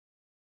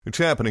It's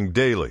happening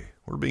daily.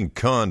 We're being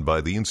conned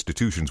by the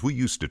institutions we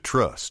used to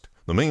trust.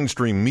 The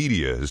mainstream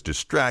media is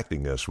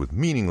distracting us with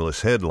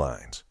meaningless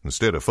headlines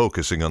instead of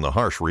focusing on the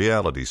harsh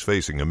realities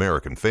facing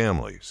American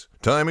families.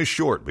 Time is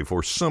short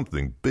before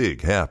something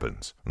big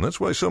happens, and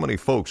that's why so many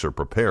folks are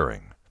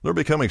preparing. They're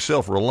becoming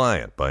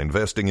self-reliant by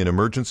investing in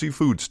emergency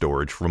food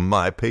storage from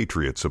My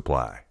Patriot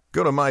Supply.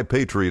 Go to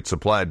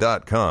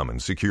MyPatriotSupply.com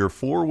and secure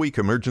 4-week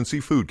emergency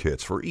food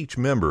kits for each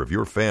member of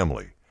your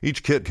family.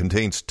 Each kit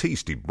contains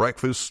tasty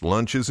breakfasts,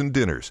 lunches, and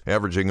dinners,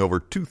 averaging over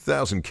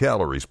 2,000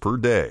 calories per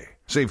day.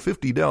 Save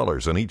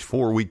 $50 on each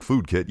 4-week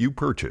food kit you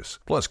purchase.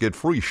 Plus, get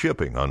free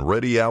shipping on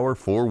Ready Hour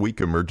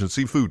 4-week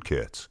emergency food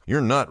kits.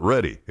 You're not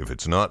ready if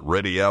it's not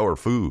Ready Hour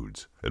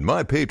Foods. At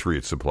My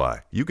Patriot Supply,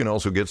 you can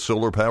also get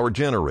solar-powered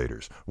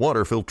generators,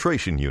 water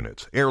filtration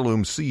units,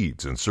 heirloom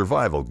seeds, and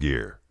survival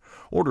gear.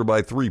 Order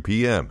by 3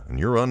 p.m. and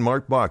your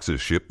unmarked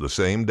boxes ship the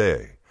same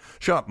day.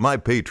 Shop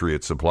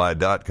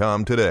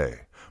MyPatriotSupply.com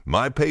today.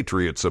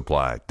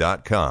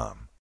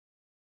 MyPatriotSupply.com.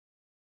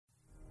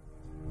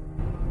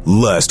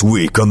 Last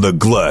week on the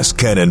Glass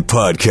Cannon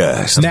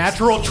Podcast.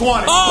 Natural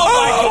 20.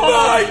 Oh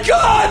my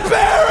God,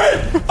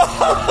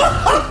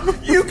 Barrett!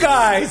 You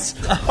guys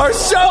are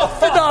so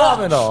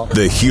phenomenal.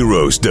 The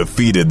heroes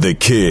defeated the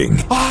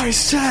king. I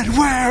said,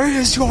 where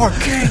is your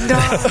kingdom?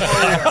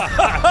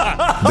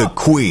 The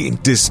queen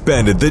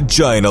disbanded the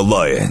Giant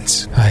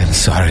Alliance. I am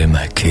sorry,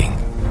 my king.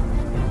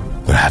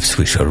 Perhaps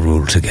we shall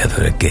rule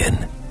together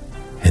again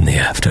in the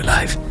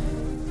afterlife,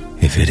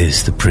 if it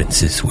is the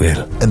prince's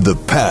will. And the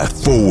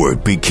path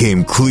forward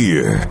became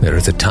clear. There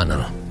is a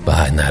tunnel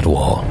behind that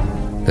wall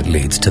that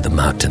leads to the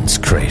mountain's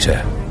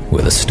crater,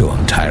 where the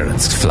Storm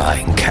Tyrant's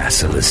flying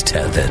castle is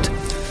tethered.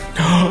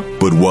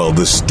 But while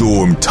the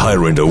Storm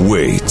Tyrant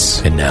awaits...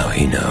 And now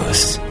he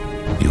knows.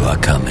 You are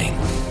coming.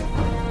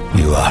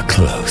 You are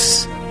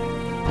close.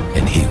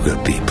 And he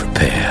will be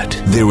prepared.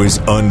 There is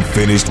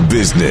unfinished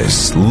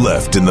business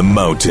left in the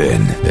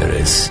mountain. There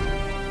is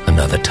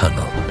another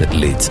tunnel that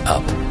leads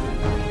up.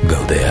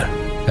 Go there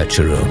at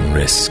your own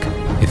risk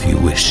if you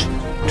wish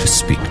to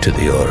speak to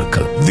the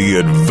Oracle. The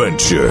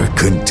adventure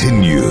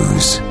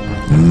continues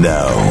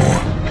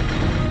now.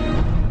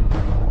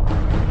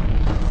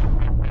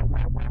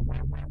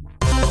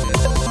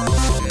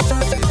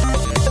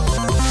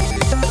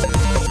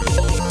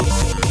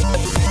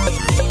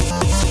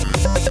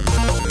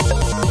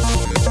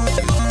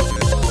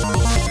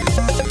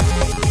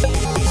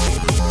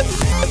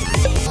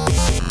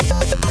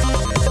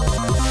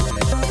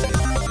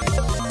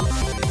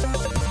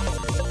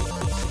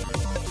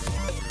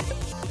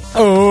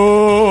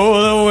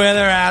 Oh, the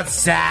weather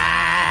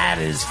outside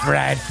is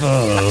frightful.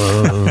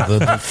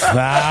 The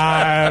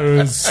fire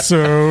is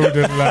so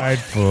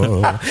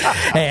delightful.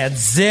 And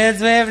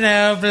since we've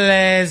no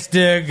place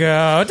to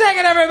go, take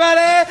it,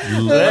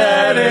 everybody!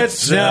 Let it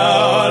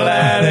snow,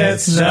 let it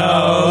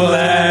snow,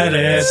 let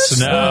it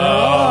snow.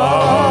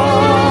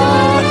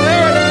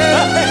 There it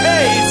is!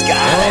 Hey, he's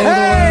got it!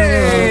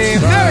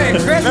 Hey!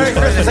 Merry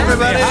Christmas,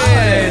 everybody!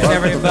 Holidays,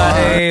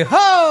 everybody!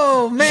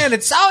 Oh, man,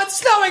 it's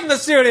snowing in the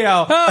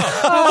studio. Oh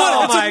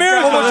my it's a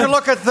miracle. God. Would you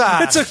look at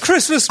that? It's a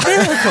Christmas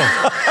miracle.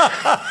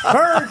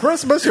 Merry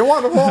Christmas, you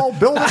wonderful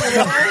building.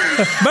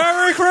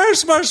 Merry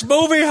Christmas,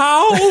 movie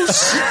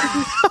house.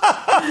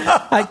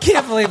 I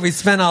can't believe we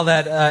spent all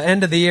that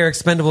end of the year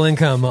expendable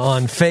income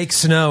on fake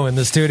snow in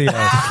the studio.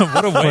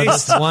 What a waste. For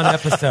this one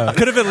episode.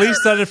 Could have at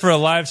least done it for a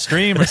live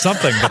stream or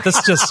something, but this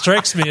just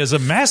strikes me as a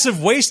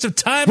massive waste of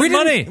time and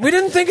money. We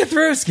didn't think it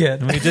through,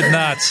 Skid. We did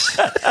not.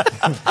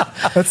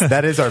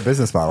 That is our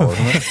business model,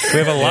 isn't it? We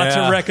have a lot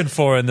to reckon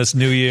for in this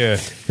new year.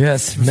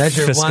 Yes,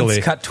 measure Fiscally. once,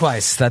 cut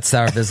twice. That's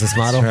our business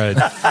model. Right.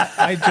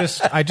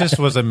 I just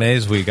was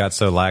amazed we got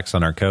so lax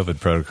on our COVID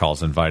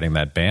protocols inviting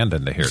that band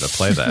into here to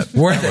play that.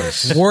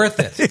 Worth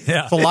it.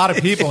 Yeah. There's a lot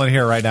of people in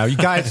here right now. You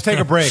guys, take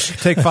a break.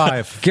 Take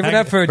 5. Give it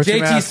up for Put your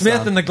J.T. masks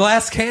Smith on. and the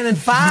Glass Cannon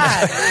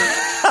 5.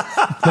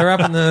 They're up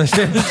in the...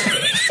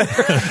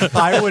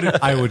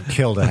 I would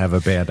kill to have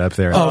a band up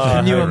there. Oh,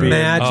 can you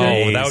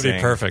imagine? Oh, that would be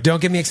perfect.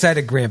 Don't get me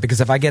excited, Grant,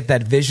 because if I get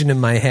that vision in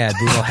my head,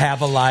 we will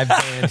have a live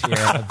band here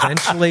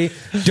eventually.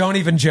 Don't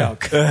even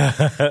joke.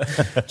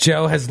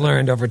 Joe has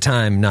learned over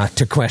time not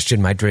to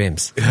question my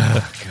dreams.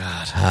 Oh,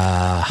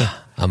 God.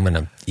 I'm going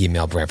to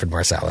email Branford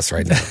Marsalis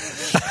right now.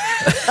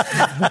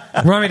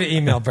 Want me to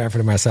email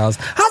Branford Marsalis?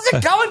 How's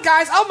it going,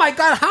 guys? Oh, my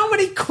God. How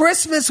many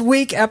Christmas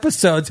week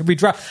episodes have we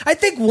dropped? I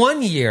think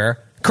one year,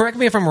 correct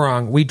me if I'm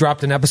wrong, we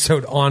dropped an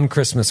episode on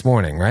Christmas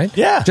morning, right?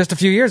 Yeah. Just a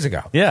few years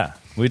ago. Yeah,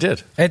 we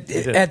did.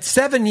 At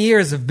 7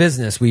 years of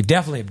business, we've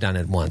definitely done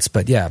it once.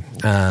 But yeah,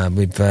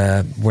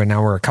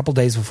 we're a couple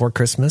days before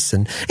Christmas,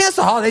 and it's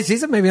the holiday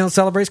season. Maybe don't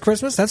celebrate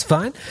Christmas. That's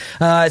fine.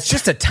 It's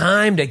just a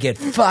time to get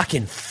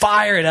fucking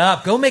fired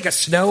up. Go make a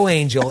snow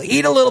angel.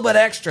 Eat a little bit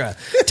extra.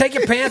 Take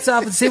your pants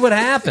off and see what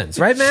happens.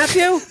 Right,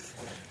 Matthew?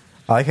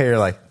 I like how you're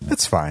like,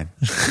 it's fine.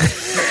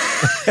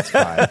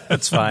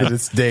 It's fine. The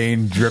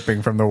disdain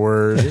dripping from the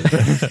word.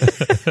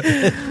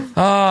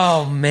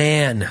 Oh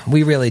man,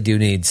 we really do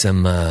need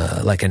some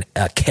like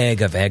a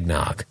keg of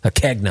eggnog, a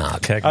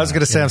kegnog. I was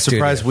going to say, I'm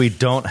surprised we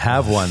don't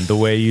have one. The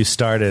way you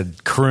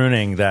started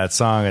crooning that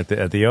song at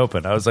the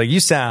open, I was like, you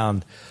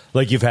sound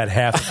like you've had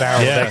half a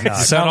barrel of eggnog.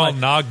 You sound all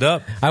knocked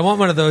up. I want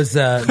one of those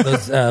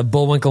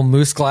Bullwinkle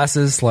moose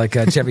glasses like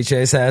Chevy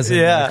Chase has.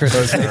 In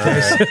Christmas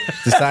papers.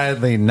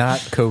 Decidedly not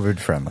COVID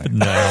friendly.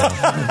 No.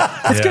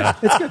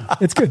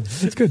 It's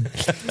good.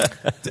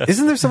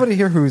 Isn't there somebody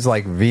here who's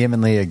like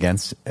vehemently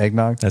against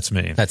eggnog? That's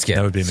me. That's good.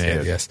 That would be me.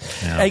 Yes.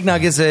 Yeah.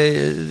 Eggnog is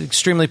a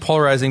extremely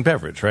polarizing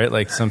beverage, right?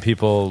 Like some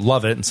people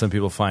love it and some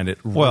people find it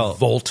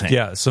revolting.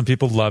 Yeah, some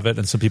people love it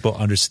and some people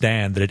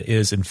understand that it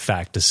is in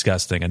fact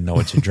disgusting and know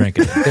what you're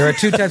drinking. There are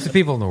two types of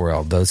people in the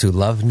world: those who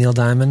love Neil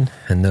Diamond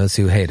and those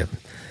who hate him.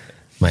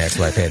 My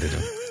ex-wife hated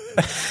him.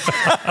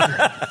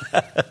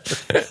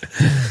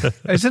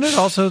 Isn't it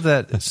also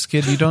that,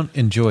 Skid, you don't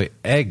enjoy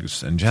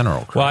eggs in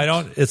general? Correct? Well, I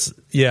don't. It's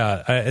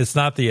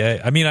not the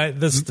egg. I mean,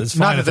 this it's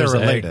fine Not if that they're there's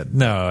egg. related.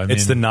 No, I mean,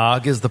 It's the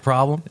nog is the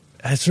problem.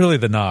 It's really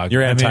the nog.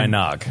 You're I mean,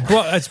 anti-nog.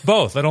 Well, it's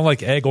both. I don't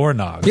like egg or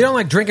nog. You don't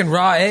like drinking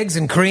raw eggs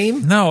and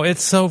cream? No,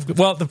 it's so.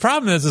 Well, the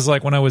problem is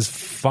like when I was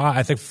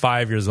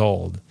 5 years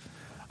old,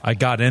 I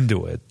got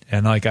into it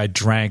and like I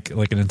drank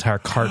like an entire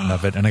carton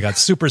of it and I got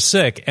super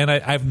sick and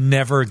I've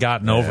never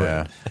gotten over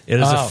it. It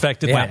has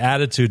affected my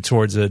attitude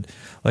towards it.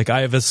 Like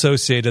I have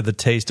associated the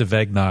taste of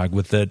eggnog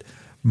with it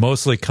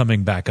mostly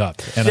coming back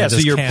up. And I So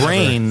just your can't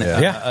brain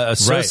ever-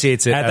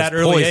 associates Right. it at as that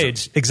early poison.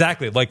 age.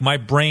 Exactly. Like my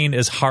brain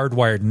is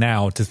hardwired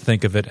now to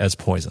think of it as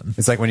poison.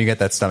 It's like when you get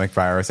that stomach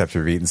virus after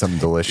you've eaten something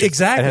delicious.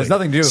 Exactly. It has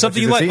nothing to do with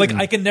something what you you've like. just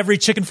Like I can never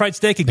eat chicken fried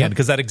steak again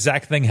because that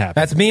exact thing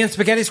happened. That's me and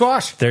spaghetti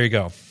squash. There you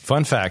go.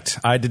 Fun fact: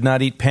 I did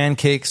not eat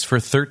pancakes for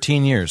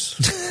 13 years.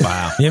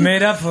 Wow. You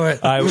made up for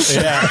it. And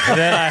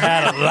then I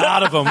had a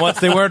lot of them once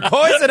they weren't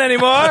poison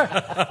anymore.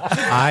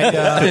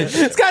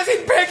 This guy's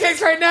eating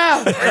pancakes right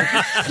now.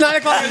 It's 9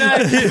 o'clock at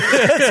night.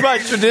 That's my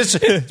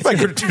tradition. It's my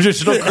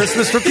traditional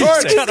Christmas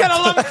report. He's got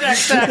a lumberjack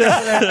stack.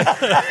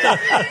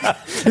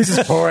 He's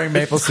just pouring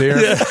maple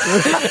syrup.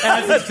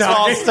 It's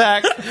all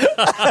stacked.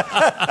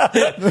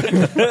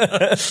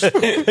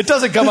 It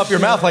doesn't come up your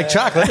mouth like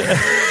chocolate.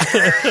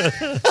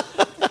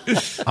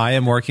 I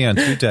am working on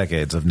 2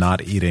 decades of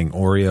not eating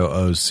Oreo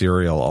O's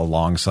cereal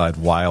alongside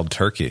wild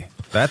turkey.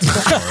 That's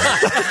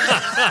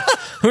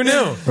Who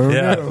knew?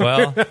 Yeah.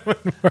 Well,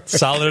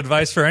 solid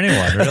advice for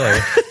anyone, really.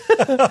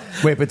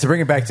 Wait, but to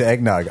bring it back to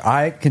eggnog,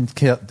 I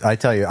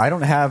tell you, I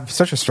don't have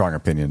such a strong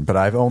opinion, but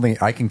I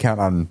can count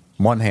on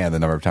one hand the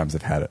number of times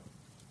I've had it.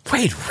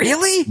 Wait,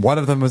 really? One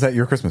of them was at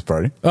your Christmas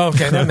party.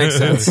 Okay, that makes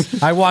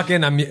sense. I walk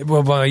in.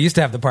 Well, I used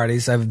to have the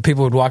parties.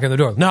 People would walk in the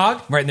door.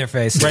 Nog, right in their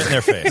face. Right in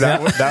their face.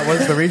 That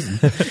was the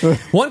reason.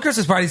 One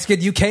Christmas party,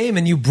 Skid, you came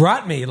and you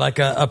brought me like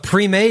a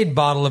pre-made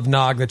bottle of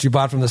Nog that you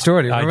bought from the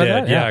store. Do you I remember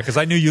did, that? yeah, because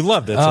I knew you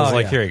loved it. So I was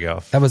like, here you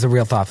go. That was a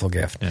real thoughtful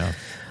gift. Yeah.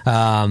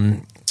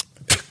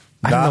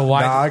 I don't know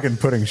why. Nog and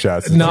pudding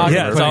shots. Nog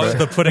Yeah, and it's always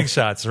the pudding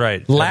shots,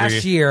 right.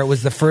 Last year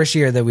was the first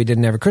year that we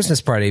didn't have a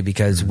Christmas party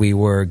because we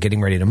were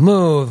getting ready to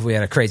move. We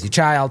had a crazy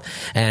child,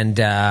 and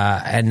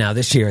now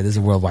this year there's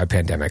a worldwide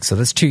pandemic. So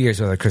that's 2 years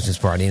without a Christmas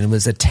party, and it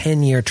was a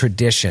 10-year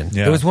tradition.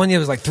 Yeah. There was one year it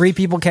was like 3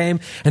 people came,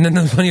 and then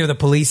there was one year the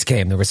police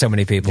came. There were so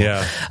many people,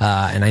 Yeah.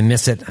 And I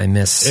miss it.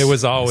 It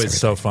was always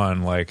so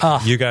fun. Like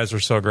you guys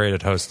were so great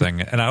at hosting,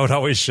 and I would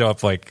always show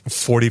up like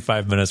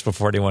 45 minutes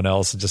before anyone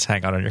else and just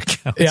hang out on your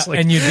couch. Yeah, Like,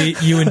 and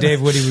you and Dave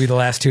Woody would be the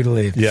last 2 to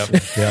leave. Yep.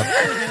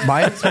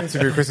 My experience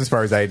of your Christmas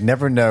parties, I'd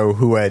never know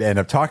who I'd end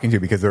up talking to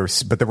because there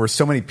were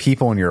so many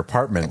people in your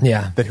apartment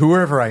that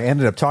whoever I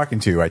ended up talking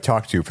to, I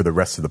talked to for the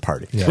rest of the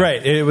party. Yeah.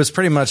 Right. It was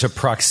pretty much a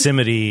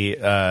proximity,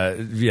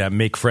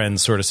 make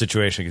friends sort of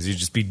situation because you'd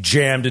just be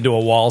jammed into a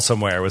wall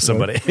somewhere with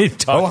somebody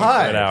talking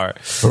for an hour.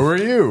 Who are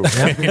you?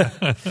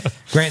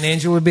 Grant and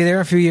Angel would be there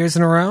a few years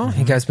in a row.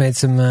 You guys made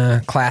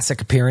some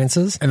classic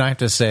appearances. And I have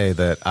to say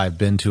that I've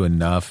been to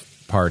enough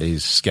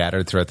parties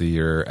scattered throughout the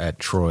year at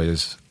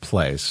Troy's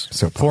place,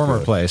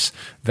 former place,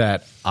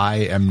 that I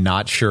am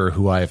not sure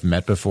who I have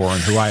met before and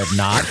who I have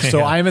not.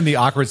 So I'm in the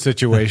awkward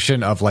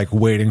situation of like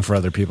waiting for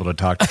other people to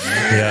talk to me.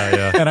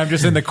 Yeah. And I'm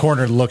just in the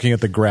corner looking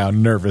at the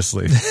ground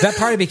nervously. That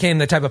party became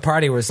the type of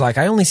party where it's like,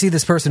 I only see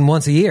this person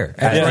once a year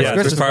at Yeah,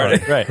 Christmas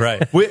party.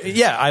 Right.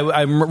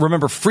 I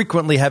remember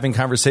frequently having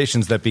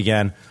conversations that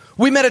began,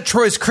 we met at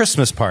Troy's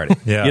Christmas party.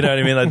 Yeah. You know what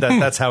I mean? Like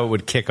that's how it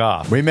would kick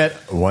off. We met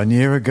 1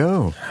 year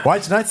ago. Why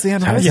tonight's the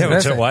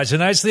anniversary? Yeah, why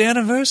tonight's the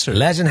anniversary?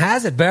 Legend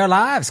has it, Bear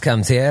Lives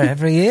comes here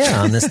every year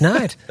on this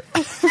night.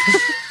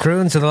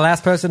 Croons are the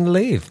last person to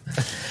leave.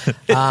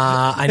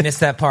 I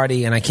missed that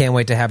party, and I can't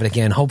wait to have it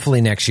again.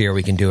 Hopefully next year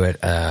we can do it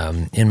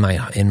in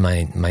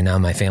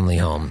my family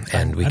home,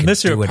 and we I can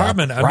miss your do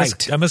apartment. it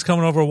up I miss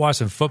coming over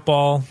watching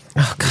football.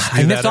 Oh God,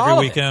 I miss all every of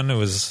weekend. It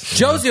was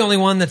Joe's the only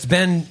one that's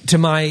been to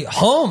my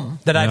home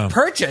that I've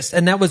purchased,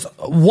 and that was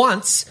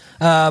once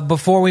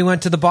before we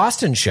went to the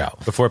Boston show.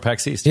 Before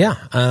PAX East. Yeah,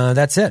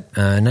 that's it.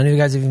 None of you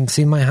guys have even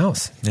seen my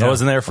house. I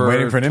wasn't there for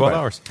waiting for an 12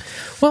 invite. hours.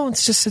 Well,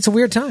 it's a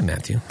weird time,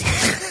 Matthew.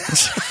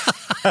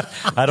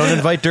 I don't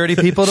invite dirty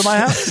people to my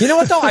house. You know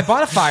what, though? I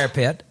bought a fire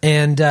pit,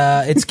 and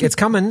it's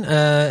coming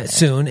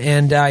soon,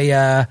 and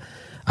I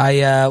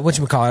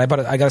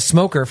whatchamacallit, I got a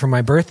smoker for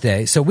my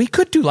birthday, so we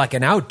could do like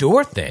an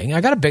outdoor thing.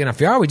 I got a big enough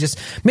yard.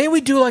 Maybe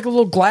we do like a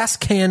little glass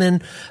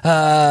cannon.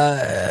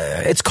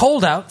 It's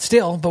cold out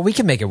still, but we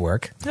can make it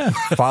work. Yeah.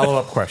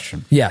 Follow-up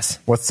question. Yes.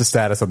 What's the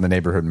status on the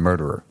neighborhood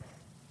murderer?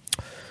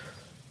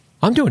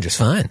 I'm doing just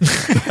fine.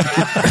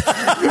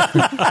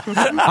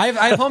 I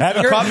have home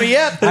Haven't security. caught me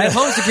yet. I have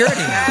home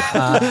security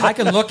now. I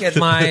can look at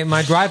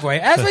my driveway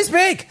as we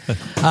speak.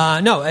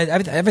 No,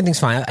 everything's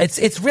fine.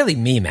 It's really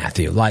me,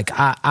 Matthew. Like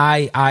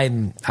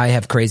I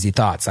have crazy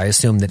thoughts. I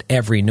assume that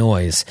every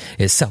noise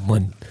is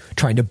someone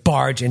trying to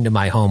barge into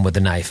my home with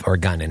a knife or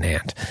gun in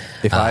hand.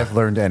 If I've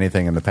learned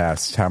anything in the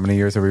past, how many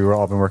years have we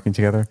all been working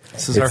together?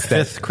 This is our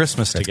fifth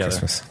Christmas together.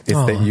 It's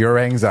that your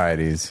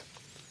anxieties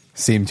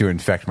seem to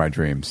infect my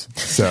dreams.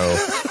 So,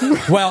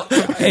 well,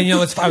 and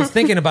I was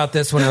thinking about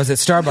this when I was at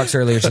Starbucks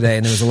earlier today,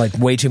 and there was like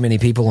way too many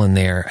people in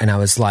there, and I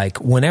was like,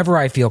 whenever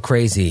I feel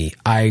crazy,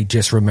 I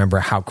just remember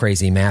how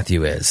crazy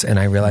Matthew is, and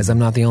I realize I'm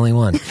not the only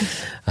one,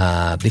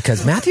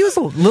 because Matthew is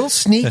a little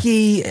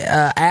sneaky,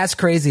 as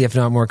crazy, if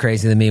not more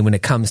crazy than me, when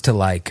it comes to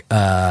like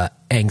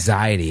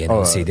anxiety and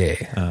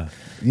OCD.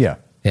 Yeah.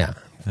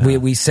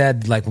 We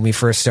said, like, when we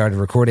first started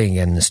recording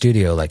in the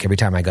studio, like, every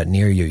time I got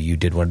near you, you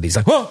did one of these,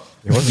 like, whoa!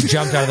 You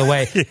jumped out of the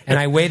way. And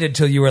I waited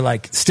till you were,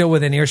 like, still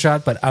within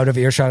earshot, but out of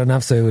earshot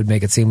enough so it would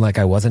make it seem like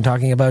I wasn't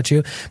talking about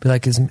you. Be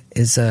like,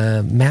 is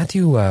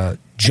Matthew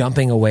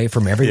jumping away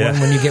from everyone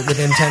when you get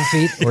within 10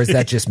 feet? Or is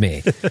that just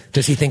me?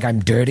 Does he think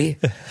I'm dirty?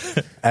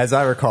 As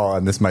I recall,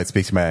 and this might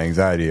speak to my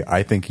anxiety,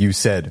 I think you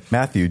said,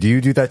 Matthew, do you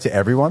do that to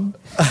everyone?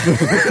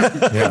 Maybe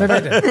I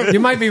did.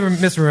 You might be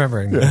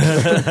misremembering.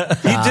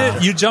 He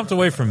did. You jumped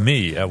away from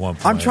me at one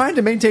point. I'm trying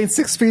to maintain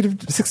 6 feet of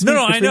 6 feet.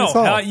 No, I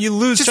know. You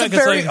lose It's just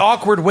track. a very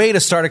awkward way to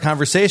start a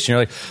conversation.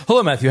 You're like,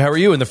 hello, Matthew, how are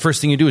you? And the first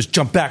thing you do is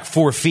jump back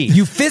 4 feet.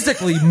 You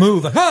physically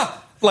move.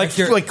 Like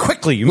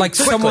quickly. You like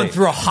move quickly. someone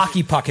threw a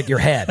hockey puck at your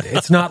head.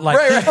 It's not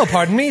like, oh,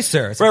 pardon me,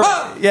 sir. It's Right,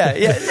 like, right.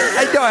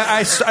 Yeah.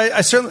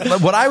 I certainly,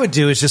 what I would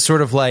do is just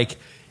sort of like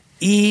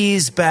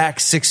ease back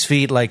 6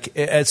 feet, like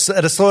at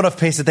a slow enough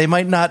pace that they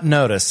might not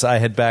notice I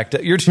had backed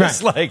up. You're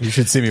just like, you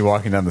should see me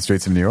walking down the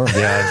streets of New York.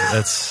 Yeah,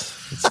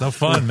 it's no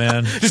fun,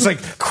 man. Just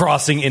like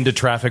crossing into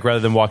traffic rather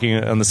than walking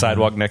on the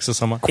sidewalk next to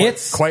someone.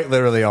 It's quite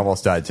literally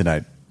almost died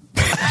tonight.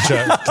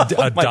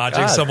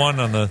 Dodging someone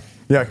on the...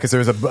 Yeah, because there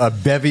was a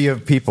bevy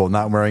of people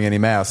not wearing any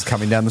masks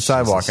coming down the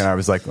sidewalk, and I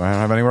was like, well, I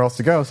don't have anywhere else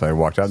to go, so I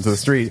walked out into the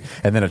street,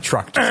 and then a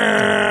truck just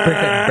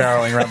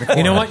barreling around the corner.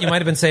 You know what? You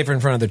might have been safer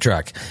in front of the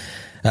truck.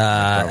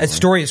 That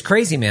story is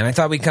crazy, man. I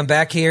thought we'd come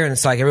back here, and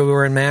it's like everybody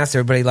wearing masks,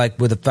 everybody like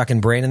with a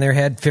fucking brain in their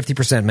head,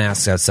 50%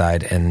 masks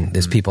outside, and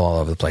there's people all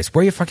over the place.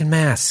 Wear your fucking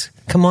masks.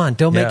 Come on,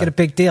 don't make it a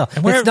big deal.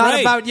 And wear it's it not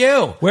right. about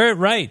you. Wear it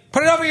right.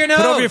 Put it over your nose.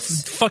 Put it over your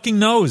fucking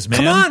nose, man.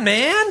 Come on,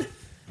 man.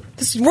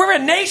 We're a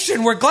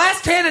nation. We're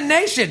Glass Cannon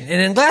Nation.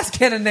 And in Glass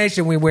Cannon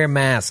Nation, we wear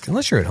masks.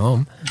 Unless you're at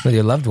home with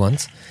your loved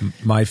ones.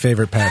 My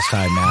favorite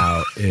pastime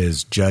now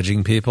is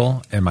judging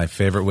people. And my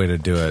favorite way to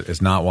do it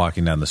is not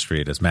walking down the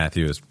street as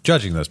Matthew is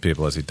judging those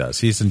people as he does.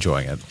 He's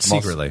enjoying it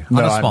secretly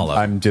on a small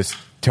level. I'm just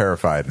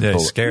terrified. Yeah,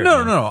 scared.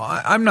 No.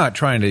 I'm not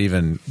trying to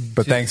even...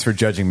 But thanks for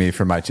judging me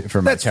for my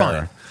That's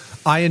terror. fine.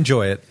 I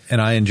enjoy it,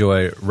 and I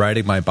enjoy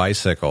riding my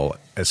bicycle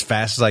as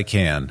fast as I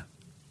can,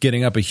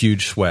 getting up a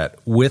huge sweat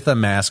with a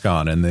mask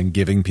on, and then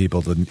giving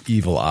people the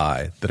evil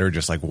eye that are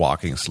just like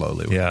walking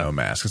slowly with no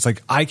mask. It's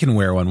like, I can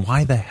wear one.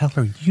 Why the hell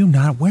are you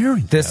not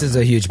wearing This is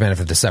a huge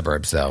benefit of the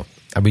suburbs, though.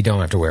 We don't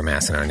have to wear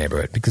masks in our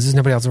neighborhood because there's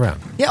nobody else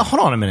around. Yeah,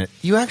 hold on a minute.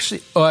 You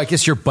actually... Oh, I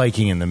guess you're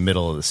biking in the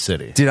middle of the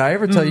city. Did I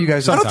ever tell you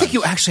guys... I don't think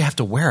you actually have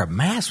to wear a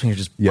mask when you're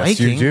just Yes,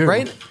 biking, you do.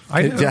 right?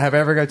 Have I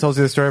ever told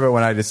you the story about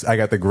when I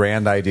got the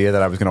grand idea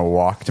that I was going to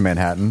walk to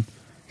Manhattan?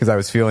 Because I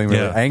was feeling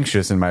really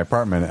anxious in my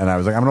apartment, and I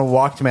was like, I'm going to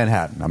walk to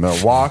Manhattan. I'm going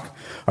to walk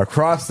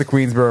across the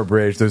Queensboro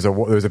Bridge. There's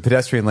a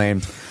pedestrian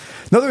lane.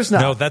 No, there's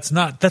not. No, that's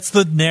not. That's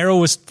the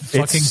narrowest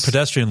fucking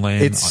pedestrian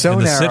lane It's so in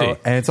the narrow,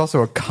 city. and it's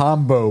also a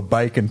combo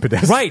bike and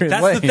pedestrian Right,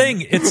 that's lane. the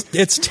thing.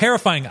 It's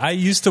terrifying. I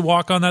used to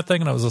walk on that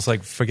thing, and I was just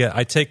like, forget.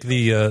 I take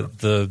the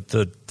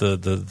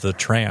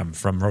tram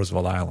from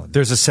Roosevelt Island.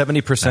 There's a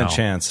 70%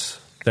 chance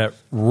that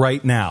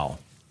right now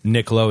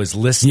Nick Lowe is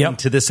listening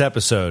to this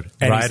episode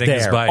and riding he's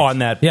his there bike on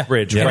that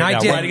bridge And right I now,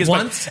 did riding his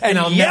once, bike and and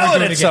I'll yelling never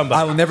do it at again. somebody.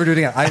 I will never do it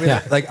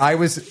again.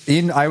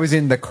 I was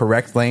in the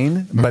correct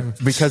lane,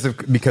 but because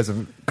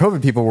of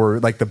COVID, people were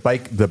like the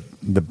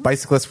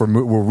bicyclists were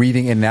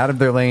weaving in and out of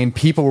their lane.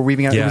 People were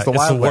weaving out. Yeah, it was the it's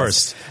Wild the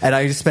West. worst. And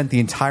I just spent the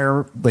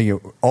entire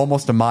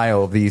almost a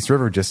mile of the East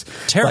River just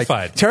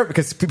terrified,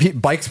 because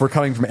bikes were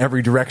coming from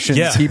every direction.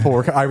 Yeah. People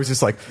were. I was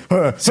just like.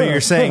 So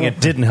you're saying it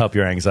didn't help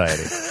your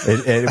anxiety?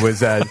 It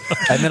was, and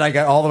then I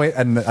got all the way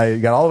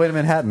to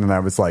Manhattan, and I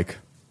was like.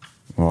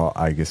 Well,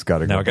 I just got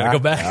to go. Now I got to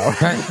go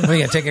back. Right. We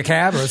got to take a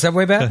cab or a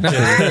subway back. No.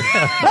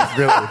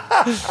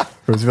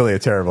 It was really a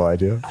terrible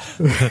idea.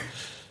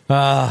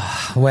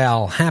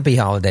 Well, happy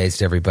holidays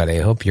to everybody.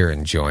 I hope you're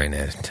enjoying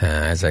it.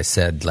 As I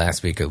said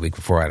last week or the week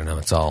before, I don't know.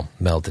 It's all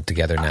melted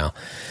together now.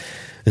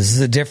 This is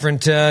a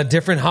different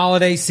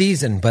holiday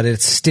season, but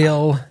it's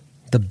still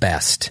the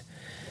best.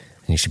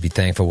 And you should be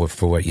thankful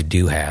for what you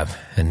do have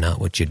and not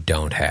what you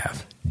don't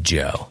have.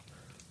 Joe.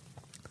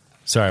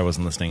 Sorry, I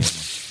wasn't listening.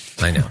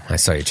 I know. I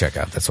saw you check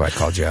out. That's why I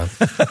called you out.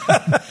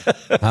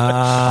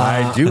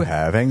 I do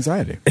have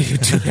anxiety. You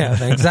do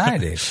have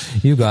anxiety.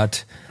 You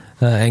got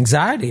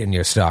anxiety in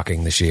your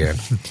stocking this year.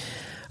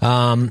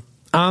 I'm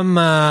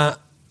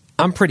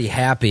pretty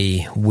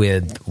happy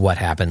with what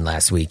happened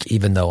last week,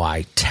 even though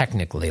I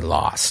technically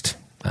lost.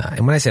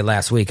 And when I say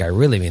last week, I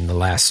really mean the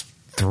last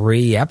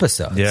 3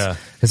 episodes. Yeah.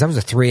 Because that was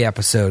a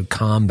 3-episode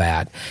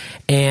combat.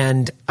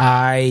 And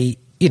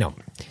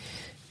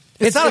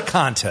It's not a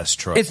contest,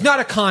 Troy. It's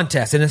not a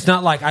contest, and it's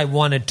not like I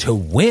wanted to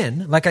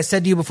win. Like I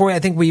said to you before, I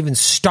think we even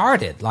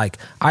started. Like,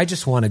 I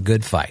just want a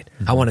good fight.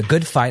 Mm-hmm. I want a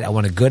good fight. I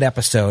want a good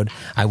episode.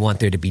 I want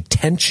there to be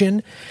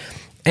tension.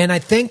 And I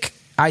think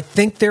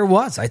there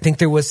was. I think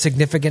there was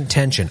significant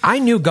tension. I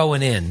knew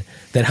going in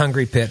that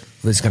Hungry Pit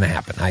was going to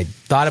happen. I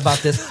thought about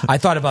this. I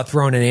thought about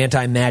throwing an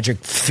anti-magic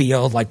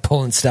field, like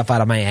pulling stuff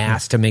out of my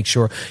ass to make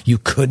sure you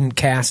couldn't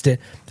cast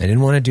it. I didn't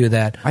want to do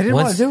that. I didn't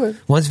want to do it.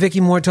 Once Vicky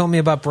Moore told me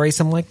about Brace,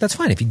 I'm like, that's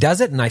fine. If he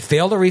does it, and I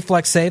failed a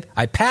reflex save.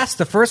 I passed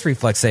the first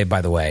reflex save,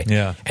 by the way.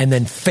 Yeah. And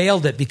then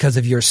failed it because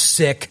of your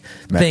sick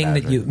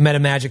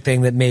meta-magic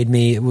thing that made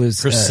me, it was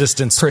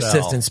persistent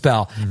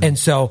spell. Mm-hmm. And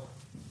so,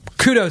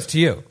 kudos to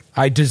you.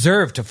 I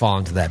deserve to fall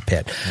into that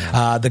pit.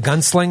 The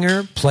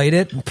gunslinger played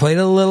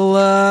a little,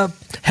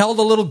 held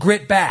a little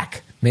grit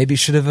back. Maybe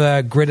should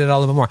have gritted a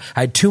little bit more.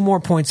 I had 2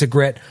 more points of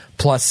grit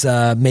plus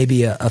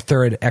maybe a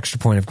third extra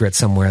point of grit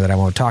somewhere that I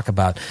won't talk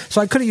about.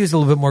 So I could have used a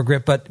little bit more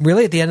grit, but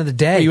really at the end of the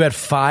day... Wait, you had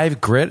 5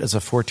 grit as a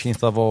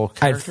 14th level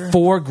character? I had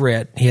 4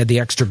 grit. He had the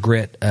extra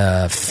grit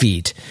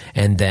feat,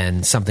 and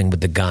then something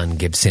with the gun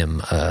gives him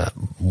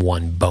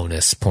 1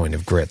 bonus point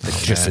of grit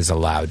that just is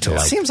allowed to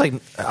It seems like...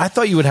 I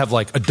thought you would have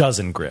like a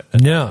dozen grit.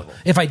 No.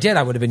 If I did,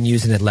 I would have been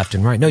using it left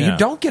and right. No, you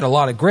don't get a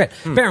lot of grit.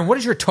 Baron, what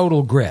is your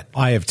total grit?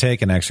 I have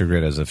taken extra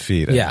grit as a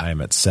feat, and I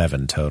am at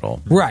 7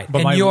 total. Right.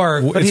 But he's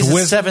a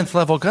 7th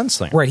level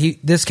gunslinger. Right.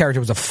 This character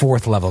was a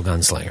 4th level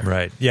gunslinger.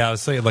 Right. Yeah, I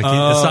was saying, like, it's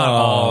not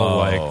all,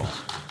 like...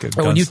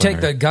 But when you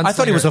take the gunslinger, I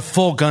thought he was a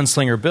full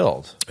gunslinger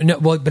build. No,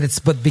 well,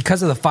 but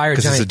because of the fire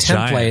giant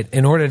template,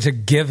 in order to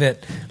give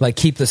it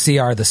keep the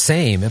CR the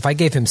same, if I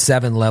gave him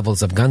 7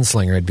 levels of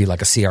gunslinger, it'd be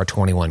like a CR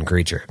 21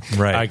 creature.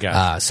 Right. I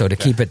got so to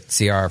keep it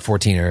CR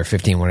 14 or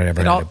 15, whatever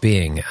it ended up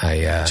being,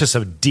 just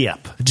a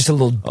dip, just a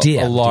little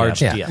dip, a large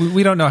dip.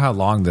 We don't know how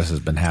long this has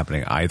been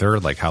happening either.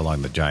 Like how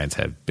long the Giants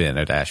have been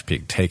at Ash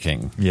Peak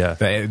taking.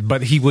 Yeah.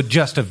 But he would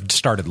just have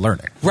started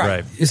learning.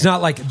 Right. It's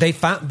not like they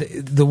found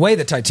the way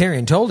that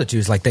Titarian told it to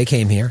is like they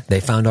came here, they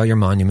found all your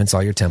monuments,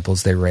 all your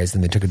temples, they raised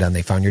them, they took it down,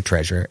 they found your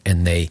treasure,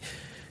 and they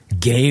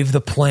gave the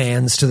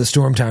plans to the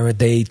Storm Tyrant.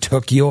 They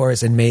took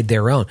yours and made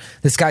their own.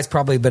 This guy's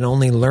probably been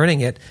only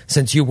learning it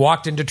since you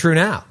walked into True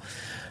Now.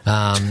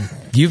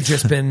 You've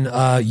just been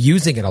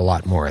using it a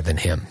lot more than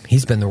him.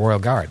 He's been the Royal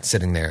Guard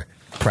sitting there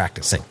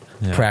practicing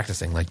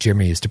like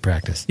Jimmy used to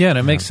practice. Yeah, and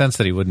it makes sense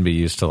that he wouldn't be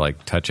used to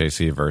like touch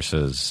AC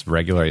versus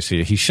regular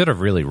AC. He should have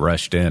really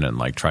rushed in and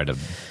like tried to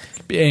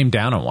aim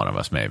down on one of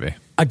us maybe.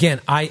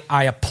 Again,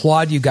 I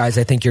applaud you guys.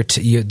 I think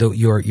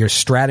your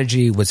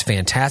strategy was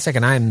fantastic,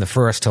 and I am the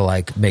first to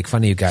like make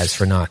fun of you guys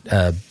for not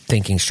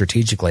thinking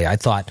strategically. I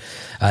thought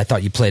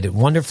you played it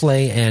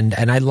wonderfully, and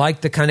I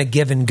liked the kind of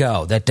give and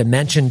go, that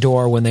dimension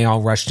door when they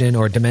all rushed in,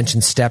 or dimension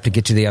step to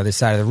get to the other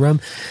side of the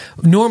room.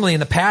 Normally in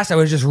the past, I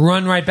would just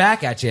run right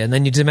back at you, and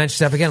then you dimension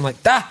step again. I'm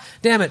like,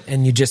 damn it,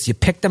 and you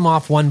picked them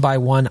off one by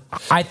one.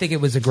 I think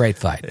it was a great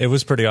fight. It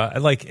was pretty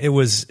like it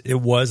was. There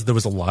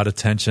was a lot of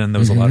tension.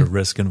 There was a lot of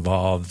risk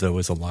involved. There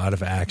was a lot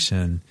of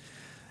action,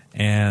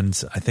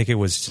 and I think it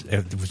was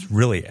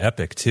really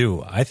epic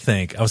too. I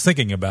was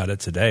thinking about it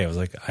today. I was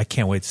like, I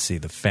can't wait to see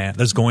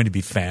there's going to be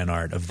fan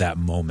art of that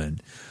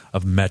moment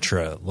of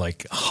Metra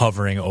like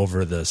hovering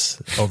over this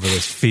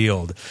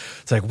field.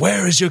 It's like,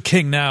 where is your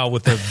king now,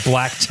 with the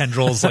black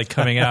tendrils like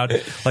coming out?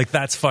 Like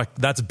that's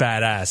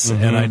badass.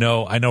 And I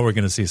know we're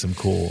going to see some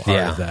cool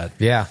art of that.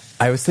 Yeah.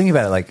 I was thinking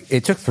about it, like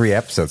it took 3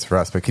 episodes for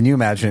us, but can you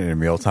imagine it in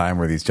real time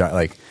where these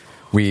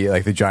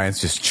the Giants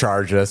just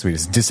charge us, we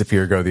just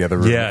disappear, go to the other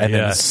room,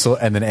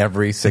 and then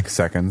every 6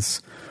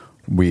 seconds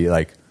we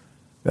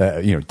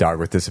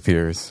Dogworth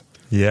disappears,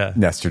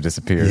 Nestor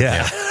disappears,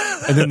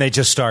 and then they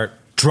just start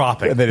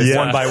dropping And then it's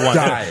one by one.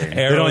 dying.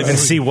 They don't even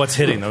see what's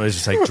hitting them. It's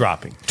just like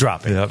dropping.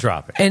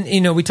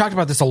 And, we talked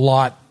about this a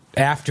lot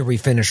after we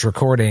finished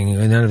recording.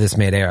 None of this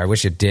made air. I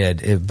wish it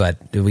did, but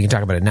we can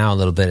talk about it now a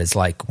little bit. It's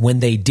like when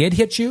they did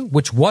hit you,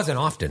 which wasn't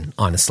often,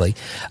 honestly,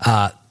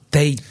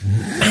 they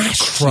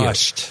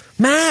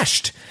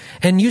mashed.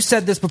 And you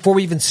said this before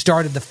we even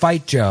started the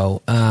fight,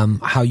 Joe,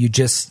 how you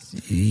just,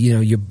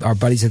 our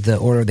buddies at the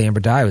Order of the Amber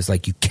Die was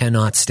like, you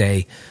cannot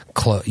stay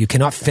close. You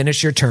cannot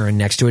finish your turn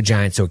next to a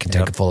giant so it can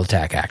take a full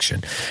attack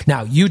action.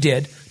 Now, you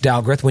did,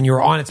 Dalgrith, when you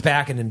were on its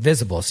back and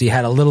invisible, so you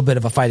had a little bit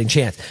of a fighting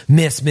chance.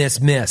 Miss.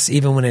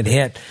 Even when it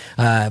hit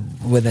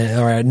with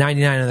a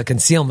 99 on the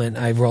concealment,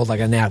 I rolled like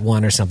a nat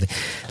 1 or something.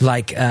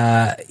 Like,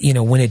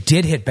 when it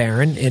did hit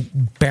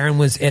Baron, Baron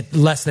was at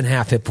less than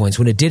half hit points.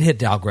 When it did hit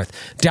Dalgrith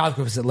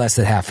was at less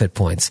than half hit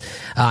points.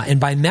 And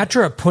by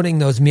Metra putting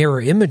those mirror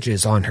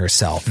images on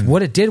herself,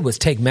 what it did was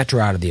take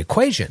Metra out of the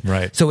equation.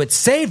 Right. So it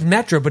saved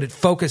Metra, but it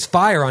focused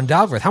fire on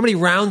Dalgrith. How many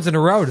rounds in a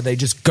row did they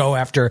just go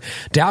after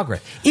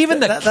Dalgrith? Even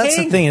that's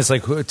the thing. Is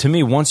like, to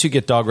me, once you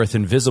get Dalgrith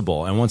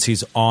invisible and once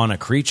he's on a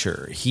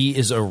creature, he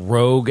is a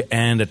rogue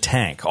and a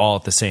tank all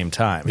at the same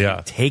time. Yeah.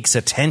 He takes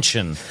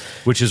attention,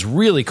 which is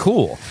really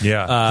cool.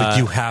 Yeah, like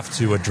you have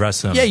to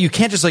address him. Yeah, you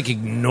can't just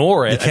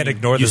ignore it. You can't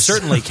ignore You this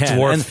certainly can.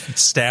 dwarf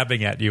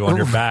stabbing at you on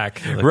your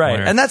back. Like, Right.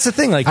 And that's the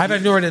thing. Like, I've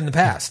ignored it in the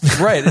past.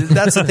 Right.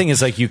 That's the thing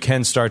is like you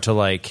can start to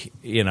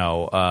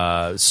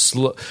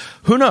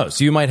who knows?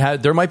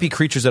 There might be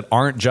creatures that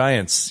aren't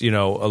giants,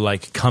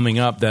 like coming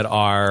up that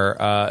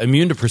are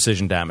immune to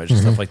precision damage and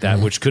stuff like that,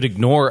 which could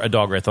ignore a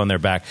Dalgrith on their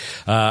back.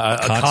 A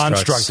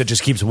construct that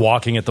just keeps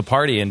walking at the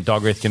party and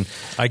Dalgrith can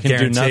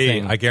do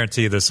nothing. I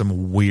guarantee there's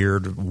some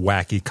weird,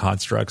 wacky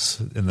constructs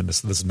in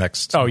this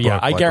next. Oh yeah,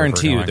 book, I like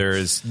guarantee we're you going. there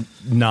is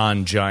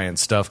non-giant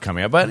stuff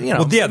coming up. But maybe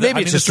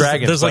it's just there's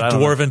dragons. There's but like I don't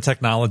know. dwarven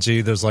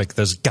technology. There's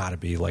got to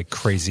be like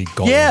crazy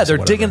golems. Yeah, or they're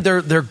whatever.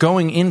 digging. They're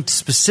going in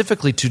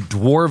specifically to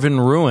dwarven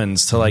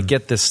ruins to like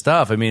get this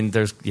stuff. I mean,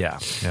 Yeah.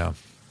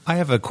 I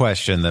have a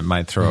question that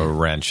might throw a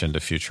wrench into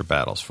future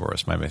battles for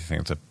us. Might make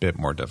things a bit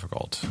more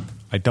difficult.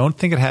 I don't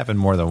think it happened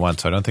more than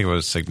once. So I don't think it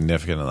was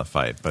significant in the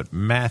fight. But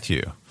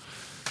Matthew,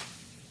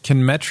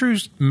 can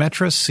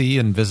Metra see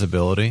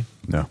invisibility?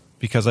 No.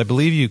 Because I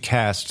believe you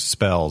cast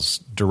spells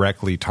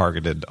directly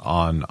targeted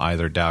on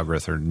either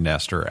Dalgrith or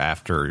Nestor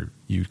after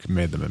you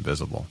made them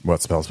invisible.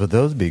 What spells would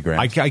those be, Grant?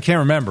 I can't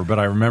remember, but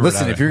I remember.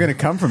 Listen, if you're going to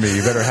come for me,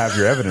 you better have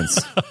your evidence.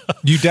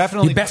 You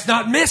definitely You best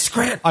not miss,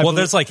 Grant.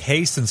 There's like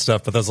haste and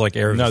stuff, but that's like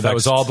area. No, that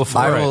was all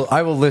before.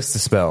 I will list the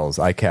spells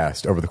I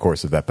cast over the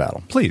course of that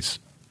battle. Please.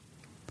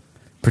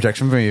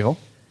 Protection from evil,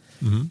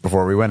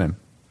 before we went in.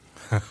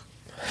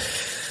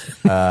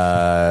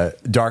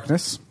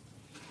 Darkness,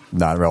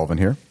 not relevant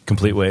here.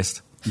 Complete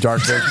waste. It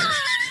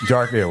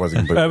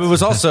wasn't complete. It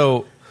was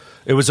also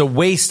it was a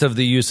waste of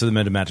the use of the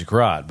Meta Magic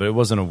Rod, but it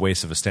wasn't a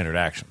waste of a standard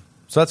action.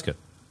 So that's good.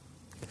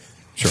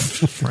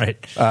 Sure. right.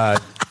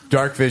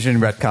 Dark vision,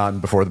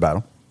 retcon before the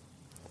battle.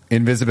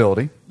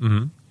 Invisibility,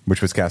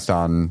 which was cast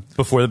on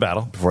Before the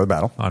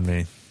battle. On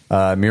me.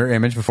 Mirror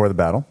image before the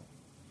battle.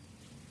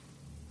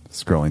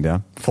 Scrolling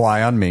down.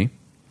 Fly on me.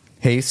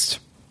 Haste.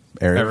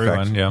 Area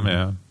Everyone, effect.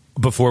 yeah.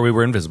 Before we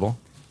were invisible.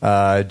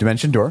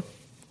 Dimension door,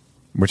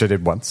 which I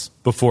did once.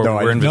 Before we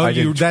were invisible. I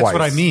did That's twice.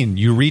 what I mean.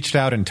 You reached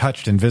out and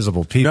touched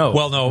invisible people. No.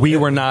 Well, no. We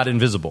were not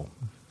invisible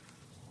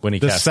when he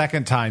The cast.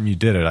 second time you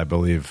did it, I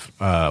believe,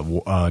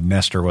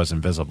 Nestor was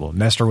invisible.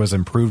 Nestor was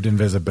improved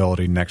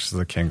invisibility next to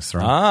the king's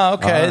throne. Ah,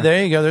 okay.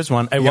 There you go. There's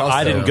one. Well, I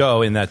also- didn't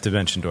go in that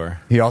dimension door.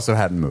 He also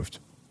hadn't moved.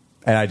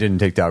 And I didn't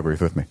take Dalgrith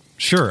with me.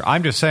 Sure,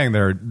 I'm just saying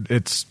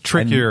it's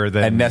trickier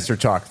than... And Nestor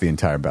talked the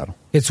entire battle.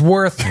 It's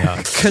worth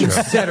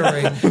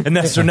considering. And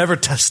Nestor never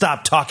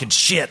stopped talking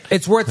shit.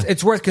 It's worth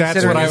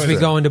considering what I as was we saying.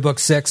 go into book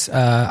 6.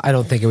 I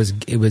don't think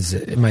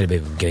it might have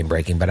been game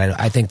breaking, but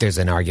I think there's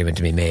an argument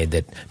to be made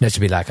that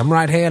Nestor be like, "I'm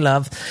right here,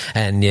 love,"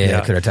 and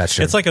could have touched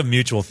her. It's like a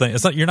mutual thing.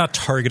 It's not you're not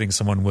targeting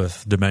someone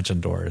with Dimension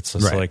Door. It's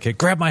just like, hey,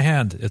 grab my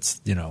hand. It's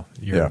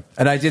Yeah.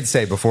 And I did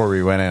say before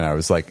we went in, I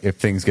was like, if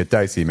things get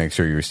dicey, make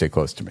sure you stay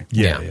close to me.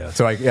 Yeah.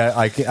 So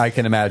I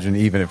can imagine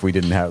even if we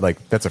didn't have,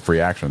 like, that's a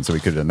free action, so we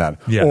could have done that.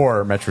 Yeah.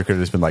 Or Metric could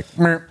have just been like,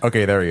 "Meh,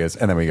 okay, there he is,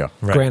 and then we go.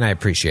 Right. Grant, I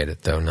appreciate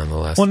it though,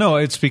 nonetheless. Well, no,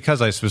 it's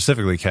because I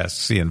specifically cast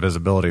See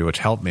Invisibility, which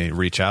helped me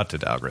reach out to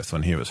Dalgrith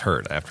when he was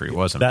hurt after he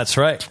wasn't. That's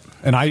right.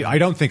 And I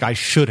don't think I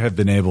should have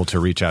been able to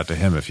reach out to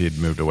him if he had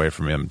moved away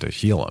from him to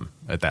heal him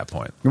at that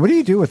point. What do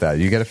you do with that?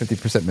 You get a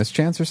 50%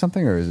 mischance or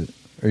something, or is it,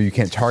 or you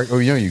can't target?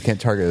 Or you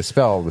can't target a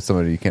spell with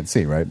somebody you can't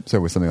see, right?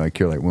 So with something like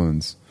Cure Light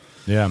Wounds,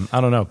 Yeah,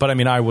 I don't know. But I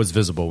mean, I was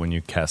visible when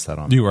you cast that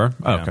on me. You were?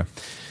 Oh, Yeah. okay.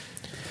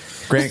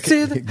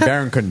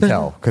 Baron couldn't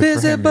tell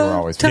because for him you were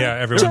always Yeah,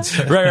 everyone's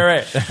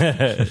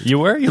Right. You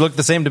were? You looked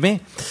the same to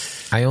me?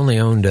 I only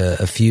owned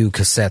a few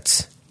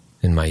cassettes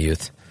in my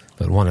youth,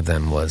 but one of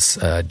them was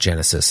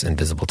Genesis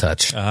Invisible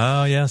Touch.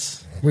 Oh,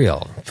 yes.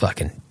 Real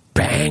fucking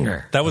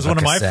banger. That was of a one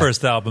of my cassette.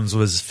 first albums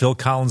was Phil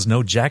Collins'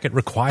 No Jacket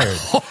Required.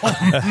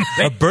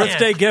 A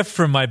birthday gift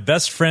from my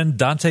best friend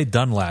Dante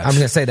Dunlap. I'm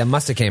going to say that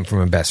must have came from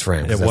a best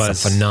friend. 'cause It that's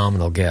was. a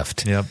phenomenal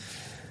gift. Yep.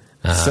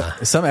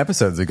 Some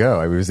episodes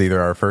ago, it was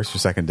either our first or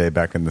second day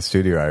back in the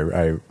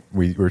studio.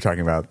 We were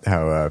talking about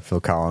how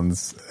Phil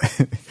Collins'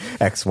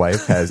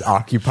 ex-wife has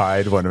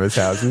occupied one of his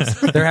houses.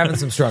 They're having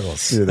some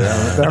struggles. Yeah,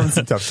 they're having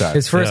some tough times.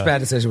 His first bad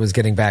decision was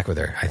getting back with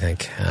her, I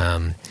think.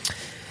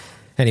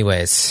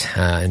 Anyways,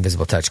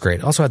 Invisible Touch,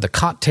 great. Also had the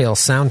Cocktail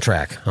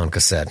soundtrack on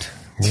cassette.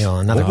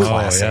 Another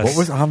classic. Yes. What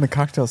was on the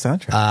Cocktail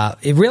soundtrack?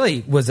 It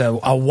really was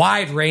a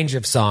wide range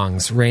of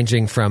songs,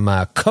 ranging from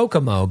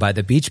Kokomo by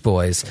the Beach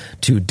Boys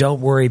to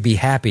Don't Worry, Be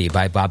Happy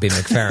by Bobby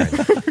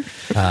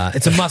McFerrin.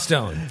 It's a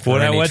must-own for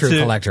any true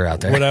collector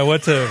out there. When I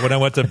went to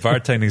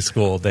bartending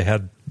school, they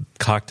had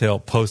Cocktail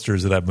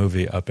posters of that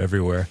movie up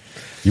everywhere.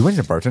 You went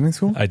to bartending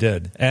school? I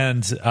did.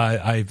 And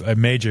I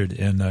majored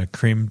in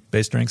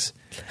cream-based drinks.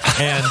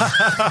 And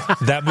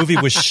that movie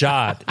was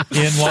shot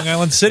in Long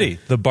Island City.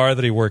 The bar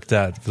that he worked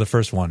at, the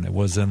first one, it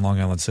was in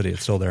Long Island City.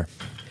 It's still there.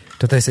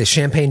 Don't they say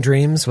Champagne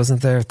Dreams?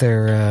 Wasn't there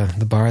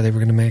the bar they were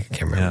going to make? I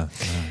can't remember.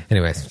 Yeah.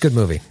 Anyways, good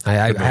movie.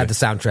 I had the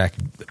soundtrack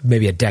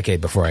maybe a decade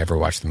before I ever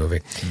watched the movie.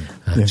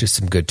 Just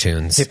some good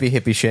tunes. Hippie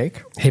Hippie Shake?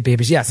 Hippie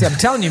Hippie. Yeah, see, I'm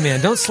telling you,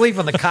 man, don't sleep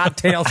on the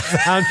Cocktail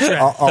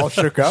soundtrack. All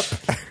shook up?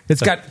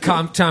 It's got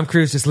Tom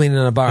Cruise just leaning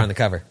on a bar on the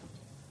cover.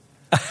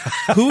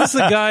 Who's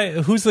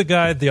the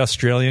guy, the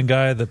Australian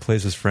guy that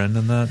plays his friend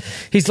in that?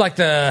 He's like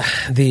the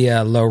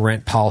low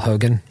rent Paul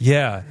Hogan.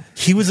 Yeah.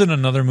 He was in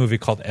another movie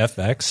called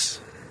FX,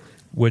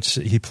 which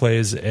he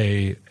plays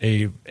a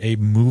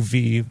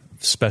movie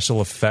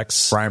special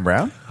effects. Brian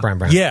Brown?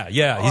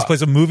 Yeah. He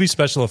plays a movie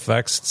special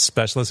effects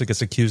specialist that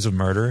gets accused of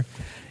murder.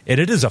 And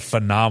it is a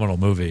phenomenal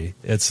movie.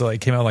 It's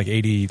like came out like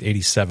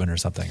 87 or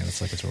something, and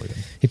it's really good.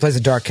 He plays a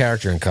dark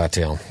character in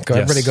Cocktail.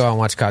 Everybody go out and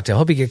watch Cocktail.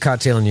 Hope you get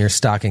Cocktail in your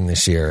stocking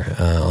this year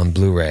on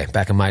Blu-ray.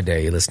 Back in my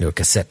day, you listened to a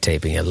cassette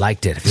tape and you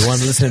liked it. If you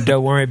wanted to listen to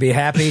Don't Worry, Be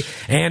Happy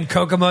and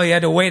Kokomo, you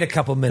had to wait a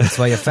couple minutes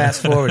while you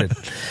fast-forwarded.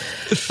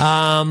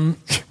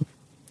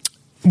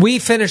 We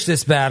finished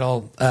this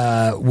battle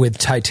with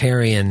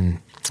Titarian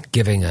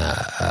giving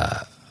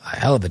a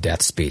hell of a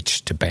death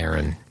speech to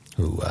Baron,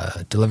 who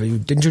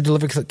didn't you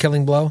deliver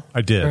Killing Blow?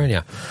 I did. Baron?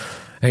 Yeah.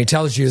 And he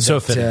tells you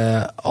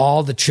that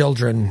all the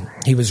children,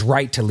 he was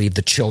right to leave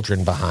the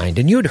children behind.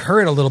 And you had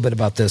heard a little bit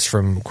about this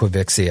from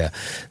Quivixia,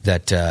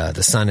 that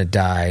the son had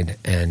died,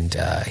 and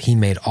he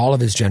made all of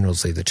his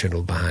generals leave the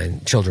children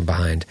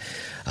behind,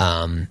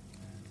 and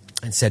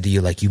said to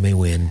you, like, you may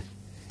win,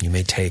 you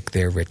may take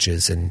their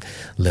riches and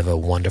live a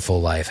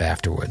wonderful life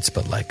afterwards,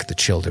 but like the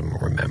children will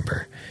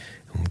remember.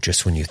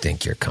 Just when you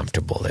think you're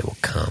comfortable, they will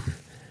come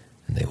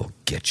and they will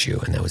get you.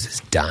 And that was his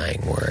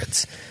dying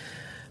words.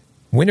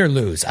 Win or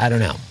lose, I don't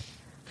know.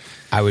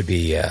 I would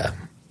be...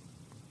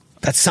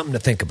 that's something to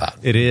think about.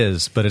 It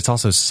is, but it's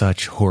also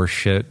such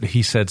horseshit.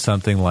 He said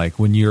something like,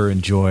 when you're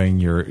enjoying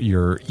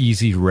your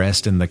easy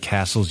rest in the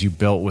castles you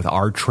built with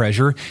our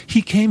treasure,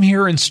 he came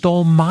here and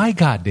stole my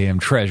goddamn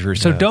treasure.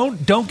 So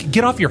don't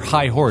get off your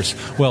high horse.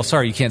 Well,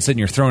 sorry, you can't sit in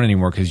your throne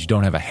anymore because you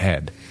don't have a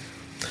head.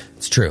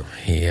 It's true.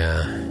 He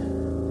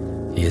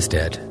is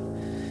dead.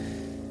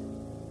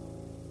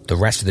 The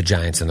rest of the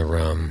giants in the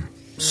room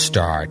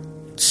start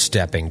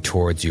stepping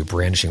towards you,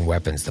 brandishing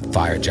weapons, the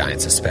fire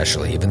giants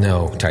especially. Even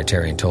though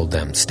Titarian told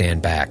them,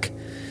 stand back,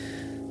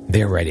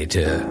 they're ready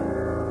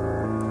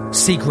to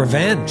seek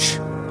revenge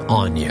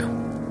on you.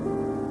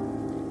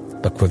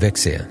 But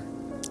Quivixia,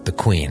 the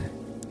queen,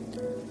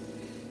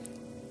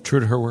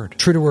 true to her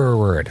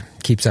word,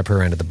 keeps up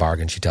her end of the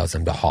bargain. She tells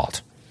them to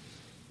halt.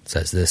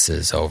 Says, this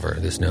is over.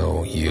 There's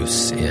no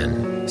use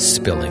in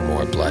spilling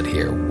more blood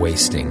here,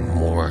 wasting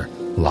more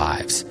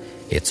lives.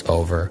 It's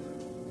over.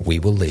 We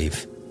will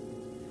leave.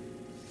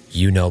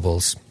 You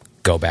nobles,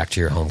 go back to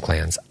your home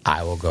clans.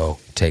 I will go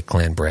take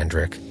Clan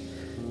Brandrick.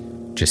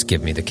 Just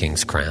give me the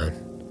king's crown,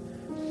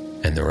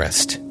 and the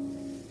rest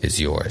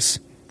is yours.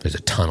 There's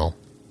a tunnel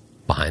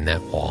behind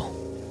that wall.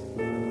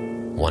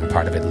 One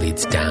part of it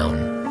leads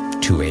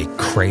down to a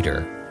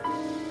crater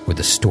where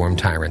the Storm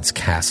Tyrant's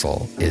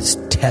castle is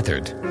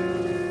tethered.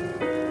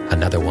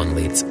 Another one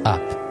leads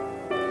up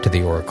to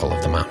the Oracle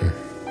of the Mountain.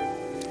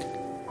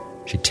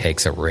 She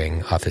takes a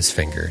ring off his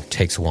finger,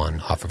 takes one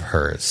off of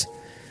hers,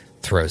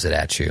 throws it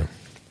at you.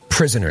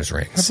 Prisoner's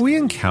rings. Have we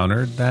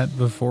encountered that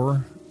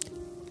before?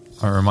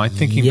 Or am I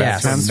thinking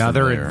back to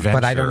another adventure?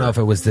 But I don't know if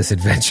it was this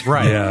adventure.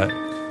 Right.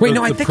 Yeah. Wait,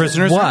 no, I think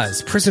it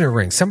was. Prisoner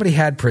rings. Somebody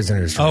had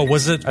prisoner's rings. Oh,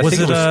 was it? I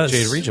think it was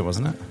Jade Regent,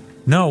 wasn't it?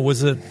 No,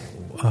 was it...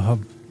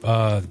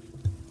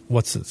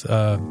 what's it?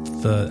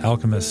 The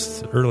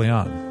alchemist early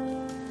on.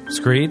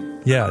 Screed?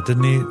 Yeah,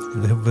 didn't he?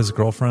 His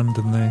girlfriend,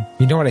 didn't they?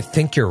 You know what? I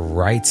think you're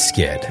right,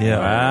 Skid. Yeah.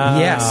 Wow.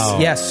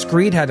 Yes.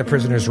 Screed had a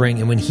prisoner's ring,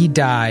 and when he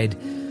died,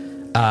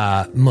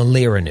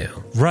 Malira knew.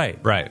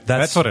 Right.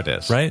 That's what it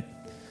is. Right?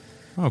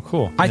 Oh,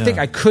 cool. I think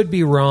I could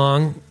be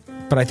wrong,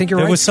 but I think you're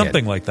right. It was Skid.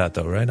 something like that,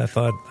 though, right? I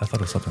thought it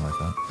was something like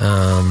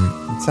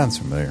that. It sounds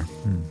familiar.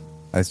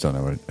 I just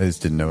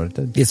didn't know what it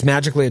did. It's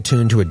magically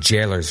attuned to a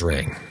jailer's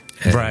ring.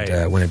 And,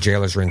 Right. when a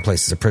jailer's ring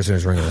places a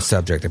prisoner's ring on a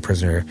subject, the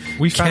prisoner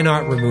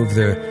cannot remove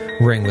the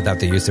ring without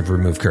the use of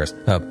remove curse.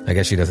 Oh, I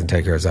guess she doesn't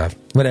take hers off.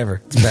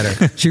 Whatever. It's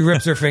better. She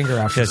rips her finger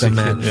off. Yeah, She's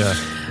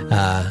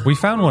mad. We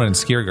found one in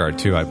Skiergard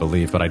too, I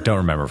believe, but I don't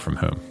remember from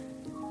whom.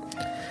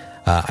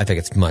 I think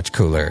it's much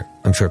cooler.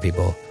 I'm sure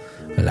people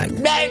are like,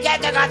 no, you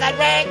can't take off that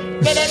ring.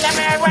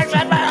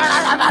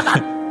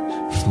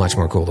 It's much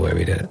more cool the way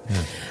we did it.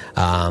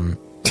 Yeah.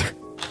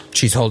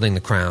 She's holding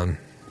the crown.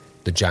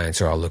 The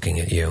giants are all looking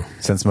at you.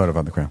 Sense motive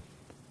on the crown.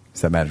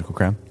 Is that magical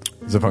crown?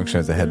 Does it function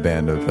as a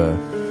headband of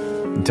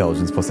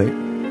intelligence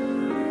 +8?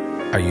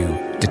 Are you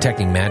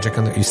detecting magic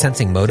on the... Are you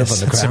sensing motive on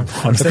the crown?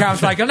 The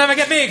crown's like, you'll never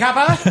get me,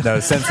 copper! No,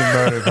 sensing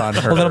motive on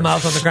her. A little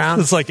mouth on the crown.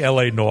 It's like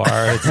L.A. Noir.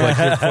 It's like,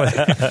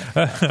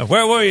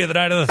 where were you the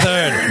night of the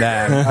 3rd?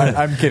 Nah,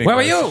 I'm kidding. Where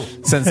were you?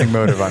 Sensing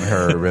motive on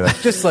her. We're like,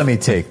 just let me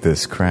take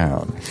this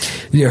crown.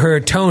 Her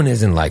tone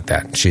isn't like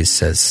that. She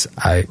says,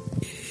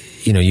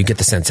 you get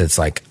the sense it's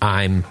like,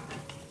 I'm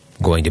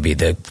going to be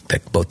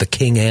both the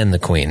king and the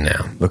queen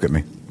now. Look at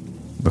me.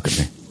 Look at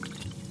me.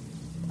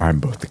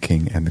 I'm both the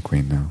king and the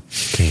queen now.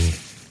 King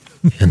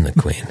and the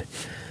queen.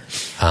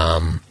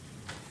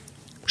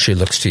 She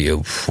looks to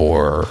you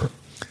for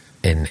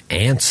an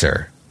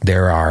answer.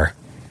 There are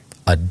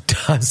a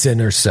dozen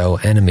or so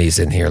enemies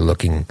in here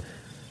looking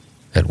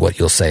at what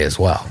you'll say as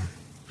well.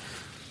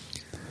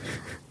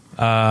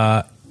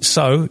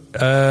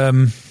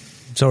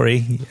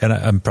 Sorry, and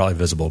I'm probably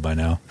visible by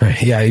now.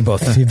 Yeah, you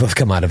both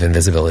come out of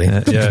invisibility.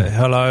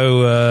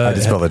 Hello. I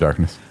dispel the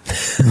darkness.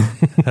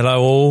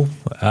 Hello, all.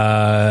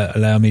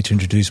 Allow me to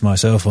introduce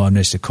myself. I'm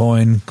Mr.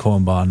 Coin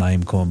by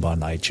name, Coin by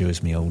nature,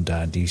 as my old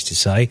dad used to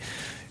say.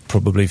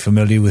 Probably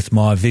familiar with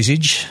my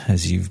visage,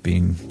 as you've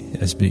been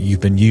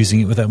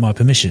using it without my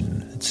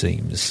permission. It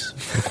seems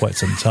for quite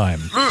some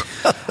time,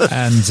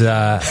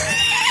 and.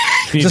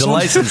 You need to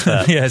license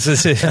that. Yes,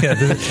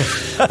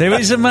 there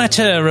is a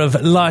matter of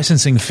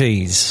licensing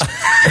fees.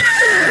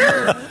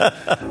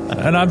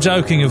 And I'm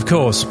joking, of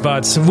course,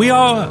 but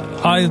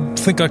I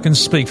think I can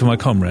speak for my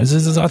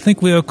comrades, I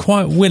think we are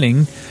quite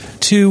willing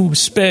to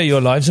spare your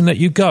lives and let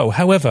you go.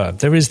 However,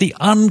 there is the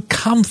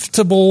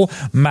uncomfortable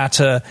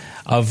matter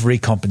of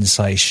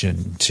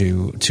recompensation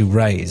to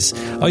raise.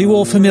 Are you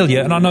all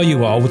familiar, and I know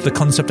you are, with the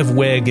concept of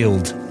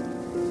weregild?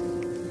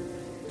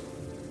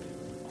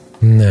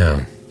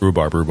 No.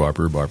 Rhubarb.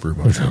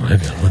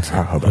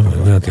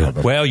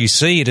 Well, you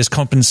see, it is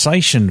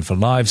compensation for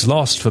lives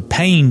lost, for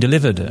pain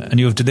delivered, and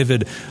you have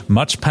delivered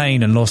much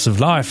pain and loss of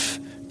life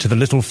to the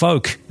little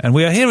folk, and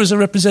we are here as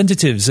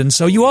representatives, and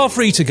so you are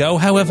free to go.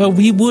 However,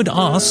 we would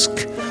ask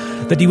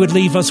that you would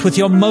leave us with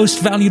your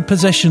most valued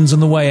possessions on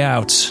the way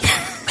out.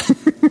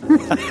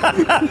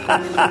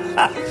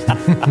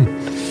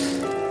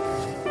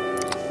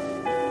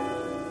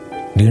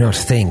 Do you not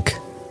think,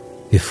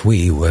 if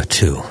we were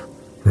to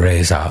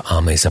raise our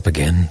armies up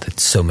again, that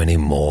so many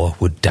more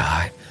would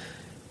die?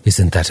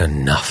 Isn't that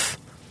enough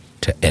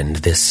to end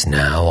this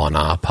now on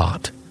our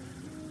part?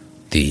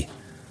 The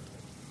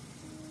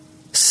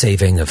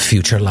saving of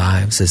future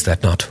lives, is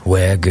that not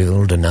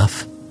weregild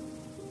enough?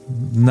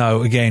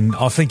 No, again,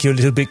 I think you're a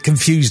little bit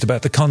confused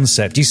about the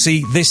concept. You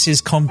see, this is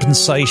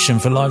compensation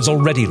for lives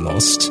already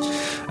lost,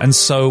 and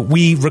so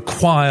we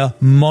require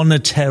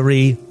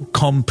monetary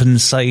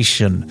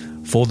compensation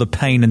for the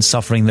pain and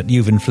suffering that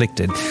you've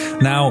inflicted.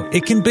 Now,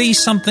 it can be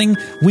something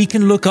we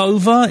can look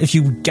over. If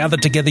you gather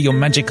together your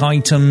magic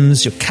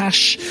items, your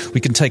cash, we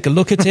can take a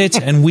look at it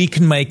and we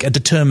can make a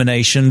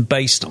determination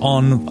based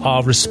on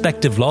our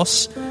respective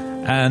loss.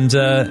 And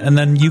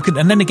then you can,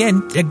 and then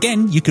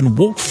again, you can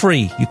walk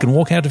free. You can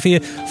walk out of here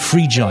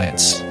free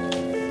giants.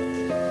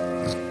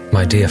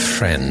 My dear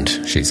friend,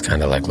 she's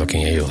kind of like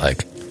looking at you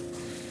like,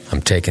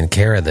 I'm taking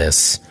care of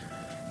this.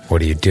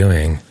 What are you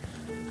doing?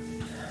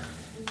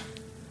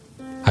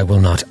 I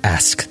will not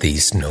ask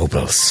these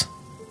nobles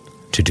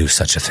to do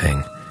such a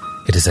thing.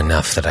 It is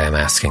enough that I am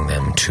asking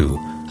them to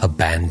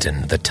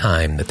abandon the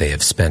time that they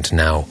have spent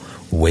now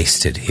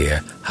wasted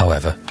here.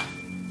 However,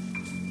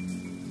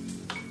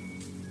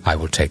 I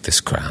will take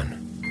this crown.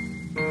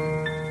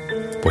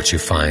 What you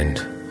find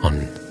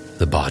on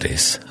the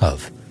bodies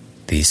of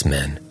these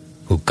men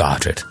who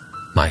guarded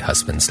my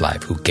husband's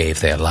life, who gave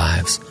their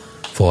lives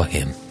for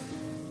him,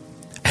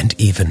 and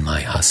even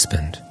my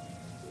husband,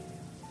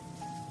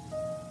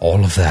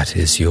 all of that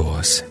is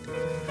yours.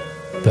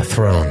 The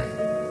throne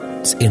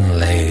is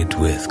inlaid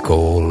with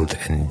gold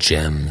and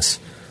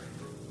gems,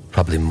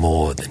 probably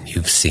more than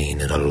you've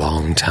seen in a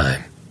long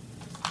time.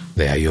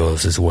 They are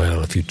yours as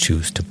well if you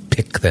choose to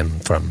pick them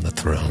from the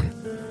throne.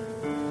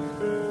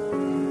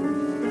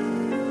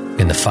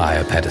 In the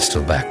fire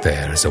pedestal back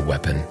there is a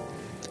weapon,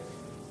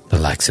 the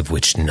likes of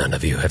which none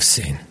of you have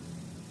seen.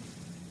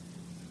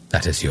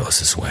 That is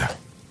yours as well.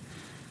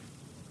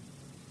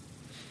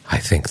 I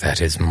think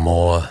that is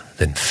more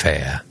than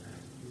fair,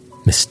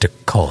 Mr.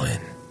 Coin.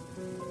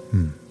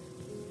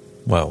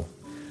 Well,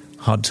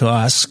 hard to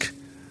ask.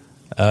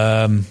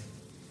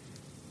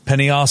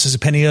 Penny asked is a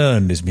penny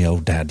earned, as my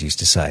old dad used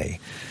to say.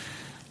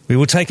 We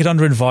will take it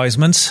under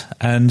advisement,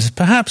 and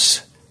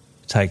perhaps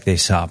take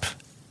this up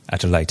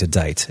at a later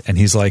date. And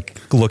he's like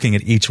looking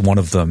at each one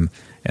of them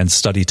and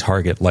study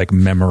target, like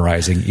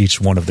memorizing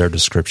each one of their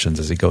descriptions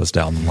as he goes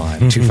down the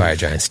line. 2 fire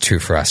giants, 2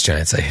 frost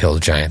giants, a hill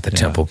giant, the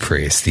temple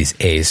priest, these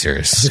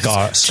Azers.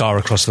 Scar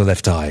across the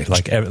left eye,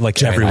 like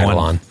giant everyone.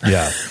 Eidolon.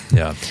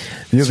 Yeah.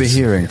 You'll be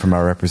hearing from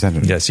our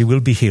representative. Yes, you will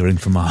be hearing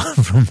from our.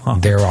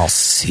 They're all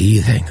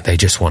seething. They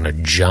just want to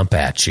jump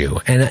at you.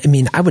 And I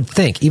mean, I would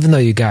think, even though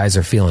you guys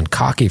are feeling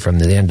cocky from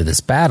the end of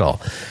this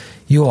battle,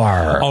 you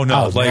are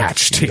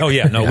outmatched.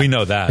 We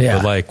know that.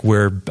 Yeah. But like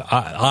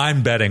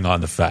I'm betting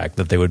on the fact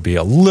that they would be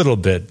a little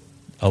bit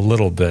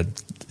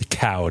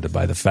cowed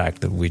by the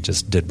fact that we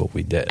just did what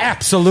we did.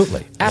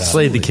 Absolutely.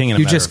 Slayed the king in a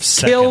you matter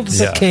just of killed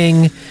seconds. the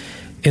king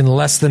in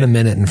less than a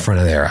minute in front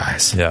of their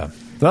eyes. Yeah.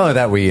 Not only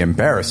that, we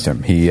embarrassed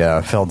him. He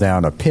fell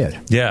down a pit.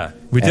 Yeah.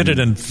 We did it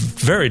in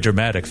very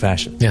dramatic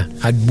fashion. Yeah.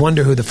 I'd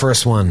wonder who the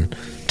first one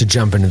to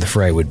jump into the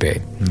fray would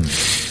be.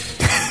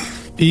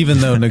 Even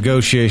though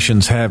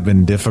negotiations have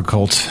been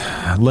difficult,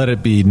 let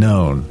it be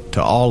known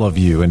to all of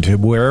you and to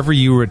wherever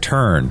you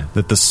return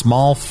that the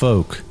small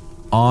folk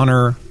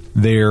honor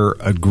their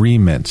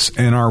agreements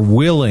and are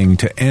willing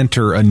to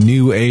enter a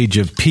new age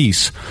of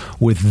peace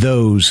with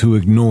those who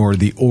ignore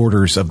the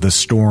orders of the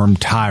storm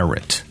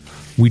tyrant.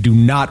 We do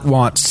not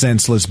want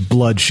senseless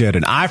bloodshed,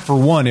 and I, for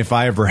one, if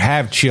I ever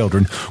have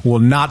children, will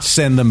not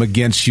send them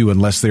against you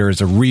unless there is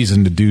a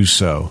reason to do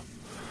so.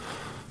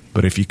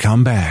 But if you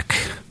come back,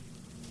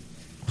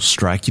 we'll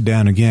strike you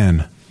down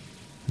again.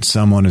 And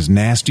someone is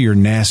nastier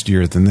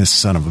than this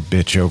son of a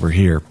bitch over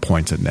here,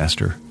 points at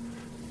Nestor.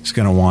 He's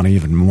going to want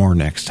even more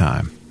next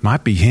time.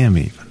 Might be him,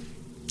 even.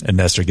 And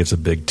Nestor gives a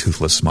big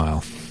toothless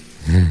smile.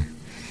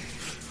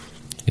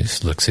 He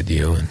just looks at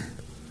you and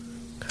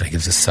kind of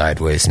gives a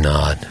sideways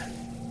nod.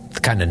 The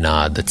kind of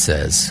nod that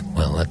says,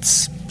 well,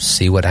 let's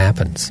see what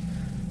happens.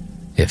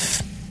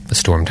 If the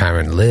Storm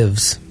Tyrant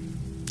lives,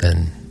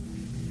 then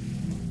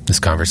this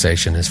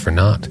conversation is for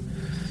naught.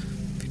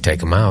 If you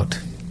take them out,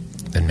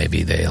 then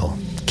maybe they'll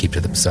keep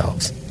to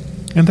themselves.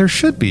 And there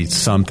should be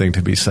something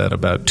to be said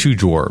about 2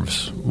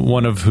 dwarves,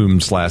 one of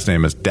whom's last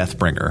name is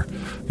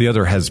Deathbringer. The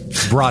other has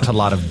brought a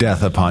lot of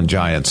death upon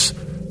giants,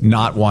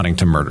 not wanting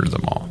to murder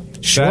them all.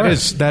 Sure.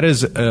 That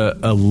is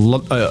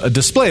a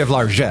display of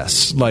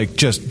largesse, like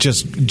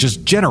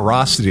just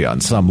generosity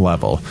on some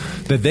level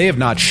that they have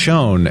not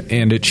shown,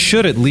 and it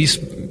should at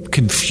least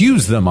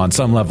confuse them on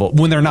some level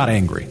when they're not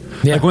angry.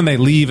 Yeah. Like when they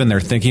leave and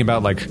they're thinking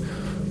about like,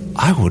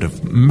 I would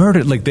have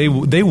murdered. Like they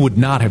would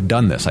not have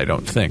done this. I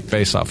don't think,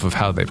 based off of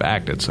how they've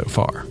acted so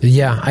far.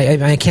 Yeah,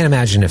 I can't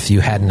imagine if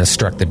you hadn't have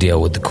struck the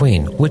deal with the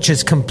Queen, which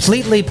is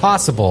completely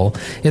possible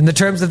in the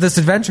terms of this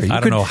adventure. I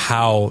don't know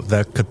how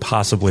that could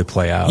possibly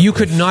play out. You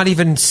could not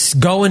even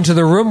go into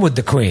the room with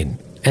the Queen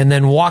and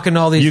then walk in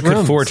all these You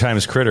rooms. could 4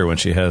 times critter when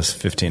she has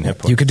 15 hit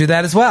points. You could do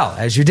that as well,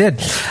 as you did.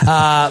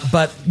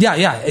 But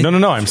yeah.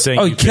 No. I'm saying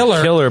you kill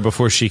her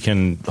before she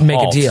can make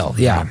halt. a deal.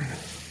 Yeah.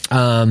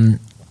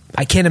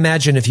 I can't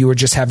imagine if you were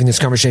just having this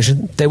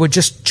conversation, they would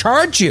just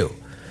charge you.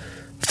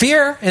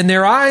 Fear in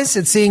their eyes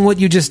at seeing what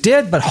you just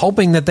did, but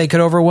hoping that they could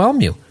overwhelm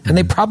you. And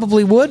they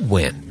probably would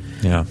win.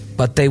 Yeah.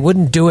 But they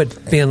wouldn't do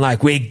it being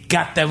like, we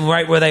got them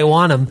right where they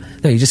want them.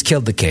 No, you just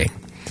killed the king.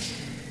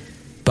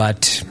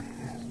 But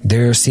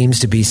there seems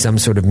to be some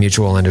sort of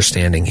mutual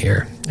understanding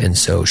here. And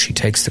so she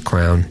takes the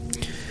crown.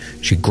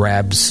 She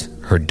grabs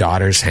her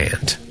daughter's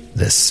hand,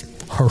 this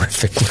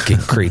horrific-looking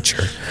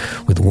creature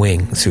with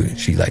wings.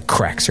 She like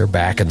cracks her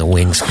back, and the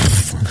wings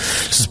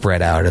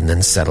spread out and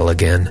then settle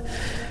again.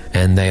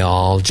 And they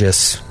all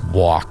just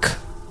walk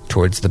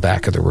towards the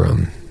back of the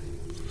room.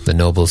 The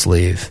nobles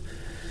leave.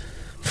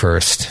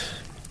 First,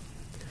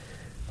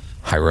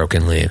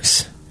 Hyrokin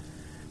leaves.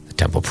 The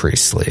temple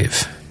priests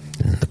leave.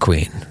 And the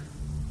queen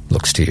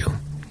looks to you.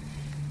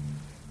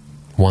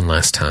 One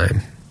last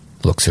time,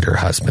 looks at her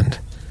husband,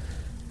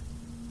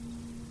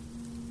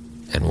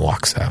 and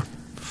walks out.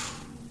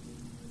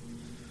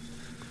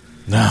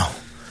 Now,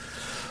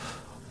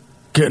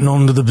 getting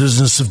on to the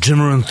business of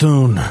Jimmer and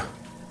Thune.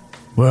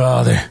 Where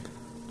are they?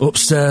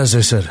 Upstairs,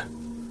 they said.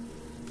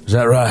 Is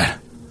that right?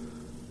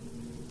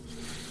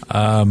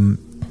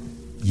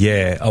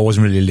 Yeah, I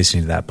wasn't really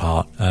listening to that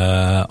part.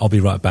 I'll be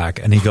right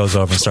back. And he goes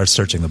over and starts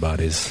searching the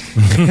bodies.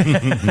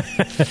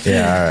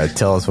 Yeah, all right.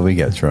 Tell us what we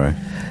get, Troy.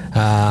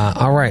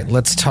 All right,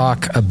 let's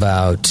talk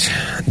about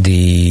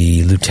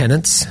the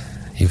lieutenants.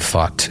 You've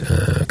fought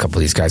a couple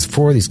of these guys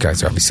before. These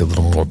guys are obviously a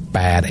little more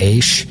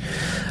bad-ish.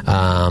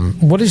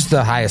 What is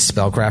the highest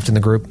spellcraft in the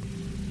group?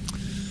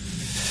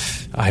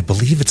 I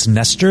believe it's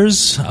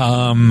Nestor's.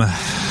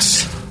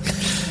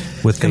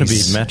 It's going to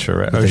be Metro,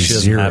 right? Or she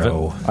doesn't have it.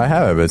 I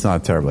have it, but it's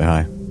not terribly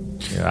high.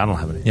 Yeah, I don't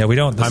have it. Yeah, we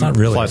don't. That's not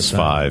really plus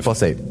 5.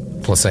 Plus 8.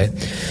 Plus 8.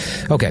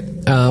 Okay.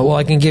 Well,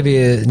 I can give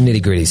you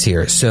nitty-gritties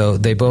here. So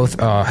they both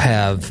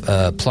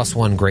have plus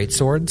 1 great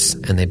swords,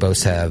 and they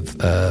both have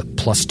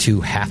plus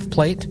 2 half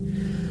plate.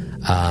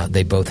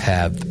 They both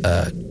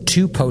have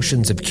 2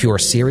 potions of cure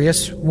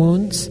serious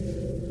wounds.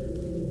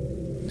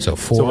 So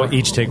 4. So we'll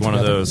each take one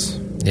of those.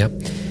 Yep.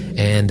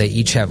 And they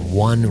each have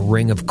 1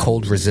 ring of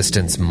cold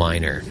resistance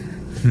minor.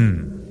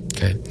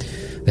 Okay.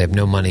 They have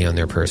no money on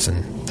their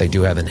person. They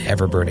do have an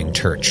ever-burning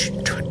church. They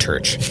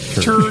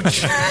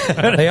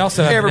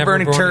also have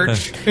Ever-burning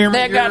church.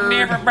 They got an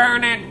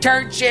ever-burning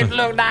church. It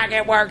looked like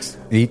it works.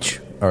 Each?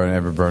 Or an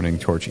ever-burning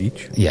torch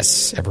each?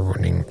 Yes,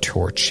 ever-burning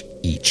torch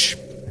each.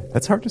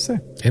 That's hard to say.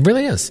 It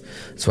really is.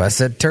 So I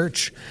said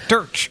Turch.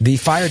 The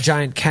fire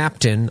giant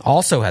captain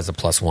also has a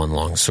 +1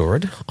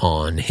 longsword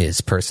on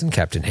his person,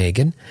 Captain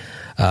Hagen.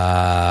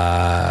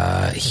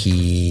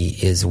 He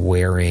is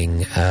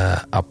wearing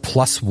a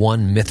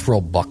 +1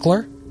 mithril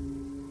buckler.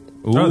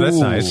 Oh, that's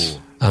nice.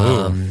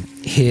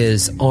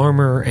 His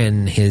armor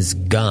and his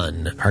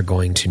gun are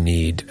going to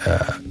need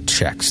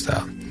checks,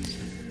 though.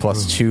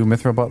 +2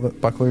 mithril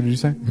buckler, did you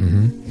say?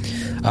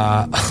 Mm-hmm.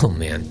 Oh,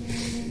 man.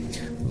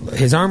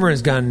 His armor and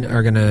his gun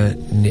are going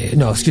to...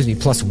 No, excuse me,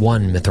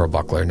 +1 mithril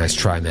buckler. Nice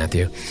try,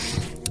 Matthew.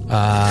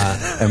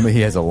 And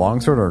he has a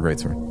longsword or a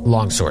greatsword?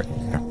 Longsword.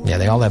 Yeah,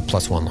 they all have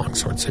 +1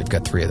 longsword, so you've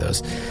got 3 of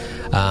those.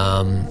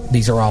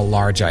 These are all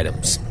large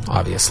items,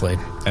 obviously.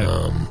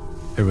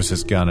 It was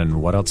his gun,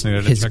 and what else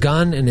needed a His check?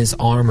 gun and his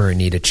armor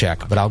need a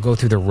check, but I'll go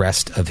through the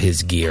rest of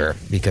his gear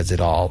because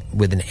it all,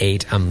 with an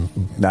 8,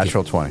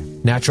 Natural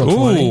 20. Natural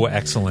 20. Ooh,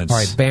 excellent. All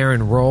right,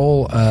 Baron,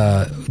 roll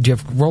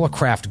roll a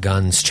craft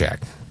guns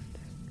check.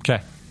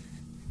 Okay.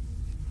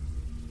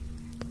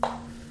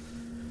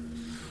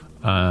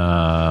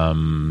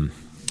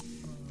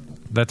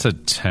 That's a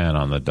 10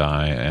 on the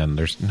die, and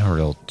there's no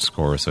real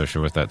score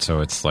associated with that, so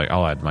it's like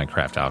I'll add my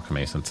craft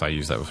alchemy since I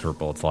use that with her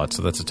bullet slot,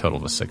 so that's a total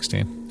of a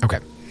 16. Okay,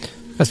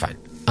 that's fine.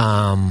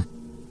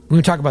 When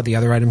we talk about the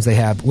other items they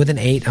have, with an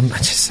 8, I'm not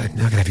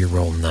going to have you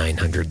roll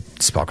 900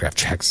 spellcraft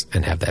checks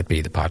and have that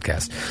be the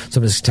podcast. So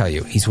I'm just going to tell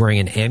you, he's wearing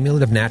an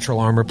amulet of natural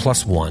armor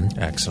 +1.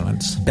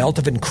 Excellent. Belt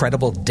of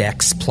incredible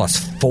dex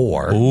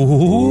 +4.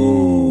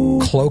 Ooh.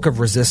 Cloak of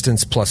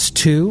resistance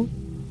 +2.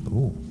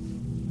 Ooh.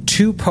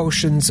 2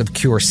 potions of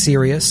Cure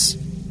Serious,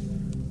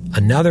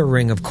 another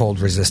ring of Cold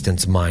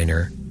Resistance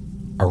Minor,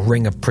 a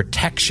ring of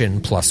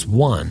Protection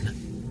 +1,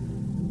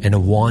 and a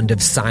Wand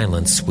of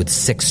Silence with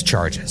 6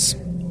 charges.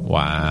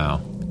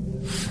 Wow.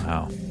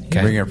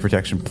 Okay. Ring of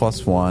Protection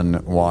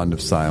 +1, Wand of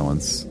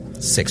Silence.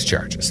 6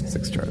 charges.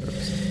 6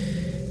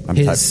 charges. I'm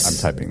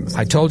typing this.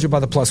 I told you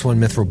about the +1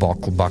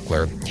 mithril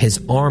buckler. His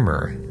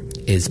armor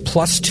is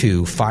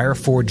 +2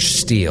 Fireforged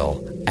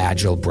Steel,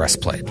 Agile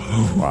Breastplate.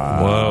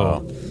 Wow.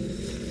 Whoa.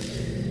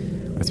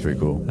 That's pretty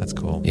cool. That's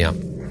cool. Yeah.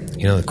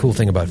 You know, the cool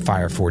thing about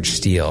Fireforged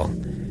Steel,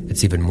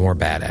 it's even more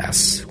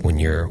badass when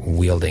you're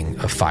wielding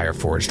a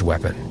Fireforged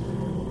weapon,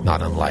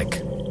 not unlike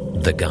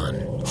the gun,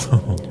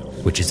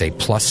 which is a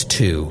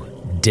 +2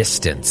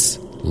 distance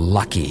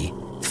lucky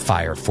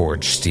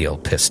Fireforged Steel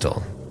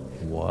pistol.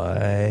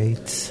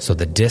 What? So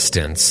the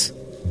distance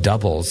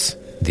doubles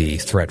the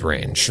threat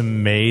range. It's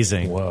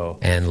amazing. Whoa.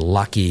 And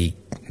lucky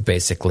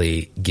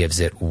basically gives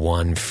it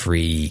 1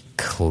 free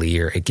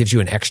clear. It gives you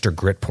an extra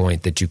grit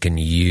point that you can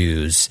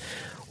use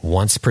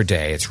once per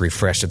day. It's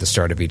refreshed at the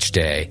start of each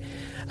day.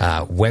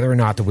 Whether or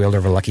not the wielder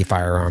of a lucky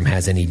firearm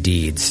has any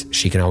deeds,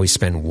 she can always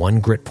spend 1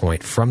 grit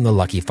point from the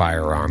lucky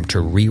firearm to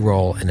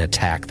re-roll an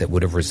attack that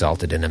would have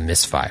resulted in a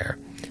misfire.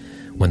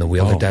 When the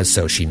wielder does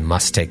so, she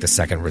must take the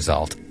second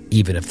result,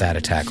 even if that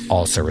attack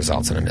also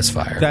results in a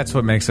misfire. That's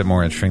what makes it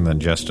more interesting than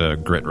just a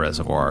grit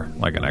reservoir,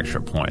 like an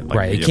extra point. Like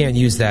Right, you can't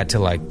use that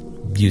to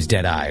use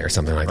Deadeye or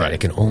something like that.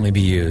 It can only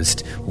be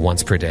used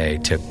once per day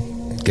to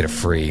get a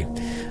free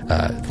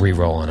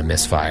re-roll on a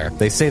misfire.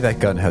 They say that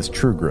gun has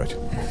true grit.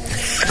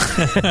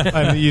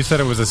 And you said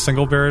it was a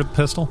single-barrel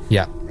pistol?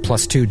 Yeah,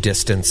 +2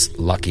 distance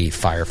lucky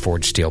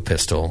Fireforged Steel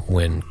pistol.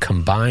 When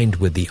combined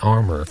with the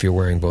armor, if you're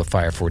wearing both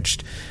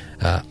Fireforged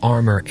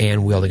armor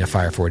and wielding a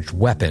Fireforged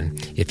weapon,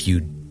 if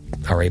you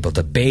are able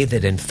to bathe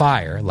it in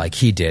fire, like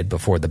he did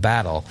before the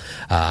battle,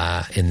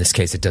 in this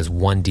case it does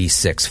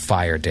 1d6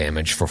 fire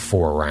damage for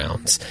 4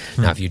 rounds.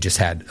 Now, if you just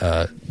had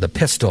the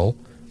pistol,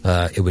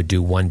 it would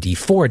do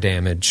 1d4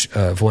 damage,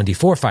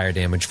 1d4 fire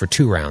damage for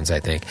 2 rounds, I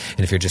think.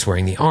 And if you're just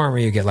wearing the armor,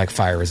 you get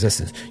fire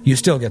resistance. You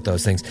still get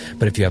those things,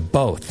 but if you have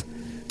both,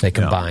 they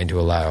combine to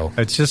allow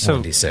it's just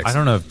 1d6. I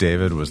don't know if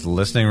David was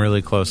listening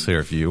really closely or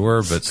if you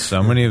were, but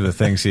so many of the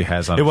things he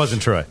has on It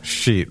wasn't Troy.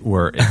 sheet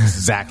were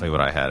exactly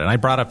what I had. And I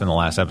brought up in the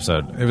last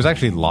episode, it was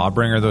actually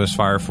Lawbringer that was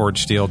Fireforged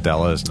Steel.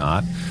 Della is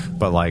not.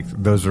 But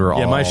those were all...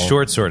 Yeah, my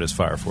short sword is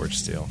Fireforged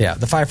Steel. Yeah,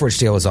 the Fireforged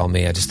Steel was all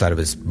me. I just thought it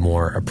was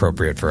more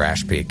appropriate for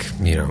Ashpeak.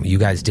 You know, you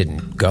guys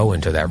didn't go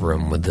into that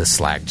room with the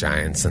slag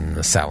giants and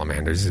the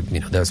salamanders.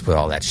 You know, that's what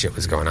all that shit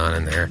was going on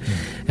in there.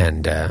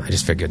 And I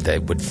just figured they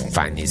would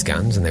find these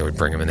guns and they would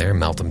bring them in there,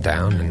 melt them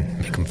down, and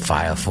make them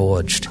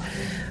Fireforged.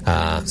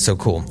 So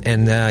cool.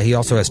 And he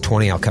also has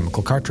 20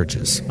 alchemical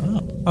cartridges.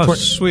 Oh,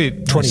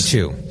 sweet.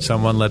 22.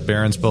 Someone let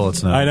Baron's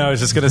Bullets know. I know, I was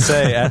just going to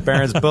say, at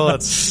Baron's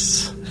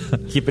Bullets,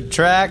 keep it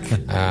track.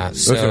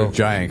 Those are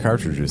giant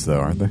cartridges, though,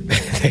 aren't they?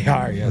 They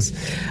are, yes.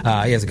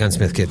 He has a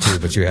gunsmith kit, too,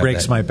 but you have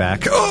Breaks that. my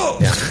back. Oh!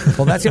 Yeah.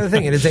 Well, that's the other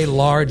thing. It is a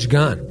large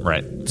gun.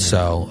 Right.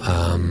 So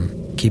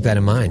keep that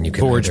in mind. You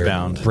can Forge either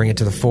bound. bring it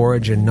to the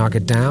forge and knock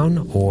it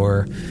down,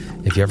 or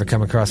If you ever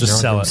come across Just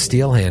sell Northern it.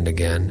 Steel Hand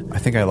again, I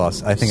think I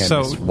lost. I think I So-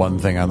 missed one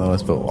thing on the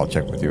list, but I'll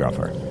check with you off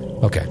air.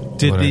 okay.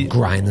 Did you want to the-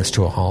 grind this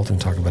to a halt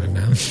and talk about it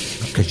now?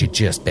 Because you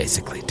just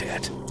basically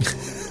did.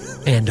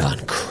 And on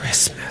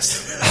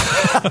Christmas.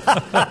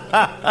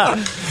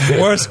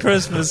 Worst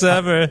Christmas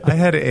ever. I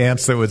had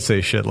aunts that would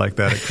say shit like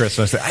that at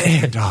Christmas.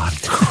 And on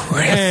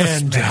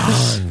And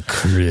on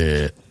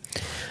Christmas.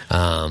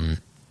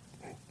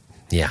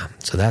 Yeah,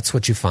 so that's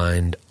what you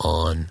find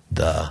on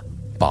the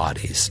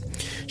bodies.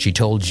 She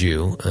told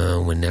you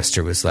when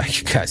Nestor was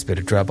like, you guys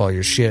better drop all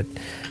your shit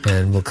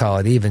and we'll call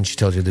it even. She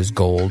told you there's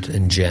gold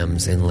and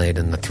gems inlaid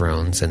in the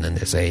thrones, and then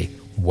there's a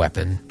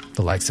weapon,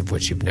 the likes of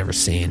which you've never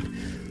seen,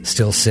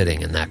 still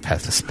sitting in that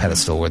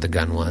pedestal where the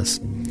gun was.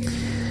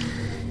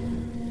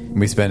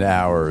 We spend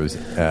hours,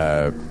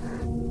 with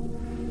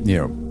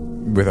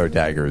our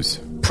daggers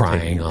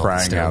Prying all the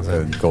prying out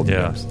stones the gold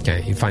Yeah. gems.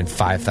 Okay, you find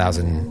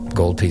 5,000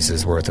 gold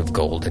pieces worth of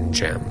gold and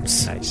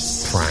gems.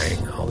 Nice.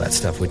 Prying all that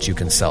stuff, which you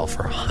can sell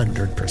for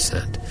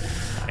 100%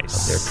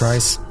 of their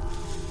price.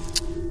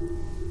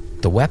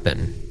 The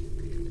weapon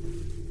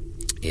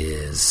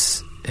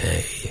is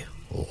a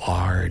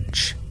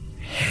large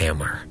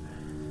hammer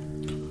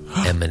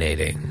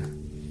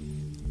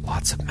emanating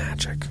lots of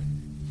magic.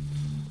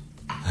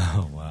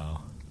 Oh, wow.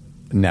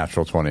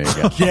 Natural 20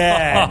 again.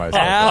 Yeah, On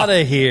myself. out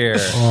of here.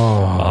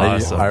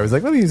 I was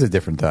like, let me use a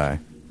different die.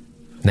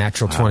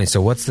 Natural 20.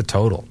 So what's the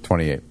total?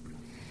 28.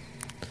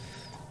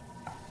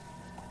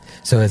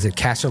 So is it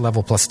caster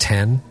level plus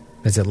 10?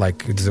 Is it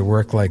like, does it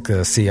work like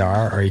a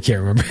CR, or you can't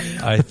remember?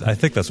 I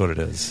think that's what it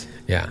is.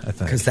 Yeah, I think.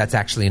 because that's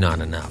actually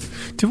not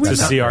enough. Do we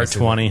It's a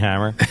CR20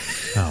 hammer.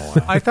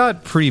 I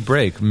thought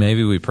pre-break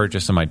maybe we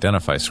purchased some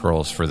identify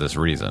scrolls for this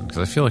reason, because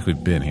I feel like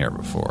we've been here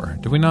before.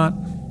 Did we not?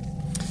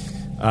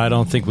 I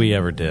don't think we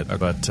ever did,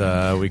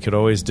 but we could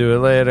always do it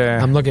later.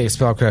 I'm looking at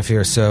spellcraft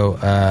here. So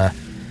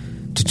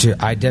to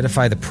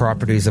identify the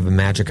properties of a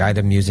magic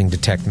item using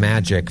detect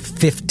magic,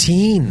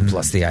 15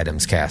 plus the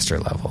item's caster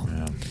level.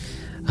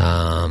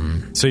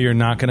 So you're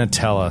not going to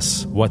tell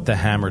us what the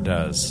hammer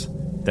does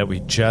that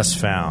we just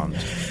found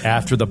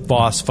after the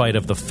boss fight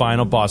of the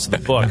final boss of the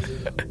book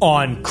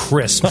on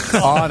Christmas.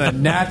 On a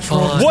natural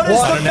What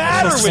is the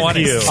matter with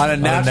 20. you? On a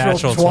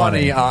natural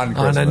 20 on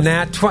Christmas. On a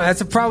nat 20. That's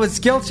the problem with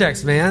skill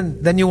checks,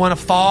 man. Then you want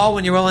to fall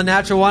when you roll a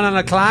natural 1 on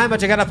a climb,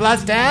 but you got a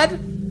plus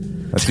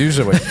 10? That's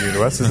usually what you do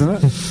to us,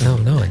 isn't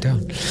it? No, I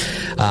don't.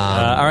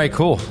 All right,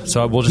 cool.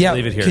 So we'll just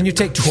leave it here. Can you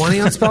take 20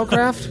 on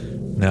spellcraft?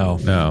 No.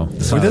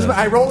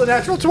 I rolled a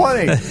natural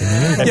 20.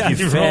 if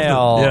you you rolled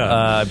fail, it.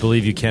 Yeah. I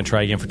believe you can't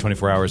try again for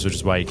 24 hours, which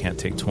is why you can't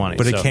take 20.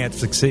 But it So- can't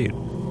succeed.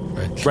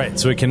 Right,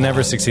 so it can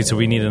never succeed, so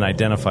we need an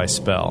identify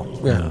spell.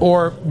 Yeah.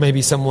 Or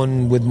maybe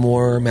someone with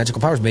more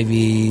magical powers.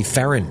 Maybe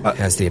Farron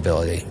has the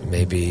ability.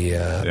 Maybe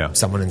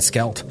someone in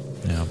Skelt.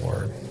 Yeah.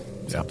 Or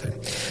something.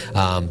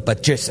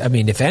 But just, I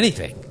mean, if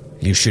anything,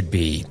 you should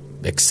be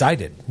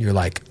excited. You're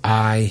like,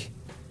 I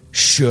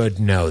should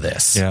know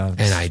this. Yeah.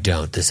 And I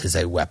don't. This is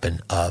a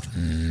weapon of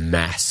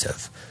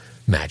massive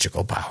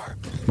magical power.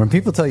 When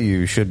people tell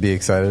you should be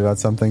excited about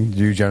something, do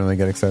you generally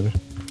get excited?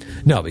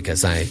 No,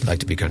 because I like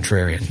to be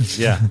contrarian.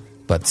 Yeah.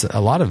 But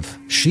a lot of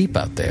sheep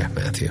out there,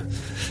 Matthew,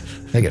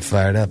 they get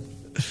fired up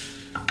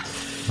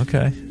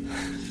Okay.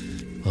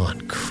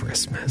 on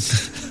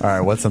Christmas. All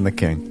right, what's on the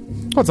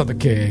king? What's up, the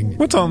king?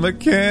 What's on the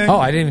king? Oh,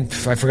 I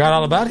forgot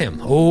all about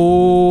him.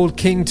 Old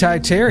King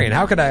Titarian.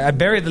 How could I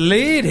buried the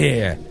lead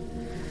here.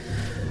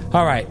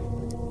 All right.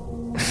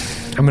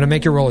 I'm going to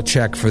make you roll a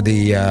check for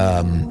the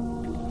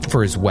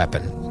for his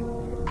weapon.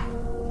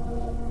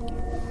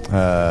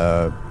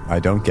 I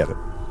don't get it.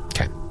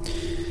 Okay.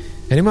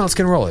 Anyone else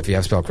can roll if you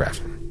have spellcraft.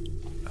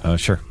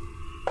 Sure.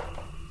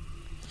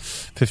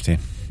 15.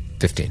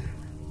 15.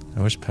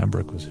 I wish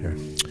Pembroke was here.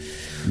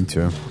 Me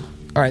too.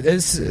 All right,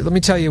 let me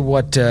tell you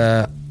what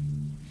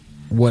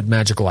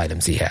magical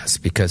items he has,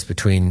 because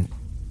between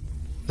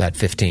that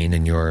 15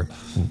 and your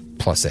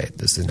plus 8,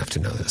 this is enough to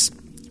know this.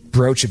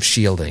 Brooch of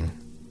Shielding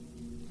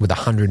with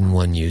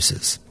 101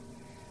 uses.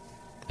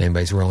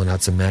 Anybody's rolling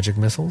out some magic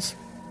missiles?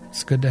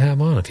 It's good to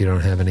have on if you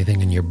don't have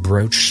anything in your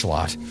brooch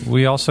slot.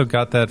 We also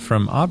got that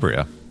from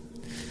Abria.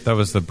 That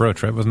was the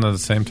brooch, right? Wasn't that the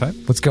same type?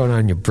 What's going on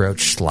in your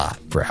brooch slot,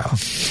 bro?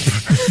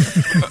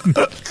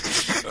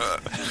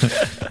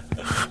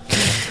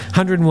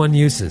 101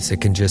 uses.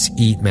 It can just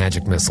eat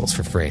magic missiles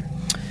for free.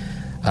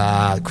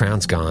 The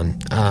crown's gone.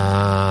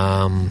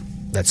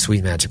 That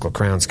sweet magical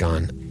crown's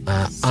gone.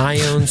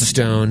 Ion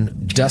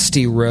Stone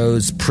Dusty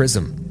Rose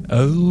Prism.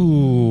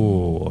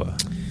 Oh.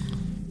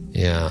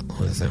 Yeah,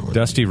 what is that one?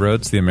 Dusty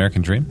Roads, The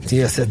American Dream?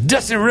 Yes, a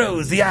Dusty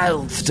Rose, the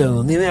Ion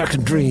Stone, the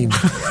American Dream.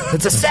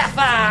 It's a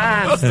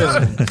sapphire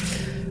stone.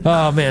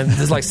 Oh, man,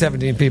 there's like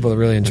 17 people that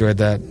really enjoyed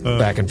that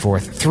back and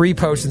forth. 3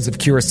 potions of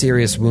Cure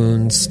Serious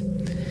Wounds,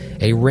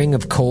 a Ring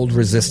of Cold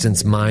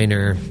Resistance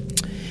Minor,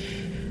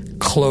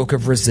 Cloak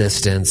of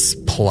Resistance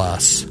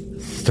plus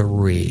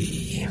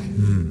 3.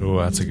 Oh,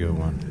 that's a good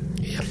one.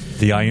 Yeah.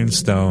 The Iron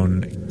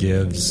Stone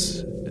gives,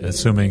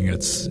 assuming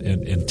it's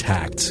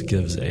intact,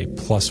 gives a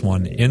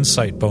 +1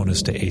 insight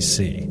bonus to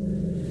AC.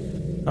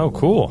 Oh,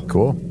 cool.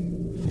 Cool.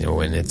 You know,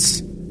 and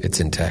it's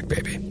intact,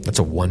 baby. That's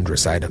a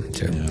wondrous item,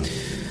 too.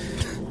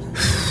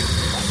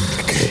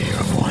 Cave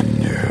of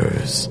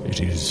Wonders. It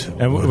is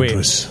And wait,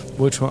 wondrous.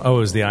 which one? Oh, it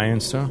was the Iron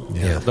Stone?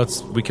 Yeah.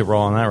 We could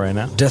roll on that right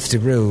now. Dusty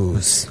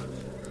Rose.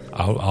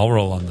 I'll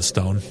roll on the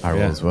stone. I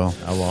roll as well.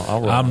 I'll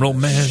roll. I'm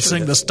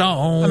romancing the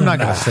stone. I'm not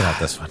going to sit out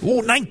this one.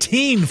 Oh,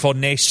 19 for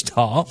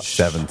Nashtar.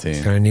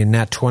 17. Gonna need a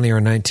nat 20 or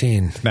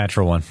 19.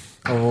 Natural one.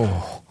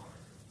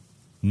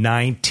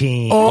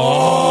 19. It's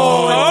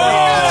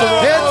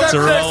a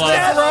roll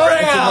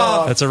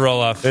off. That's a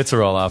roll off. It's a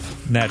roll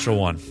off. Natural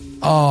one.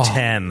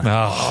 10.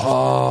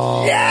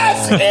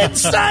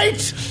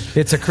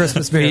 It's a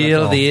Christmas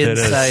miracle. It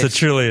is. It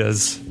truly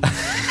is.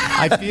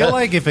 I feel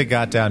like if it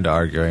got down to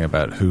arguing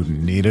about who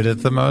needed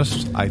it the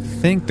most, I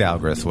think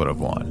Dalgrith would have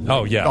won.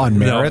 Oh, yeah. On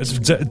merits?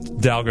 No,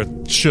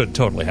 Dalgrith should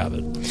totally have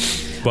it.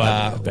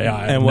 But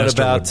And what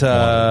Nestor about would want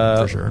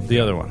it, for sure. the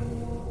other one?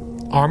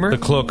 Armor? The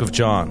Cloak of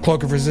John.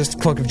 Cloak of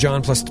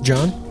John plus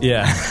John?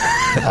 Yeah.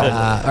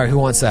 All right, who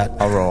wants that?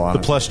 I'll roll on The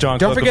it. plus John.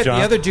 Don't Cloak forget of John.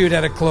 the other dude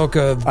had a cloak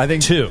of I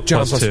think Two.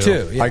 John plus plus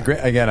two. 2. Yeah.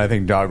 Again, I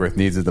think Dogworth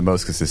needs it the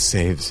most because his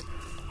saves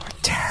are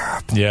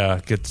terrible.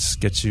 Yeah,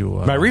 gets you.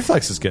 My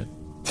reflex is good.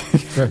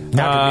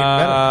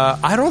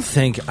 I don't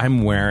think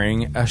I'm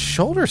wearing a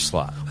shoulder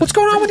slot. What's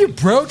going on with your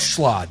brooch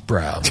slot,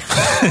 bro?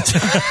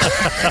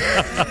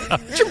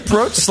 What's your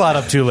brooch slot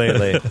up to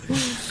lately?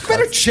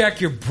 Better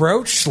check your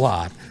brooch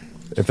slot.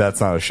 If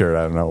that's not a shirt,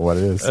 I don't know what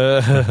it is.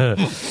 All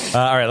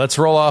right, let's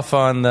roll off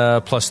on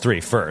the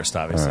 +3 first,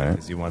 obviously, All right.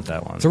 because you want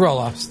that one. It's a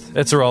roll-off.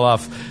 It's a roll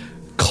off.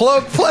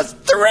 Cloak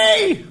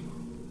 +3.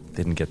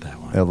 Didn't get that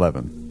one.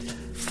 11.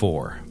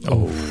 4.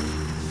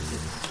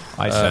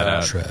 I said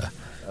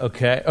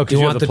Okay. Oh, Do because you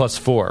you want have the the-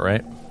 +4,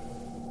 right?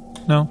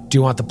 No. Do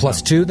you want the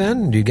 +2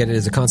 then? Do you get it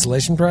as a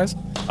consolation prize?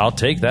 I'll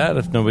take that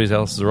if nobody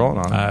else is rolling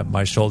on it.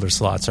 My shoulder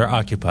slots are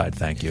occupied.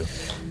 Thank you.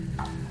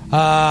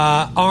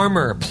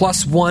 Armor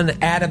 +1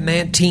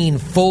 adamantine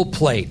full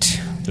plate,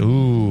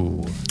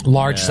 Ooh.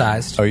 large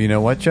sized. Oh, you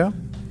know what, Joe?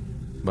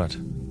 But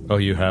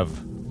you have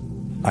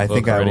I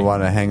think I already?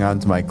 want to hang on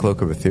to my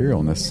cloak of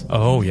etherealness.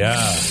 Oh yeah.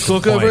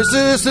 Cloak Good of point.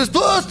 Resistance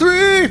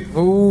 +3.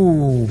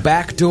 Ooh,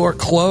 backdoor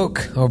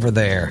cloak over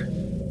there.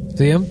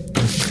 See him?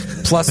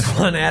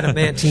 +1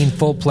 adamantine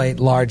full plate,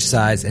 large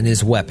size, and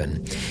his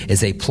weapon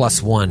is a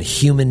 +1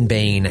 human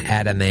bane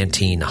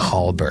adamantine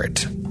halberd.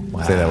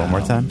 Say that one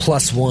more time.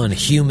 +1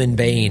 human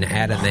bane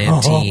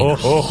adamantine.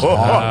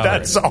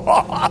 That's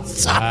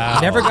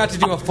awesome. Never got to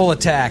do a full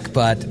attack,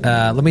 but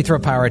let me throw a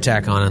power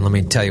attack on and let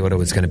me tell you what it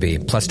was going to be.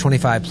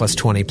 +25,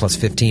 +20,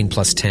 +15,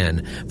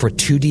 +10 for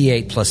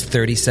 2d8 plus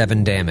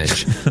 37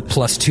 damage,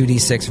 plus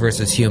 2d6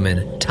 versus human,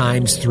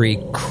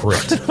 ×3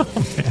 crit.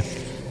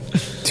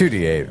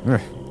 2d8.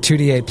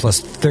 2d8 plus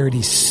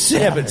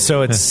 37. Yeah, but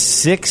so it's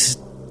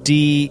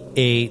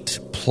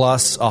 6d8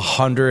 plus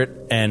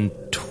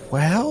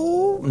 112?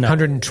 No.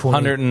 120.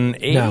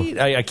 180? No.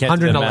 I can't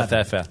do the math 111.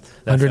 that fast.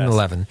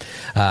 111.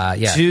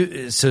 Yeah.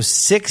 So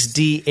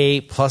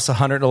 6d8 plus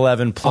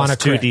 111 plus On a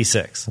crit.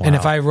 2d6. And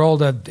if I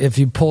rolled if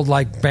you pulled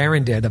like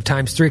Baron did, of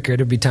 ×3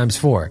 crit, it would be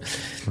 ×4.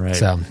 Right.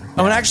 So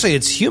Oh, and actually,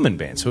 it's human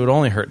bane, so it would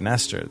only hurt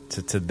Nestor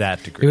to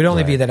that degree. it would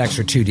only be that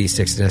extra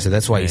 2d6 to Nestor.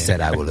 That's why he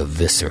said, I will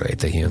eviscerate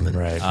the human.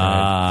 Right.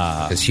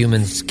 Because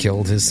humans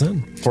killed his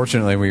son.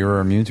 Fortunately, we were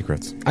immune to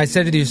crits. I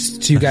said it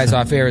to you guys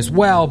off air as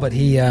well, but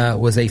he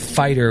was a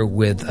fighter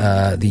with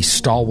the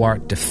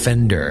stalwart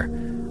defender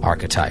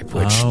archetype,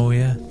 which Oh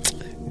yeah.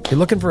 you're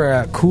looking for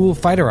a cool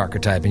fighter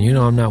archetype, and you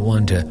know I'm not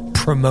one to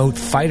promote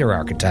fighter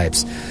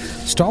archetypes.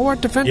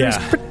 Stalwart defender is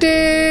Yeah.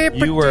 pretty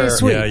You were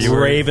sweet. you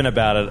were raving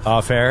about it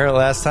off air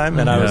last time,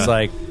 and I was Yeah.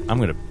 like, I'm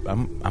gonna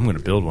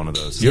build one of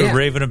those. You Yeah. were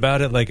raving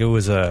about it like it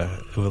was a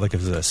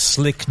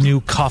slick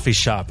new coffee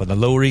shop on the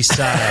Lower East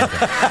Side.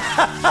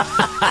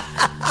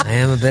 I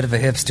am a bit of a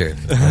hipster.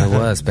 I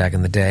was back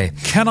in the day.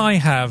 Can I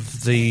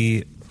have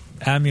the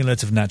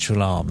amulet of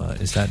natural armor?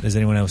 Does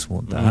anyone else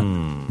want that?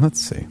 Let's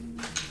see.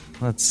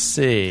 Let's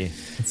see.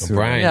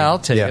 Brian. Yeah, I'll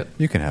take Yeah, it.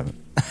 you can have it.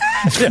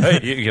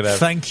 You can have it.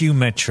 Thank you,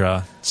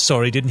 Metra.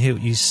 Sorry, didn't hear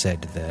what you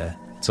said there.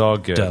 It's all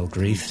good. Dull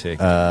grief. You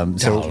take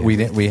So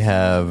we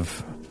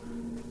have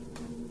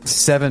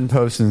 7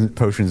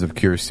 potions of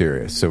Cure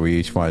Serious. So we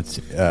each want.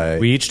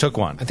 we each took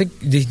one. I think,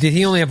 did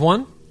he only have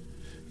one?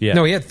 Yeah.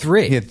 No, he had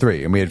 3. he had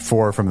 3, and we had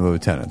 4 from the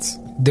lieutenants.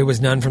 There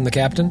was none from the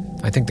captain?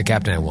 I think the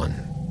captain had 1.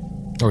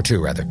 Or 2,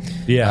 rather.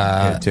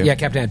 Yeah. two. Yeah,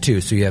 captain had 2,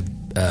 so you have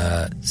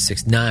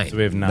 6, 9. So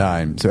we have 9.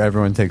 9. So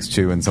everyone takes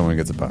 2, and someone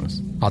gets a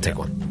bonus. I'll take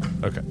 1.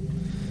 Okay.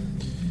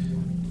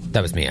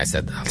 That was me. I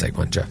said I'll take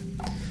 1, Joe.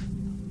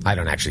 I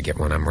don't actually get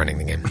 1. I'm running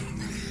the game.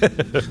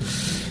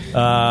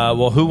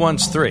 Well, who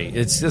wants 3?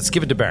 Let's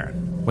give it to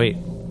Baron. Wait,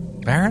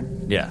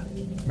 Baron? Yeah.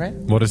 Right.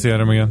 What is the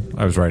item again?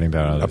 I was writing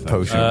down other A things.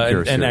 potion of Cure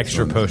An Serious.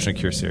 extra potion of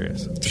Cure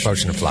Serious.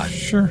 Potion of fly.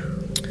 Sure.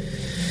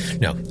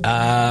 No.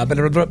 But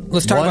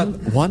let's talk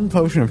about One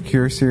potion of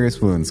Cure Serious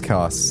Wounds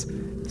costs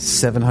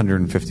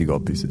 750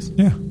 gold pieces.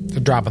 Yeah. the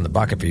drop in the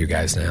bucket for you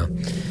guys now.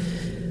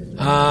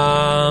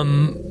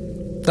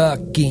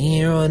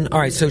 Fucking. All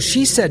right, so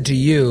she said to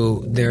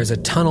you there's a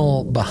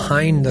tunnel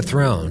behind the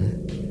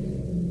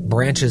throne,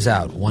 branches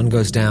out. One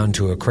goes down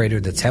to a crater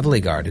that's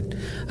heavily guarded,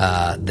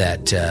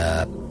 that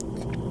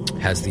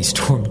has the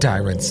Storm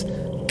Tyrant's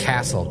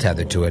castle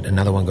tethered to it.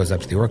 Another one goes up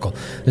to the Oracle.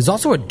 There's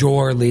also a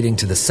door leading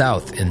to the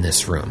south in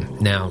this room.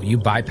 Now, you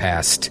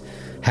bypassed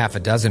half a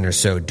dozen or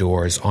so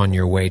doors on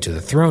your way to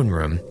the throne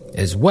room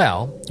as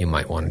well. You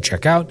might want to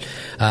check out.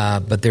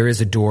 But there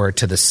is a door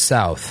to the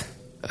south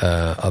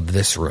of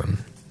this room.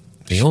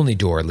 The only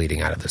door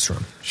leading out of this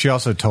room. She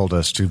also told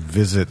us to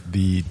visit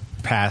the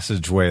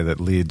passageway that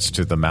leads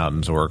to the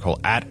Mountains Oracle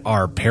at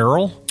our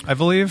peril, I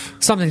believe.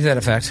 Something to that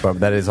effect.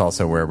 But that is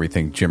also where we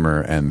think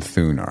Jimmer and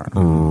Thune are.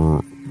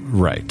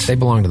 Right. They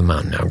belong to the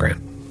mountain now,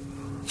 Grant.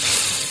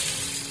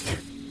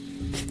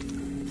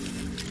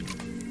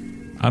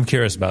 I'm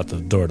curious about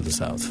the door to the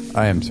south.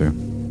 I am too.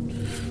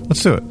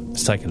 Let's do it.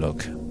 Let's take a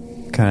look.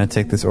 Can I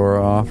take this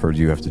aura off, or do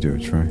you have to do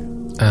it, Troy?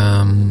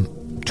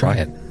 Try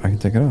it. I can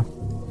take it off.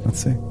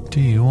 Let's see.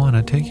 Do you want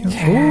to take your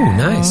Ooh,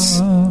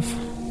 nice.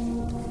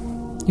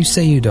 You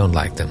say you don't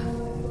like them.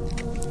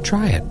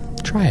 Try it.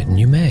 Try it, and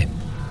you may.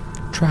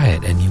 Try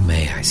it, and you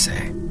may, I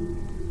say.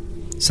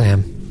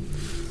 Sam?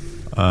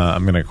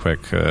 I'm going to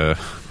quick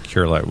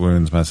Cure Light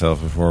Wounds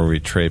myself before we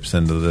traipse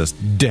into this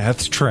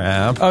death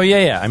trap. Oh,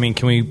 yeah. I mean,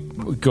 can we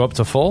go up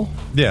to full?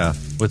 Yeah.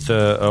 With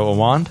a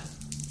wand?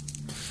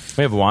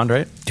 We have a wand,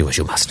 right? Do as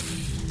you must.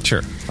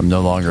 Sure. I'm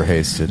no longer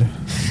hasted.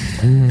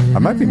 I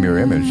might be mirror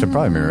imaged. I'm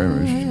probably mirror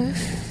imaged.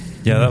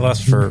 Yeah, that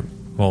lasts for,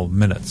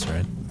 minutes,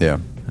 right? Yeah.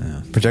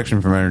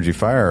 Protection from energy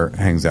fire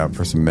hangs out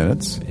for some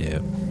minutes. Yeah.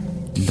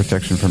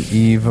 Protection from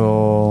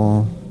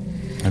evil,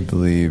 I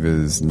believe,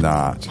 is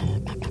not.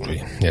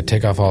 Yeah,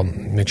 take off all...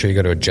 Make sure you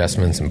go to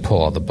adjustments and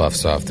pull all the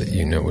buffs off that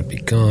you know would be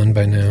gone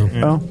by now.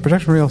 Oh,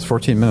 protection from evil is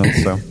 14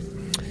 minutes, so...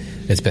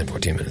 It's been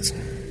 14 minutes.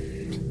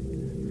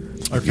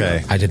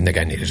 Okay. I didn't think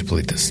I needed to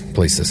police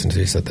this until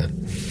you said that.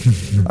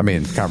 I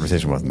mean, the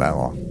conversation wasn't that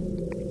long.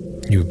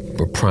 You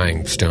were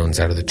prying stones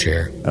out of the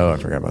chair. Oh, I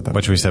forgot about that.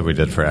 Which we said we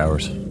did for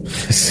hours.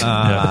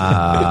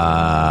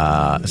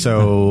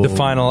 So... The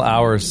final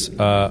hours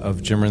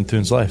of Jimmer and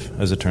Thune's life,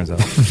 as it turns out.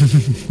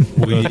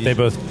 They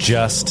both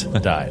just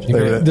died.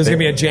 There's going to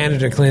be a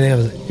janitor cleaning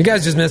up. You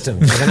guys just missed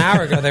him. Like an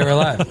hour ago, they were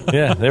alive.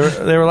 Yeah, they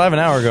were alive an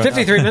hour ago.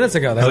 53 minutes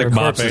ago, they were Like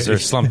corpses are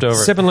slumped over.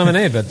 sipping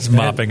lemonade, but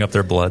Mopping up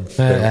their blood.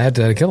 I had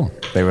to kill them.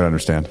 They would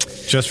understand.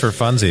 Just for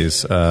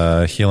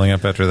funsies, healing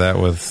up after that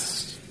with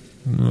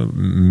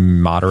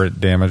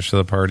moderate damage to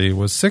the party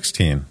was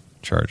 16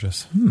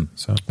 charges.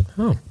 So,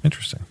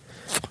 interesting.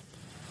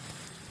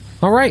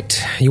 All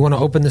right. You want to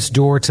open this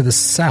door to the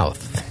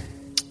south?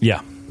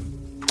 Yeah.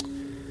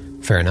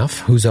 Fair enough.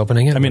 Who's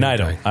opening it? I mean, I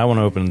don't. I want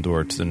to open the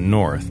door to the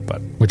north,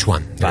 but... Which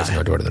one? There is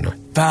no door to the north.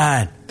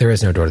 Fine. There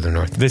is no door to the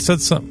north. They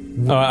said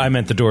something. I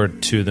meant the door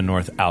to the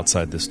north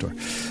outside this door.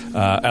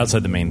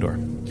 Outside the main door.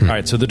 All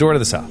right, so the door to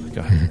the south.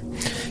 Go ahead.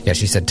 Yeah,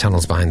 she said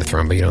tunnels behind the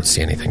throne, but you don't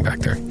see anything back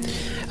there.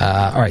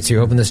 All right, so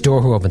you open this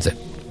door. Who opens it?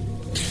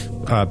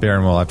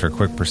 Baron will, after a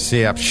quick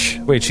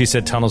perception... Wait, she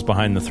said tunnels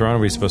behind the throne. Are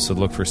we supposed to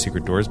look for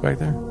secret doors back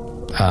there?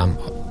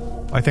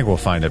 I think we'll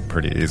find it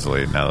pretty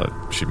easily now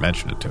that she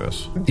mentioned it to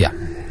us. Yeah,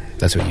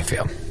 that's what you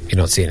feel. You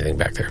don't see anything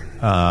back there.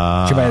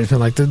 She might have been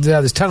like,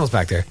 there's tunnels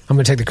back there. I'm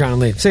going to take the crown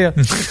and leave. See ya.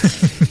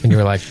 And you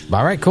were like,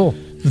 all right, cool.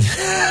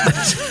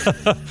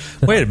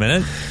 Wait a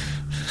minute.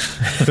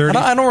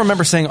 I don't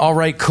remember saying, all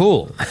right,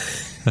 cool.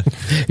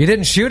 You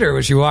didn't shoot her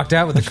when she walked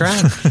out with the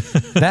crown.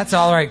 That's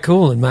all right,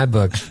 cool in my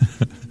book.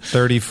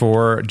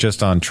 34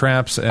 just on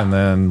traps, and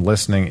then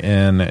listening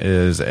in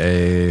is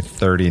a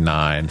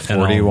 39.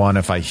 41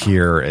 if I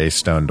hear a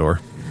stone door.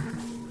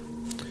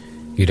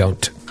 You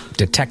don't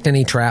detect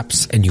any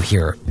traps, and you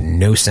hear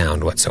no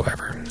sound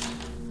whatsoever.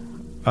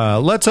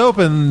 Let's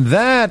open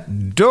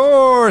that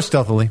door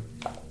stealthily.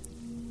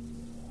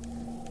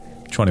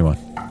 21.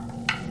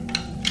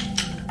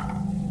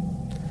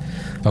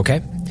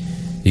 Okay.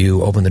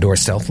 You open the door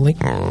stealthily.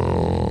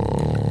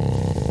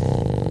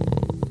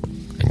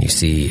 And you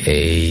see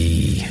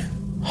a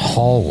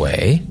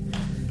hallway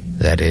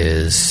that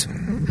is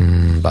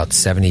about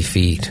 70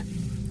 feet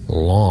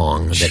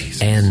long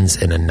that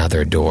ends in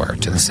another door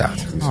to the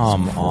south.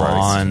 Come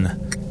on.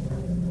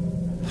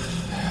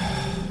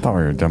 Thought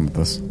we were done with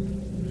this.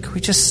 Can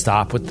we just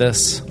stop with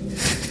this?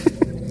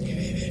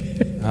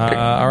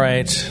 All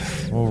right.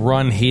 We'll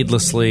run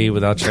heedlessly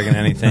without checking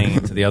anything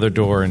to the other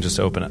door and just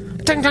open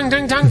it. Tong, tong,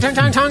 tong, tong, tong,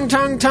 tong, tong,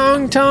 tong,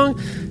 tong,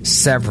 tong.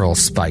 Several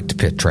spiked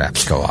pit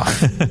traps go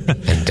off,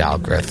 and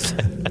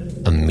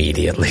Dalgrith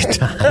immediately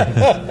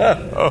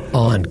dies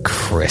on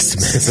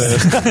Christmas.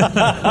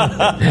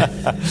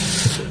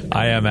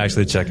 I am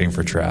actually checking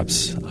for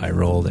traps. I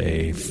rolled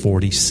a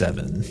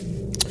 47.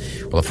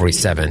 Well, a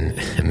 47,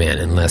 man,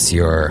 unless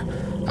your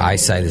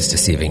eyesight is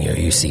deceiving you,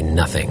 you see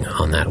nothing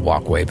on that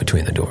walkway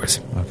between the doors.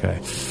 Okay.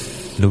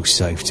 Looks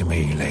safe to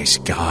me. Let's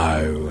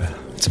go.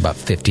 It's about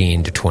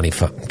 15 to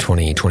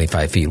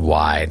 25 feet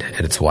wide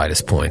at its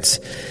widest points.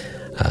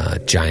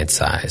 Giant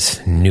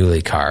size,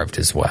 newly carved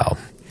as well.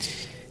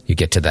 You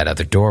get to that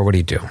other door, what do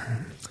you do?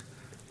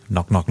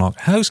 Knock, knock, knock.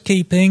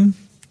 Housekeeping.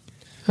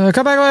 Come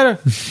back later.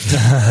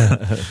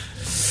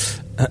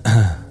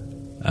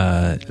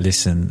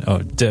 Listen.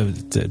 Oh,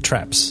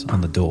 traps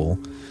on the door.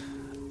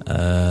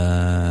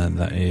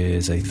 That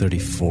is a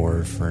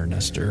 34 for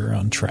Nestor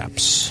on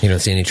traps. You don't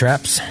see any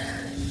traps?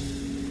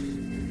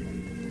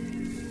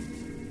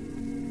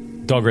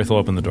 Dogwraith will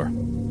open the door.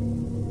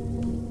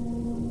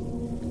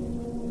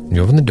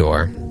 You open the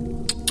door,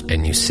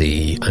 and you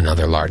see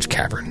another large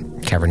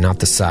cavern. Cavern not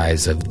the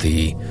size of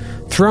the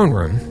throne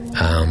room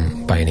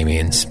by any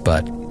means,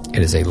 but it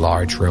is a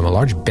large room, a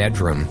large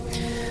bedroom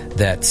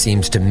that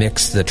seems to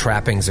mix the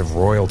trappings of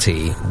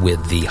royalty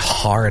with the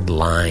hard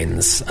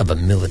lines of a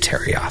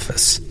military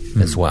office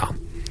as well.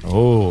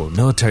 Oh,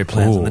 military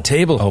plans on the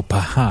table. Oh,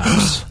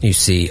 perhaps. You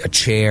see a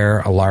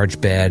chair, a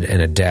large bed,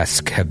 and a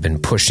desk have been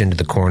pushed into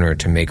the corner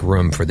to make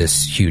room for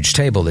this huge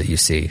table that you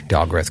see,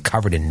 Dogwraith,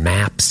 covered in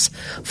maps,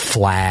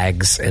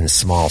 flags, and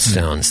small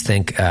stones.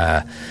 Think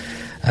on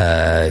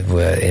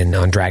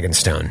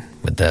Dragonstone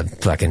with the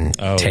fucking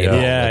table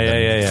with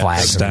the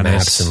flags and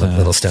maps and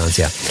little stones.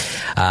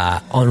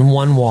 On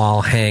one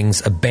wall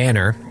hangs a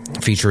banner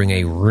featuring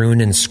a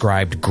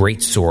rune-inscribed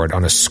greatsword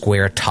on a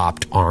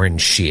square-topped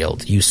orange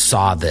shield. You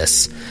saw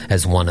this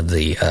as one of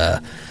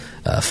the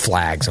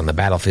flags on the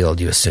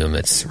battlefield. You assume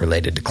it's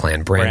related to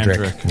Clan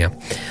Brandrick. Yeah.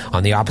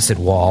 On the opposite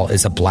wall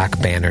is a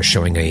black banner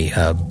showing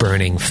a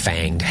burning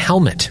fanged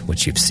helmet,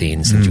 which you've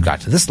seen since you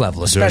got to this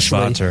level,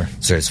 especially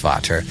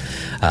Zerzvater.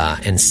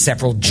 And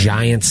several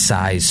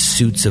giant-sized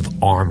suits of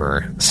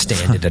armor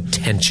stand at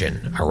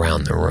attention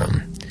around the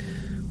room,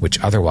 which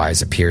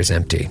otherwise appears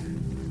empty.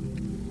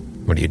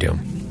 What do you do?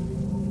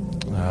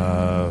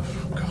 God.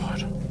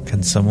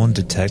 Can someone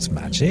detect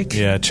magic?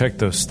 Yeah, check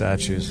those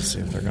statues to see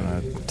if they're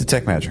going to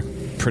detect magic.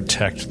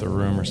 Protect the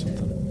room or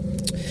something.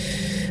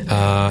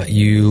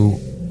 You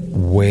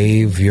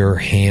wave your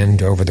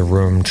hand over the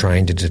room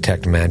trying to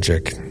detect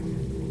magic,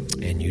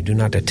 and you do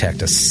not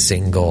detect a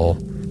single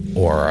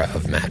aura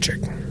of magic.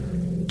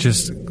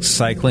 Just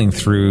cycling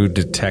through,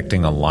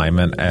 detecting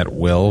alignment at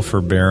will for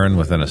Baron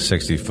within a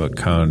 60-foot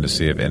cone to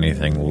see if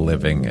anything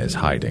living is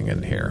hiding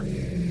in here.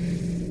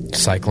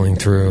 Cycling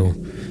through,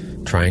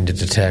 trying to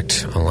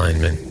detect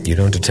alignment. You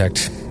don't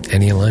detect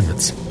any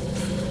alignments.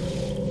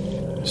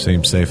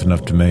 Seems safe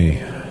enough to me.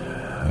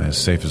 As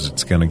safe as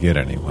it's going to get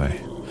anyway.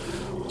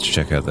 Let's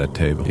check out that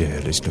table.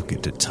 Yeah, let's look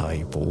at the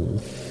table.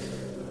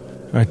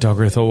 All right,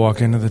 Dogwraith will walk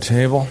into the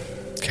table.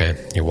 Okay,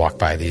 you walk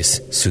by these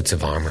suits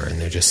of armor,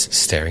 and they're just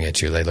staring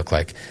at you. They look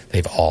like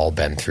they've all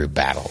been through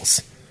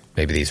battles.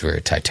 Maybe these were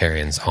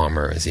Titarian's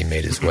armor as he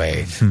made his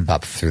way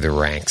up through the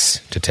ranks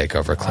to take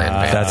over Clan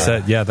Banner. That's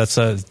it. Yeah, that's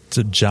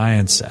the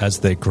giants as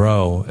they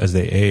grow, as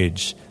they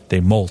age, they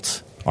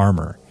molt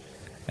armor,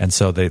 and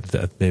so they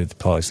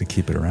probably should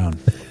keep it around.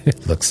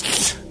 It looks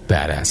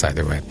badass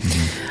either way.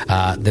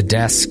 The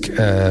desk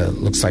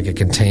looks like it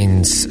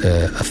contains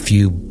a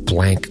few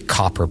blank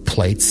copper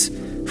plates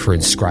for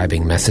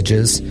inscribing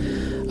messages,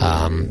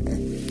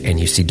 and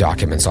you see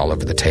documents all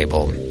over the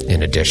table.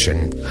 In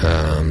addition,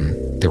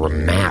 there were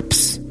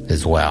maps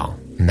as well.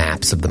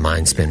 Maps of the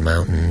Mindspin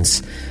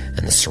Mountains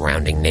and the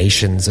surrounding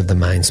nations of the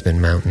Mindspin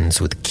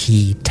Mountains with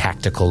key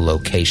tactical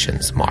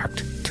locations marked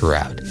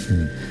throughout.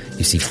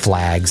 You see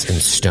flags and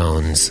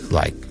stones,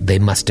 like they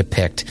must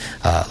depict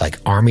like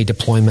army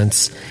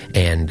deployments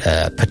and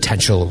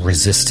potential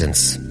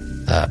resistance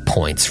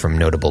points from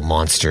notable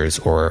monsters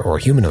or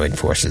humanoid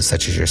forces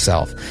such as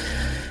yourself.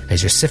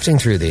 As you're sifting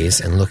through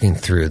these and looking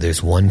through,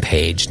 there's one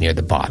page near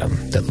the bottom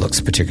that looks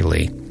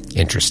particularly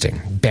interesting.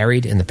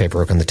 Buried in the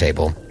paperwork on the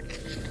table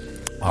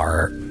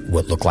are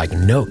what look like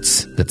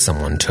notes that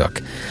someone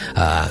took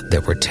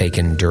that were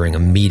taken during a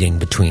meeting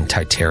between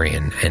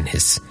Titarian and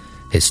his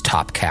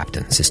top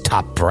captains, his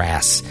top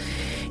brass,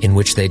 in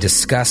which they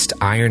discussed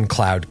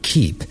Ironcloud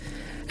Keep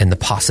and the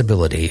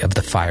possibility of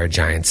the fire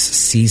giants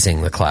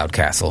seizing the Cloud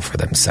Castle for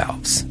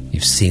themselves.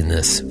 You've seen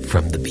this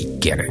from the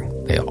beginning.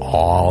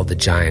 All the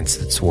giants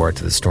that swore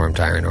to the Storm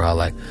Tyrant are all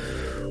like,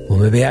 well,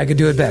 maybe I could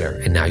do it better.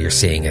 And now you're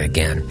seeing it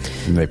again.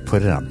 And they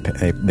put it on.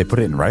 They put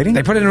it in writing.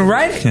 They put it in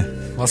writing.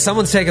 Well,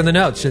 someone's taking the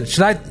notes.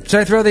 Should I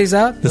throw these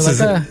out? This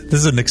is a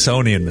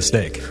Nixonian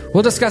mistake.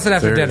 We'll discuss it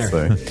after dinner.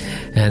 And,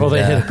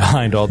 they hid it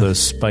behind all those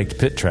spiked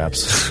pit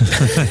traps.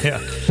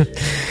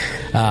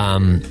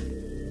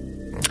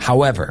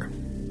 However,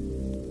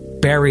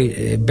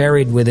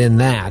 buried within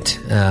that,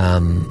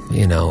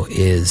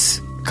 is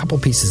a couple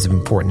pieces of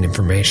important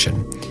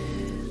information.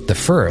 The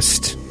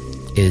first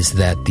is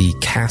that the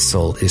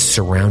castle is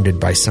surrounded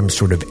by some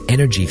sort of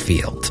energy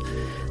field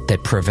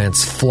that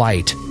prevents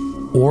flight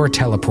or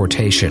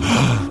teleportation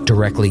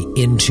directly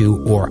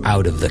into or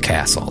out of the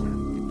castle.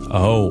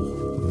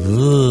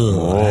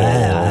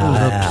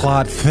 The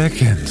plot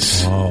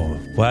thickens. Well,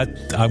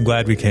 I'm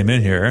glad we came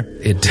in here.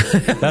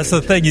 That's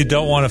the thing you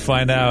don't want to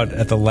find out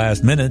at the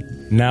last minute.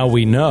 Now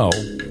we know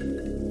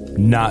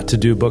not to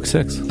do book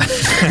 6.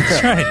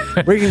 That's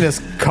right. We can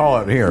just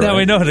call it here. Now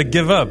we know how to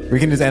give up. We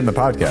can just end the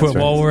podcast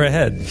while we're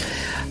ahead. It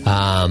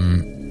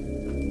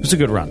was a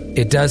good run.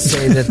 It does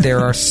say that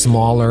there are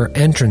smaller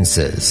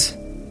entrances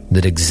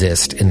that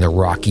exist in the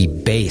rocky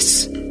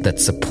base that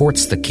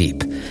supports the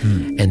keep,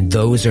 and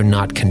those are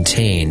not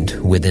contained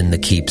within the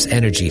keep's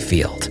energy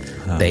field.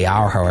 They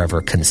are,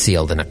 however,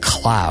 concealed in a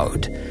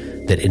cloud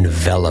that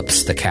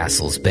envelops the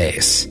castle's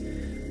base,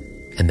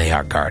 and they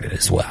are guarded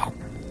as well.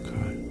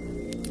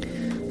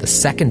 The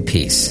second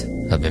piece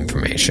of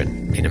information,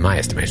 I mean, in my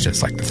estimation,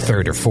 it's like the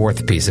third or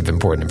fourth piece of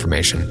important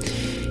information,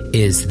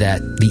 is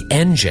that the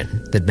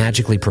engine that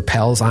magically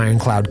propels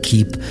Ironcloud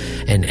Keep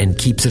and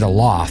keeps it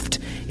aloft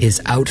is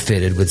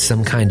outfitted with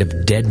some kind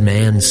of dead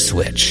man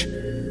switch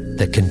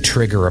that can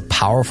trigger a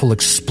powerful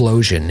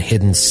explosion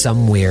hidden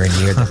somewhere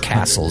near the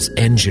castle's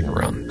engine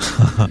room.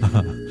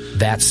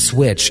 That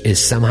switch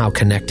is somehow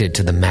connected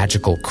to the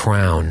magical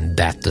crown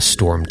that the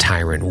Storm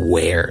Tyrant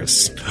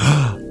wears.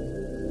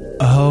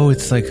 Oh,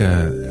 it's like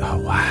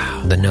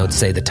wow. The notes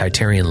say the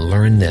Titarian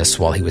learned this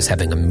while he was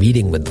having a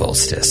meeting with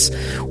Volstis,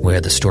 where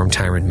the Storm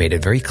Tyrant made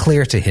it very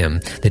clear to him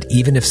that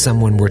even if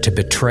someone were to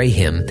betray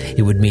him,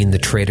 it would mean the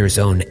traitor's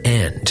own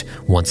end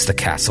once the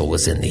castle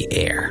was in the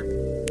air.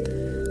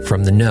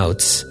 From the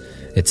notes,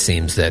 it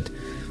seems that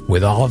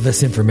with all of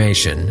this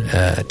information,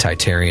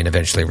 Titarian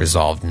eventually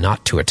resolved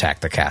not to attack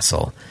the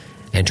castle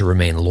and to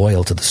remain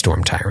loyal to the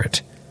Storm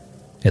Tyrant,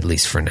 at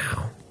least for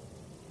now.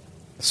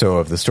 So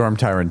if the Storm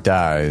Tyrant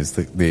dies,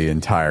 the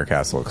entire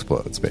castle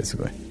explodes,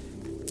 basically.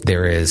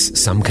 There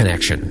is some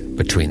connection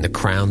between the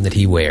crown that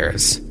he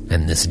wears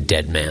and this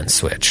dead man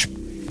switch.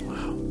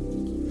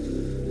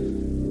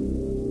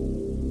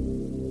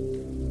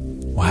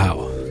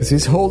 Wow. Because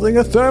he's holding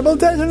a thermal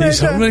detonator. He's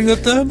holding a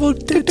thermal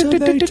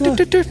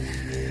detonator.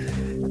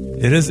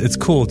 It's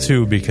cool,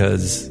 too,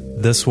 because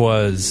this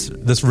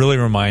really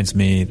reminds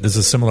me, there's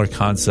a similar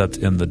concept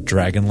in the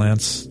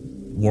Dragonlance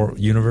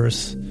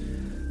universe.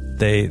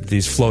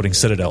 These floating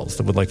citadels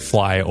that would like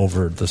fly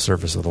over the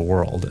surface of the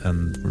world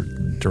and were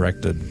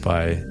directed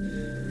by.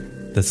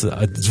 It's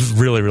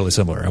really, really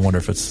similar. I wonder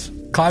if it's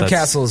cloud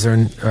castles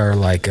are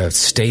like a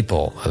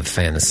staple of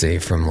fantasy,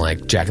 from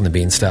like Jack and the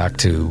Beanstalk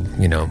to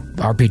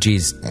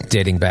RPGs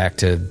dating back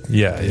to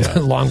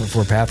long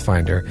before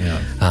Pathfinder.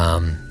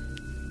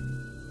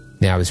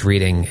 I was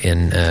reading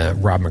in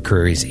Rob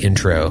McCreary's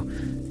intro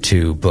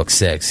to Book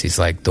 6. He's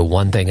like, the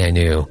one thing I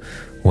knew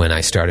when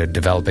I started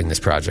developing this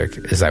project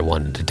is I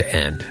wanted it to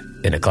end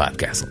in a cloud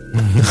castle.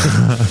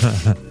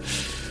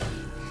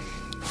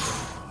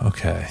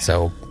 Okay.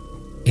 So,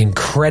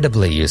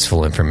 incredibly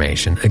useful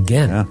information.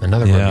 Again,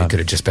 another one you could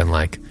have just been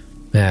like,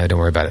 don't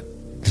worry about it.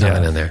 There's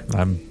nothing in there.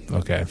 I'm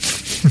okay.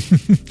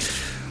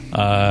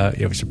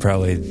 We should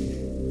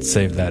probably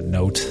save that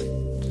note.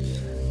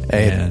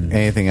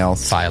 Anything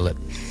else? File it.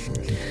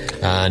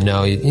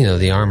 No,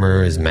 the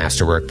armor is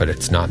masterwork, but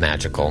it's not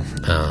magical.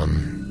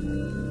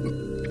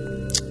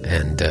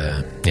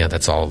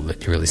 That's all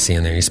that you really see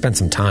in there. You spend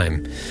some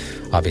time,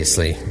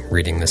 obviously,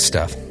 reading this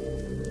stuff.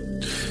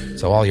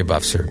 So all your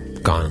buffs are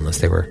gone unless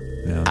they were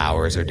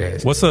hours or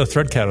days. What's the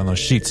thread count on those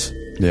sheets?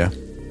 Yeah.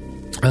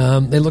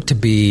 They look to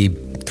be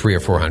 300 or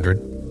 400.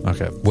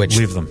 Okay. Which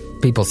leave them.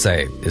 People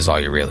say is all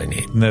you really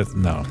need. No,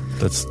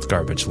 that's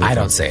garbage. I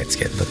don't say it's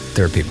good, but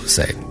there are people who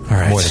say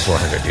more than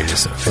 400. You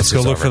just let's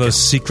go look for those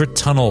secret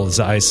tunnels.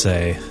 I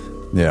say.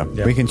 Yeah.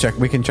 We can check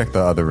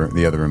the other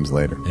rooms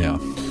later. Yeah.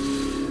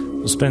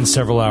 We'll spend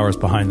several hours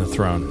behind the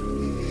throne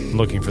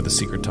looking for the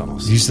secret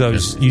tunnels. Use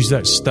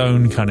that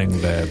stone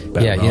cutting there,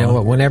 Baron. Yeah, you know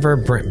what? Whenever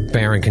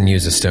Baron can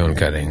use a stone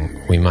cutting,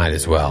 we might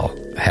as well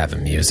have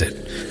him use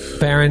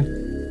it. Baron,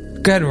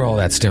 go ahead and roll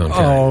that stone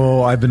cutting.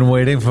 Oh, I've been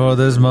waiting for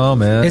this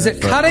moment. Is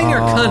it cutting or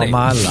cunning?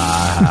 My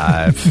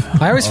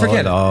life. I always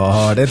forget.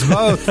 Lord, it's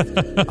both.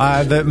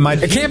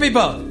 It can't be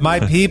both. My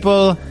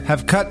people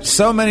have cut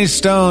so many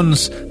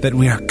stones that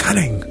we are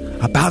cunning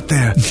about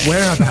their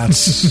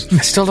whereabouts. I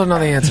still don't know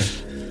the answer.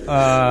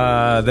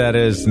 That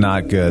is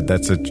not good.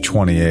 That's a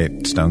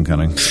 28 stone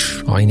cutting.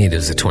 All you need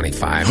is a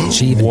 25.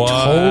 She even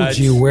told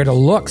you where to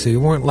look, so you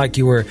weren't like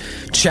you were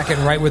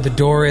checking right where the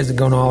door is and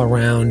going all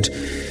around.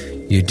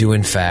 You do,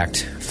 in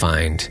fact,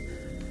 find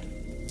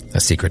a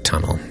secret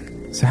tunnel.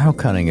 So how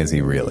cunning is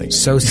he really?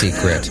 So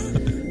secret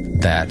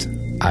that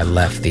I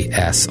left the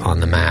S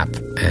on the map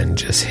and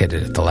just hit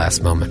it at the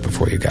last moment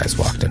before you guys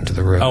walked into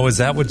the room. Oh, is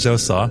that what Joe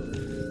saw?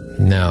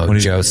 No,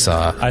 Joe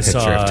saw a picture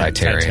of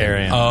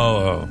Titarian.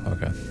 Oh,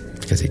 okay.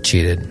 Because he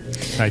cheated.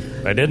 I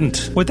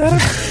didn't. Would that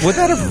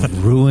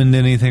have ruined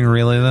anything,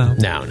 really, though?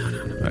 No.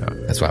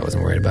 That's why I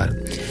wasn't worried about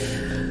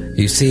it.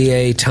 You see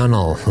a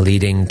tunnel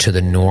leading to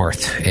the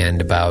north,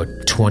 and about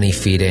 20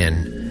 feet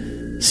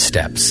in,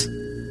 steps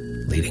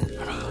leading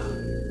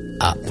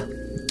up.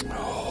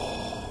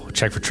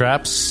 Check for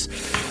traps.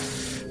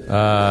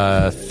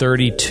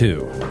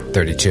 32.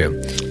 32.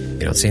 You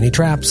don't see any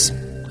traps.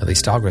 At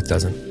least Dalgrith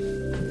doesn't.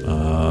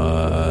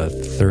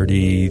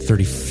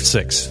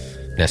 36.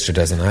 Nestor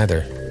doesn't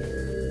either.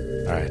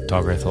 All right,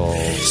 Dalgrith will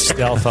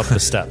stealth up the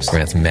steps.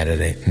 Grant's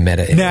meta.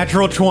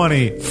 Natural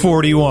 20,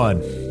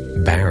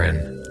 41.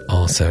 Baron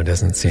also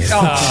doesn't see it.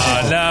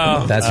 Oh,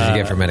 no. That's what you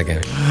get for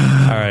metagaming.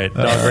 All right,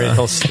 Dalgrith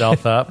will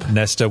stealth up.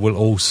 Nestor will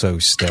also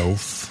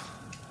stealth.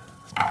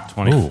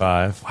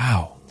 25. Ooh,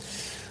 wow.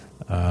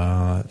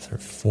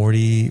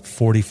 40,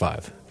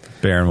 45.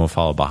 Baron will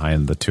follow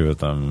behind the two of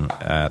them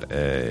at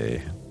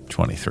a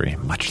 23.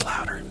 Much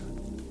louder.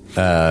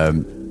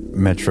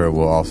 Metro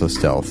will also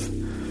stealth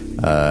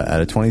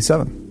at a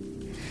 27.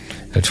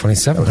 At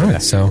 27. All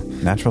right, so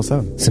natural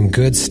 7. Some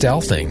good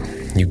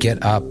stealthing. You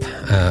get up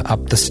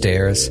the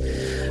stairs.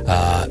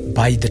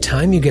 By the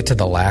time you get to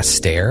the last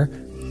stair,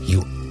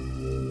 you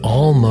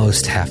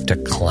almost have to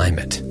climb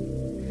it.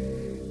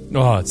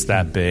 Oh, it's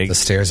that big. The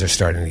stairs are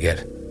starting to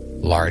get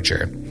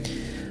larger.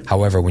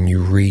 However, when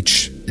you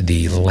reach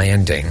the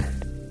landing,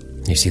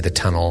 you see the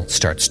tunnel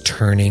starts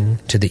turning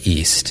to the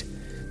east.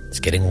 It's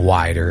getting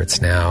wider.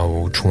 It's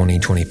now 20,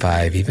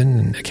 25,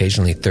 even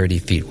occasionally 30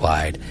 feet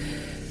wide,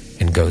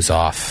 and goes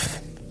off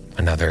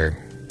another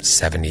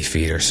 70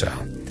 feet or so.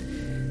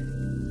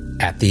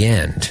 At the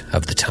end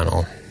of the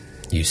tunnel,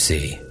 you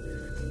see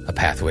a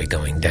pathway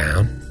going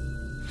down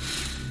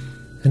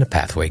and a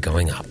pathway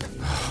going up.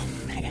 Oh,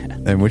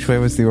 man. And which way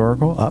was the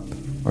oracle? Up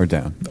or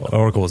down? The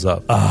oracle was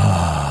up.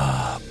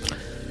 Up.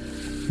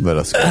 Let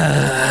us go.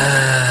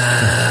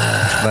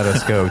 Let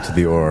us go to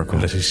the oracle.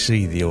 Let us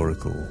see the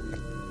oracle.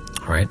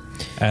 All right.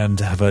 And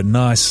have a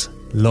nice,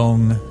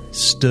 long,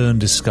 stern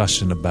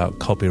discussion about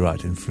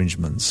copyright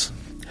infringements.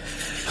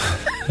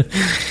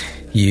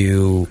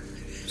 You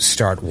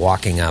start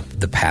walking up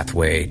the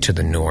pathway to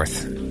the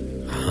north.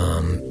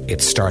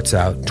 It starts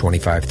out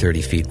 25,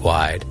 30 feet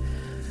wide,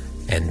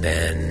 and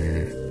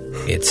then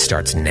it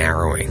starts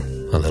narrowing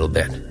a little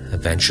bit.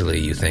 Eventually,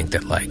 you think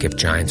that, like, if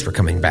giants were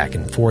coming back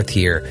and forth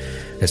here,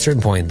 at a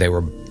certain point, they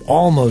were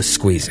almost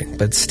squeezing,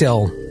 but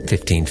still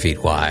 15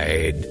 feet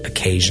wide,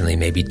 occasionally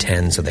maybe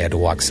 10, so they had to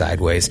walk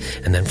sideways,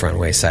 and then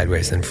frontways,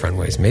 sideways, then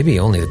frontways. Maybe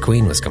only the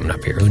queen was coming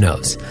up here, who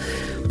knows?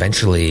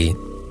 Eventually,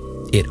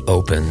 it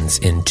opens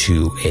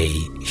into a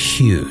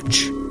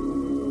huge,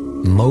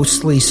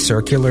 mostly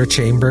circular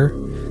chamber.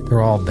 They've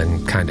all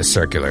been kind of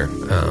circular.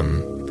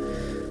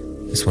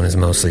 This one is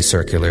mostly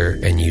circular,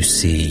 and you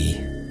see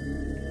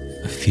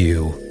a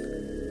few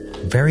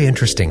very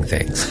interesting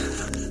things.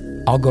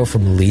 I'll go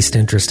from least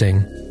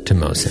interesting to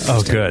most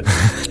interesting. Oh, good.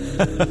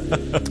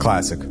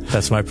 Classic.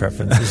 That's my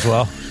preference as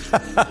well.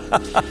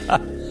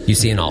 You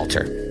see an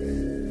altar.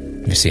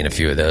 You've seen a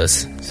few of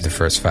those through the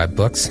first 5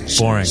 books.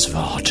 Boring.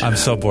 I'm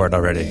so bored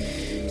already.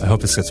 I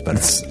hope this gets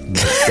better.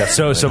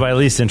 So by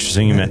least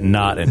interesting, you meant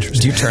not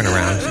interesting. You turn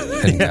around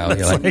and go,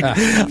 you're like,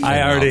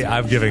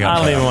 I'm giving up. I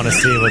don't even want to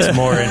see what's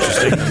more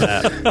interesting than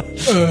that.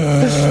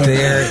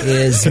 There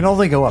is... It can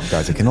only go up,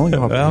 guys. It can only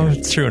go up. Well,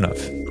 it's true enough.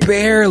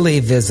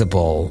 Barely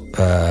visible,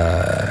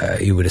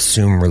 you would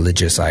assume,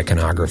 religious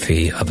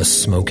iconography of a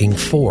smoking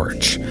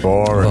forge.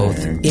 Boring.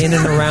 Both in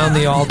and around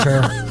the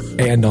altar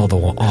and all the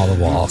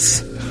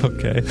walls.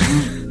 Okay.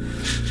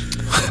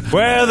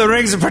 Where are the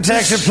rings of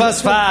protection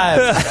 +5?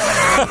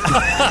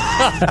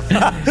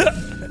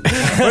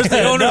 Where's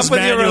the owner's Enough with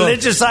manual? your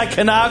religious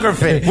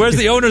iconography. Where's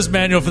the owner's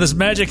manual for this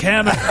magic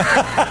hammer?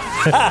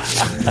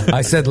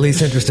 I said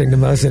least interesting to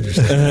most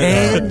interesting.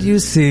 And you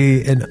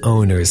see an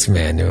owner's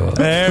manual.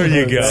 There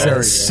you go.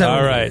 Sony,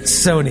 All right.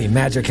 Sony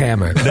Magic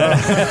Hammer. It's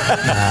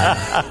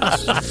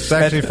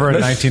actually for a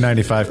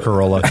 1995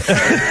 Corolla.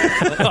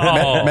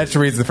 Metch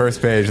reads the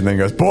first page and then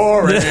goes,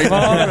 boring.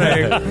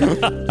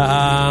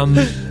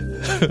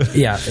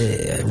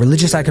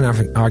 Religious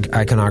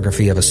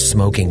iconography of a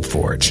smoking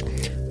forge.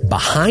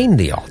 Behind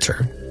the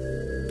altar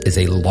is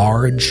a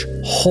large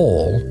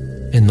hole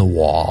in the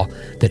wall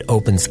that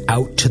opens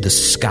out to the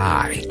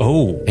sky.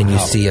 Oh, and you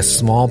see a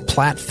small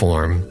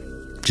platform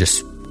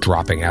just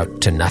dropping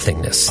out to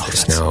nothingness.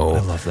 There's no,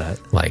 I love that,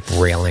 like,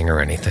 railing or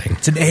anything.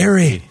 It's an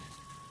airy.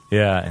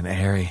 Yeah, an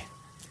airy.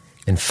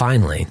 And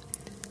finally,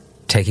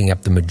 taking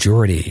up the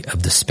majority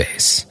of the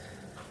space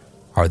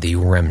are the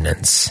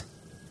remnants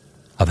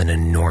of an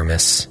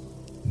enormous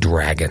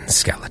dragon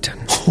skeleton.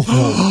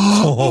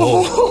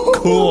 Cool.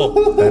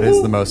 That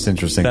is the most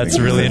interesting That's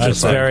thing. really That's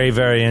interesting. very,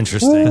 very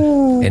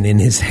interesting. And in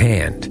his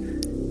hand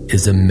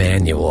is a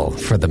manual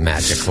for the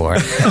magic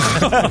lord.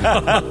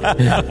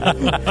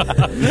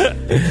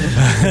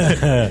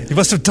 He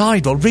must have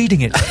died while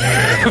reading it.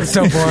 It's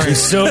so boring.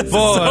 He's so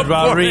bored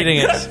while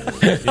reading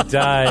it. He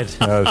died.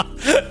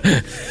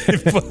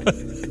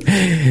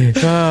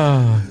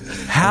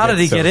 How did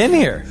he get in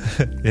here?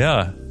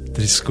 Yeah.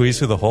 Did he squeeze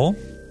through the hole?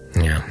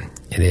 Yeah,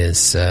 it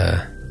is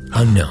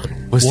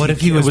unknown.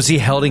 Was he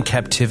held in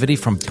captivity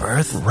from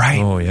birth? Right.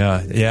 Oh,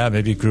 yeah. Yeah,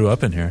 maybe he grew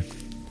up in here.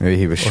 Maybe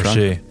he was Or shrunk.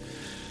 she.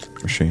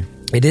 Or she.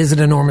 It is an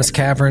enormous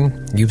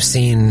cavern. You've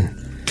seen...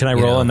 Can I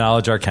roll a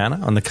knowledge arcana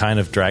on the kind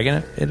of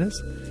dragon it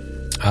is?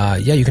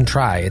 Yeah, you can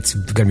try. It's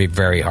going to be a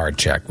very hard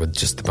check with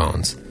just the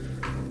bones.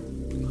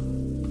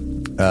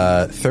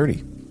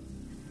 30.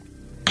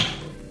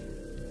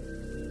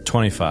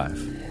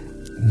 25.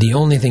 The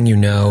only thing you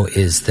know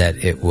is that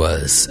it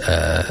was,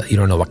 you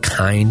don't know what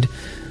kind,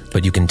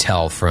 but you can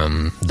tell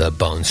from the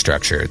bone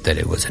structure that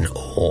it was an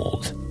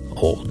old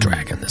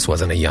dragon. This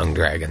wasn't a young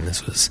dragon.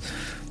 This was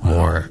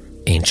more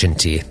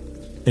ancient-y.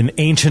 An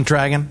ancient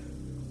dragon?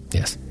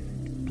 Yes.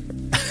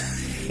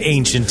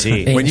 Ancient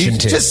tea. When you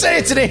Ancient tea. just say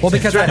it's an ancient Well,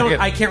 because dragon.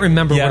 I can't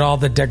remember what all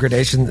the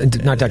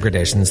not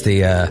degradations,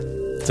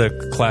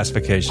 The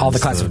classifications. all the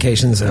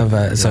classifications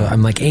of. So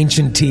I'm like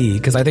ancient tea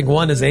because I think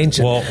one is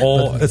ancient.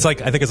 Well, I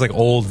think it's like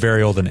old,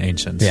 very old, and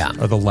ancient. Yeah.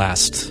 Or the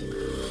last.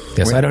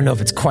 Yes, I don't know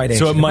if it's quite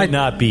ancient. So it might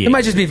not be. It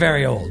might just be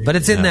very old, but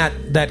it's in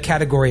that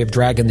category of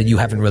dragon that you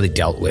haven't really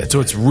dealt with. So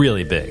it's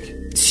really big.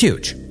 It's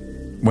huge.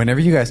 Whenever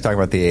you guys talk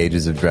about the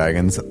ages of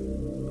dragons,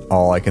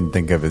 all I can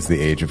think of is the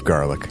age of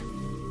garlic.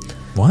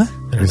 What?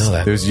 I don't know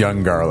that. There's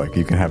young garlic.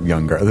 You can have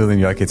young garlic. Other than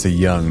you're like, it's a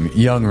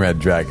young red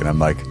dragon. I'm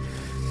like,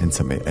 and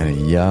a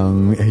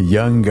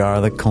young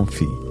garlic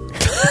confit.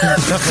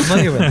 I'm not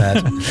familiar with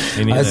that.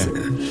 Me neither.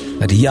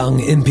 That young,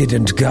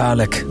 impudent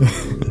garlic.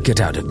 Get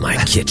out of my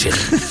kitchen.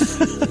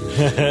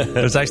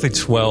 There's actually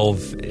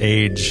 12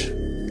 age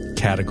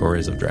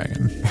categories of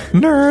dragon.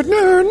 Nerd.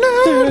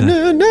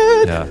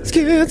 Yeah.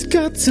 It's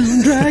got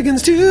some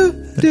dragons to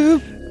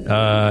do.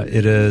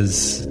 It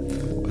is.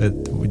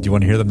 Do you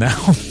want to hear them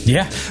now?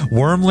 Yeah.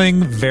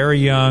 Wormling, very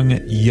young,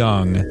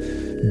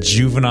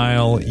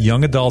 juvenile,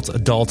 young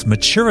adult,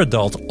 mature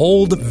adult,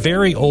 old,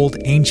 very old,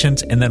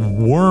 ancient, and then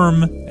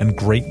worm and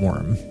great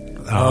worm.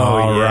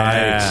 Oh,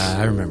 Yeah,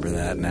 I remember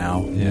that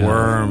now. Yeah.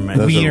 Worm.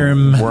 Those are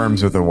Worm.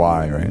 worms with a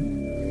Y, right?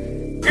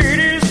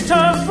 It is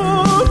time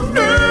for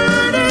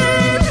nerding.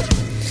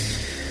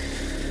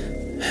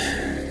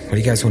 What do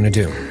you guys want to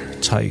do?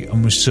 I'm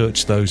going to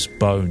search those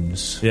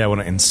bones. Yeah, I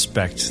want to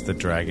inspect the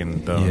dragon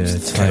bones Yeah,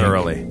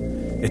 thoroughly.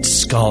 Its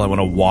skull, I want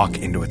to walk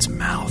into its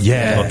mouth.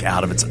 Yeah. Look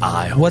out of its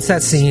eye. What's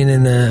that scene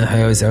in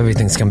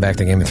everything's come back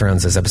to Game of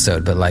Thrones this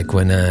episode, but like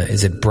when,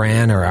 is it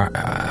Bran or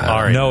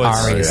Ari. No,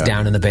 it's- Ari is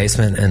down in the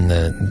basement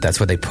and that's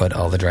where they put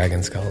all the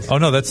dragon skulls? Oh,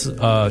 no, that's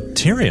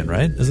Tyrion,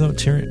 right? Isn't that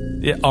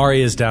Tyrion? Yeah,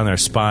 Ari is down there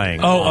spying.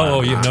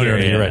 Oh, yeah, no, you're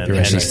right, you're right.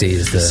 And she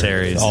sees the...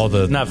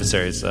 Viserys. Not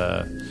Viserys.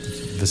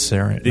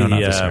 Viserion? No,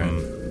 not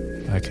Viserion.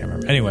 I can't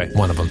remember. Anyway.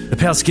 One of them. The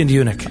pale-skinned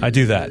eunuch. I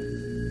do that.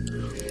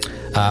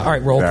 All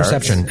right, roll Varys?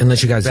 Perception,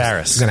 unless you guys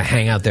are Varys. going to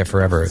hang out there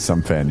forever.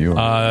 Some fan you.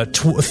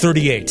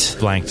 38.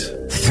 Blanked.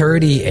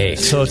 38.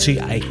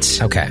 38.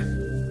 Okay.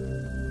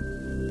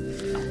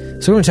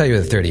 So I'm going to tell you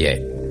the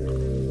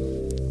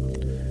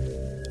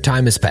 38.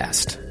 Time has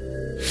passed,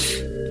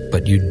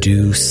 but you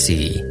do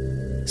see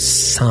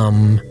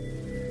some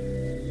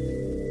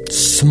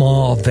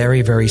small,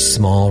 very, very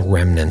small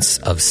remnants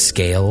of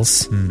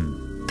scales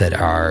that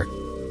are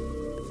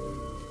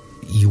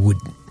you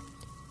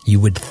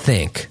would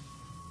think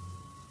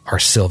are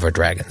silver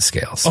dragon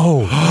scales.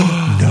 Oh,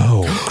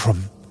 no.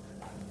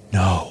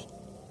 No.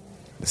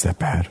 Is that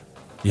bad?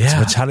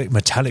 Yeah. It's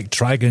metallic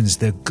dragons.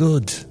 They're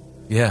good.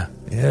 Yeah.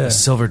 Yeah. A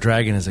silver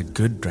dragon is a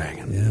good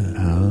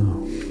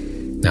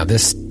dragon. Now,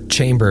 this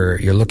chamber,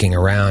 you're looking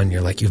around,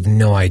 you're like, you have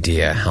no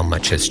idea how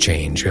much has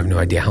changed. You have no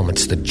idea how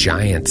much the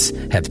giants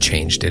have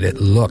changed it. It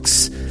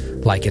looks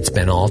like it's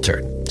been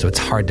altered. So it's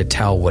hard to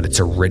tell what its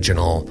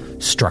original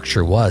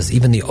structure was.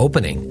 Even the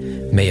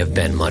opening may have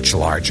been much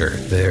larger.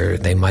 There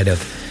might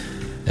have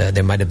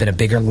been a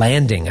bigger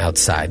landing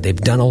outside. They've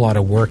done a lot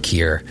of work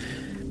here.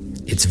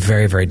 It's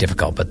very, very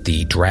difficult, but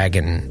the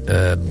dragon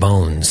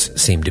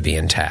bones seem to be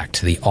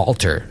intact. The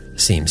altar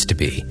seems to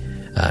be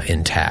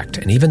intact.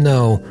 And even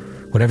though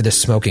whatever the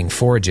smoking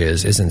forge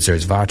isn't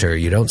Zerzvater,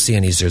 you don't see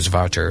any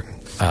Zerzvater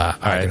All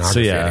right, so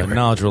anywhere.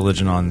 knowledge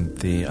religion on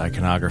the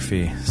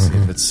iconography. See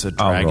if it's a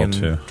I'll roll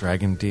too.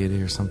 dragon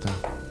deity or something.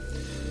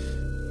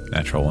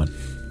 Natural one.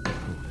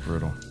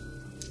 Brutal.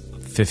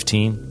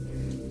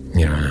 15.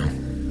 You don't know.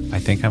 I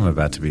think I'm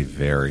about to be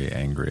very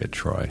angry at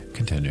Troy.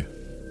 Continue.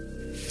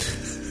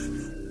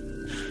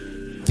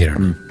 You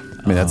don't know.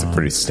 I mean, that's a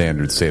pretty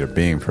standard state of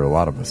being for a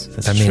lot of us.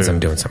 That means I'm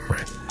doing something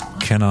right.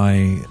 Can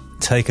I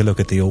take a look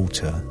at the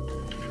altar?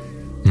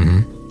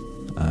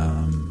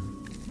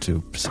 Do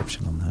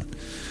perception on that.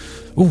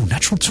 Ooh,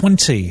 natural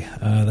 20.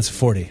 That's a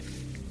 40.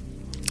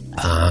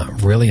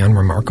 Really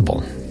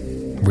unremarkable.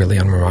 Really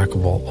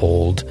unremarkable.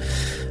 Old.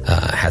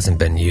 Hasn't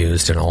been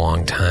used in a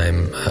long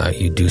time.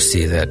 You do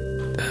see that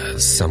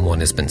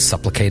someone has been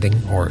supplicating,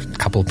 or a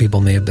couple of people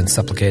may have been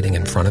supplicating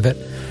in front of it.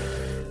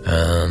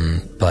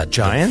 But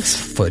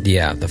Giants?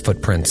 The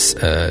footprints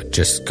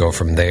just go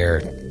from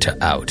there to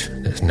out.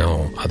 There's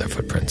no other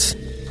footprints.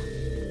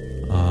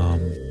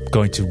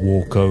 Going to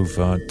walk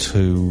over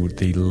to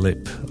the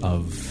lip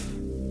of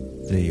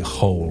the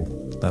hole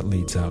that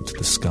leads out to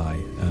the sky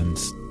and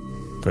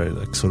very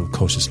sort of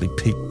cautiously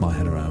peek my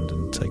head around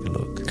and take a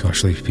look.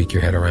 Cautiously peek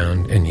your head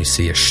around, and you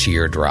see a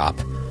sheer drop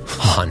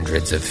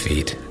hundreds of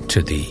feet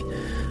to the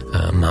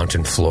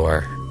mountain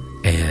floor,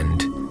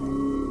 and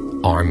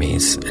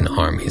armies and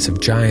armies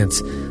of giants,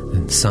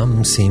 and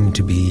some seem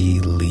to be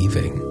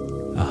leaving.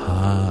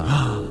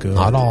 Good.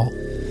 Not all,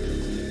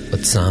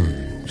 but some.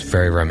 It's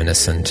very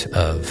reminiscent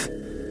of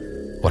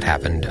what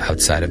happened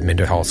outside of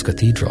Minderhall's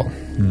Cathedral.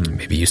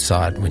 Maybe you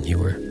saw it when you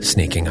were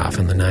sneaking off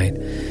in the night.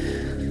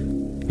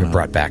 You're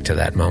brought back to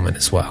that moment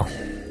as well.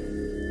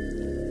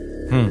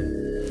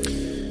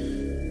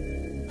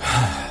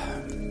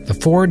 The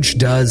forge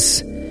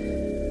does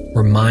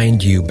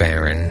remind you,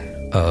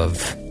 Baron,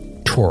 of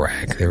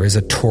Torag. There is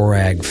a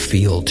Torag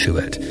feel to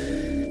it,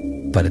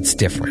 but it's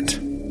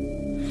different.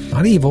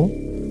 Not evil,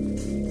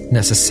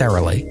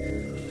 necessarily,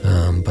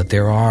 but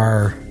there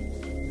are...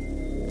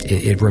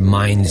 It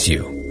reminds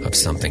you of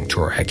something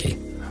Toragi.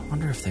 I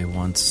wonder if they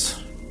once...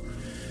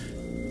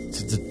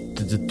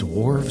 Did the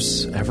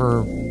dwarves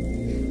ever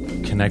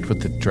connect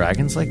with the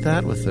dragons like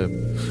that? With the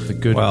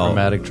good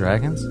chromatic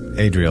dragons?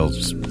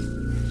 Adriel's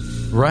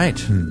right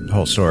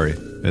whole story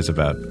is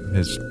about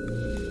his...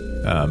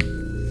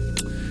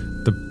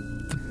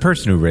 the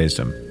person who raised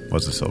him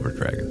was a silver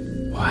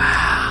dragon.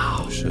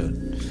 Wow. Shit.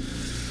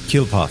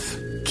 Keelpoth.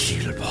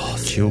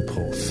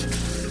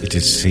 It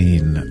is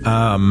seen.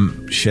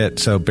 Shit.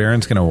 So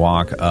Baron's going to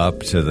walk up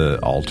to the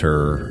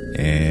altar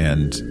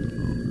and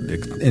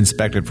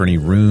inspect it for any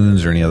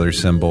runes or any other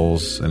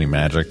symbols, any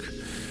magic.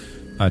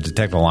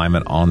 Detect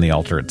alignment on the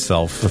altar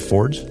itself. The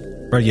forge?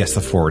 Right, yes,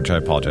 the forge. I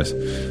apologize.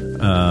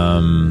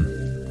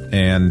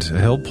 And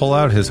he'll pull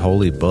out his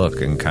holy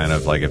book and kind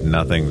of like, if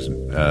nothing's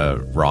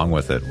wrong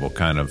with it, we'll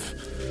kind of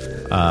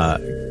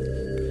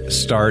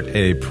start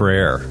a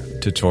prayer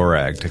to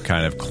Torag to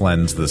kind of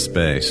cleanse the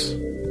space.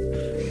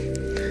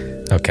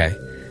 Okay.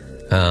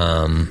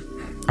 All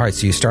right,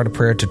 so you start a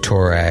prayer to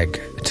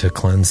Torag to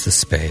cleanse the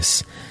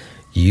space.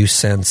 You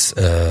sense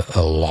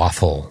a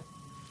lawful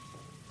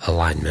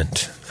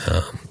alignment.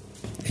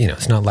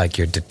 It's not like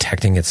you're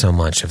detecting it so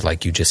much of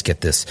like you just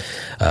get this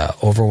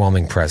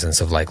overwhelming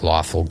presence of like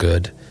lawful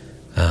good.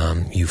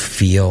 You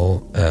feel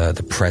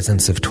the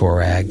presence of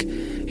Torag,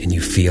 and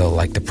you feel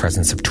like the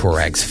presence of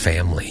Torag's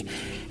family.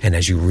 And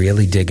as you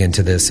really dig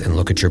into this and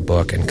look at your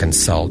book and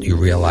consult, you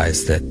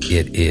realize that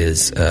it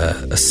is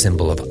a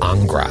symbol of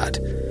Angrad,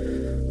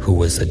 who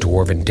was a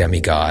dwarven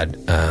demigod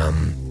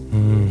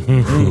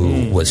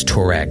who was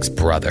Torag's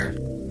brother.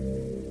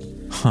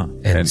 Huh.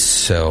 And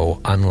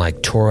so,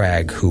 unlike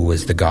Torag, who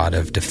was the god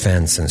of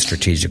defense and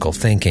strategical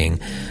thinking,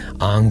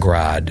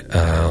 Angrad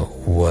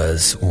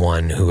was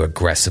one who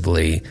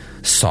aggressively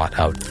sought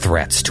out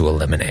threats to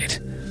eliminate,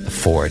 the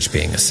forge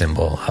being a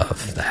symbol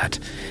of that.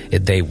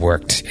 They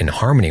worked in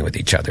harmony with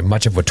each other.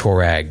 Much of what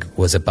Torag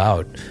was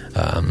about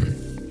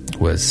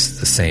was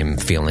the same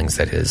feelings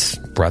that his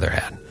brother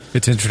had.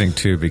 It's interesting,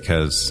 too,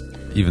 because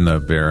even though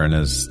Baron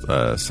is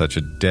such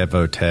a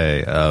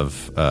devotee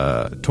of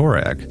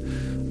Torag,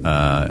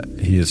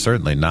 he has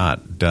certainly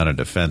not done a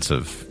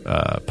defensive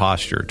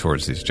posture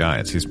towards these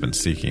giants. He's been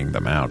seeking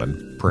them out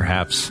and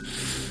perhaps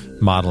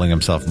modeling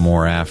himself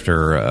more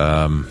after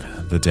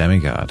the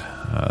demigod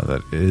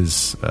that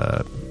is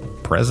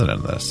present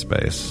in this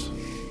space.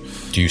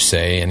 Do you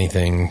say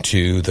anything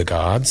to the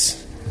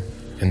gods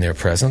in their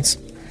presence?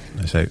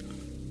 I say,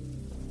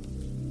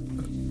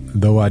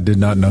 though I did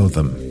not know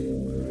them,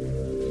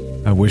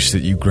 I wish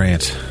that you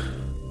grant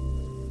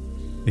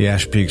the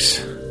Ash Peaks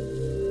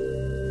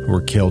who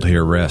were killed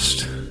here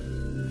rest.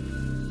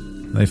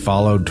 They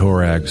followed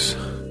Torag's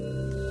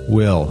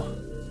will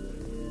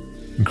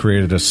and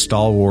created a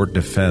stalwart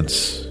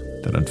defense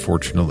that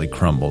unfortunately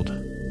crumbled.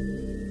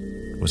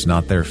 It was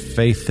not their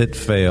faith that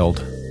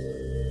failed,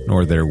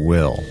 nor their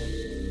will.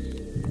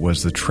 It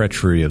was the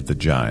treachery of the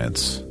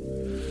giants,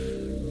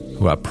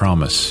 who I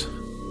promise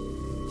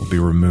will be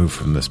removed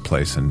from this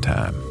place in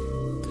time.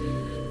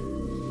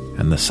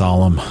 And the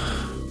solemn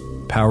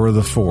power of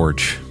the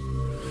forge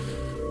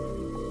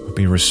will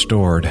be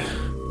restored,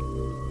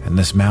 and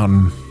this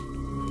mountain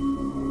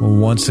will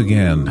once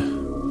again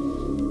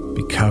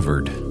be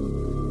covered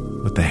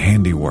with the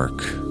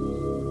handiwork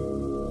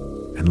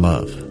and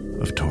love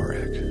of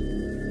Torag.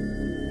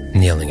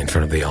 Kneeling in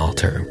front of the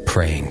altar,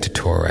 praying to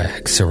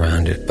Torag,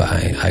 surrounded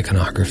by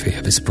iconography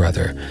of his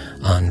brother,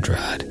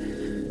 Andrad,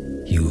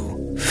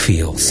 you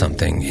feel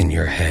something in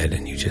your head,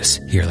 and you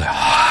just hear like,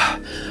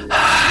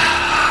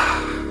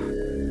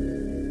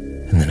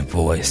 and then a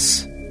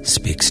voice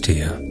speaks to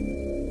you.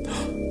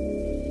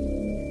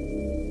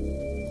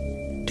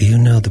 Do you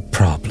know the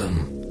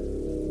problem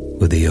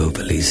with the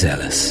overly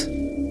zealous?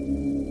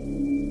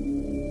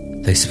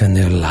 They spend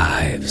their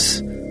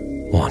lives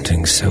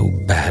wanting so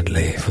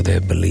badly for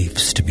their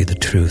beliefs to be the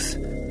truth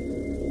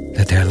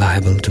that they're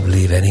liable to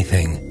believe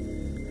anything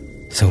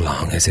so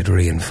long as it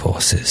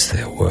reinforces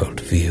their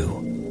worldview.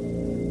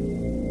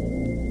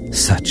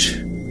 Such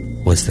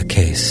was the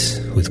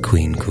case with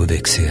Queen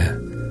Quivixia.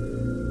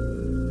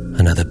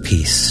 Another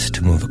piece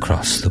to move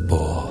across the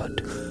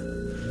board,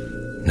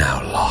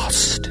 now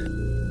lost.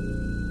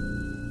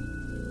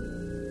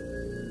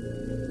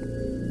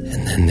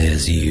 And then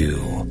there's you,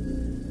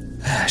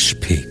 Ash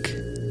Peak.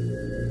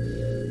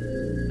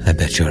 I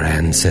bet your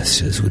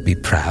ancestors would be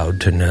proud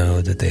to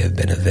know that they have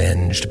been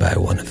avenged by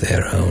one of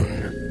their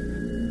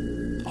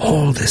own.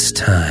 All this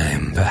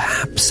time,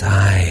 perhaps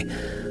I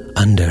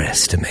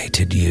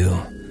underestimated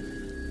you.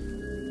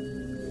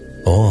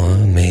 Or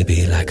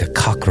maybe like a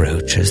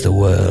cockroach, as the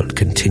world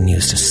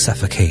continues to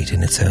suffocate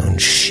in its own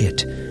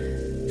shit,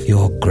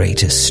 your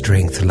greatest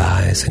strength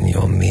lies in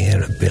your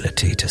mere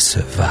ability to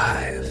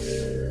survive.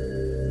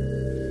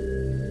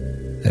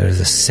 There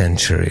is a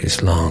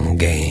centuries-long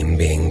game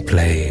being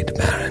played,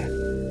 Baron,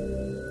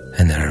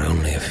 and there are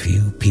only a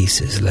few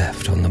pieces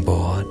left on the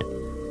board.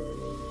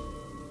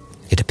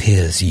 It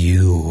appears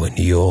you and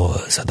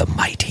yours are the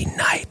mighty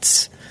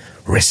knights,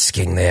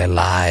 risking their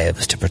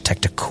lives to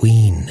protect a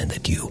queen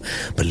that you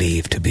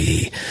believe to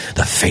be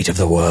the fate of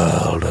the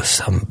world, or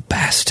some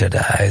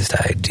bastardized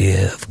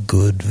idea of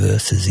good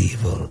versus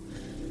evil.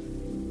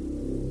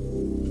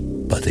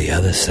 But the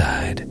other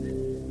side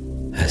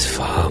has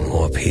far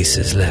more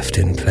pieces left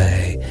in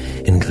play,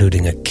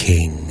 including a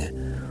king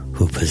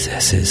who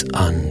possesses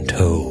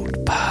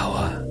untold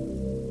power.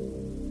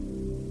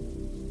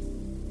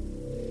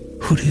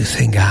 Who do you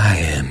think I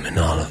am in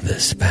all of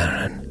this,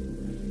 Baron?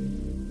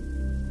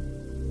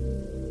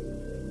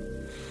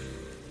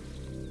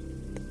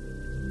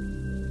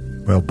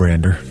 Well,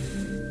 Brander,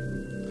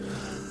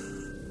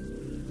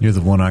 you're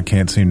the one I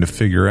can't seem to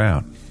figure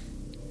out.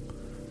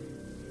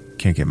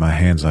 Can't get my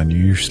hands on you.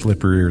 You're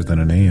slipperier than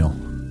an eel.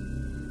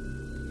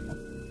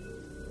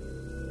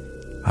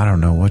 I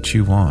don't know what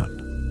you want,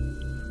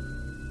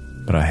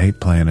 but I hate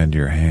playing into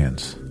your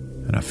hands,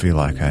 and I feel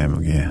like I am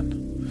again,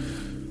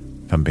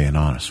 if I'm being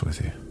honest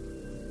with you.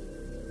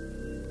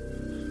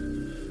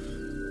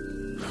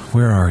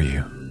 Where are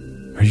you?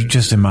 Are you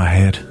just in my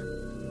head?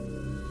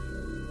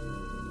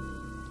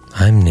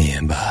 I'm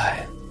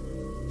nearby,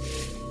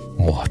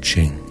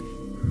 watching,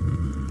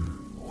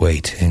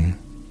 waiting.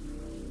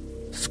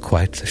 It's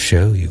quite the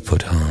show you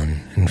put on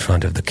in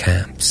front of the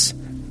camps.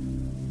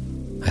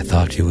 I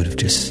thought you would have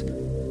just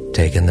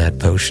taken that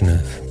potion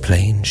of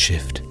plane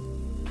shift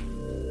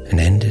and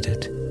ended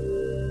it.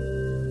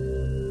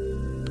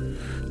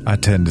 I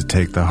tend to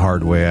take the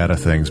hard way out of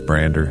things,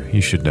 Brander.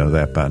 You should know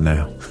that by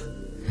now.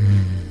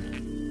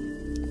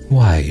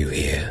 Why are you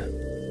here?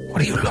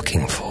 What are you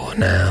looking for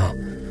now?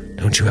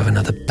 Don't you have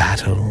another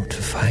battle to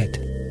fight?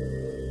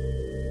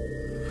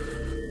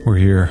 We're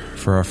here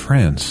for our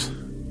friends.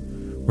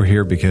 We're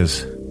here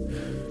because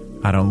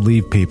I don't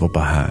leave people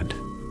behind.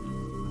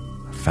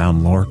 I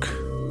found Lork.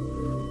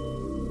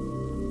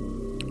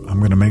 I'm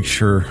going to make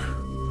sure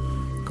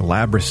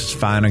Galabras is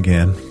fine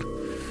again.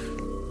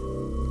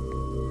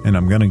 And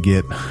I'm going to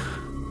get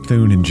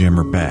Thune and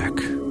Jimmer back.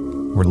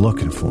 We're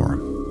looking for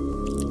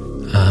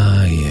them.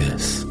 Ah,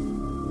 yes.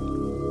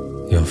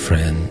 Your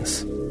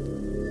friends.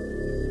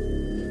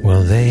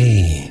 Well,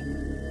 they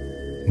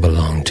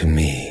belong to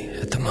me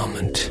at the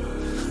moment.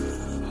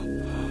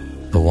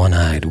 The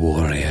one-eyed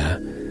warrior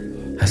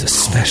has a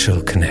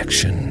special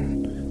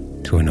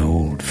connection to an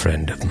old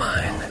friend of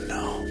mine. Oh,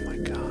 no, my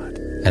God.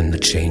 And the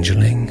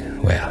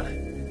changeling, well,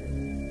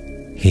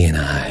 he and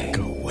I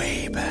go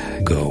way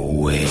back. Go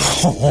way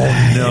back. Oh,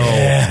 no.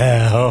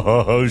 Yeah.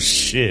 Oh,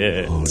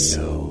 shit. Oh,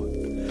 no.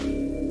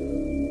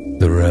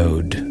 The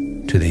road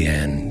to the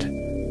end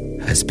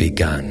has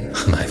begun,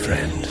 my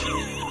friend.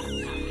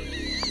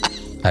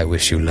 I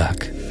wish you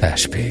luck,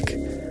 Ashpig.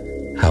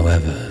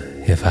 However,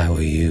 if I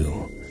were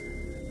you,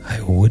 I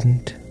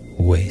wouldn't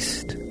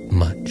waste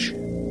much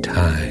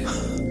time.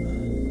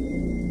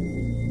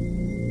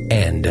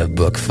 End of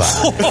book 5.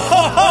 Oh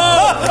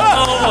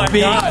my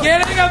God.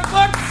 Beginning of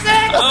book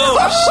 6. Oh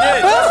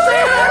shit. Oh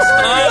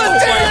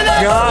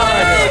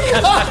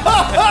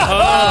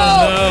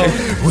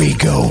no. We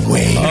go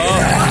way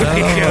back.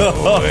 We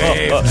go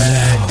way back.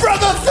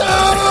 Brother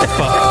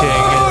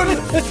Thune!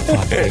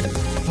 Fucking.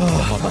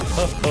 Oh my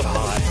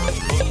God.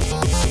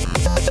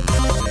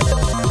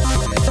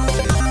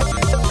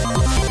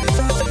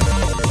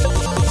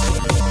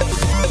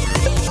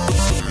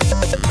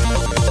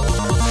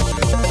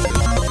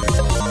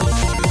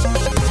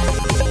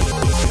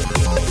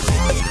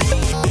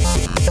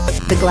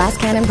 The Glass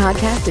Cannon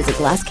Podcast is a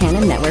Glass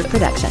Cannon Network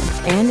production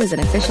and is an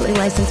officially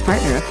licensed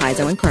partner of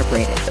Paizo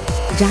Incorporated.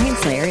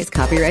 Giantslayer is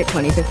copyright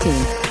 2015.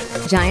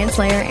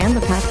 Giantslayer and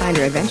the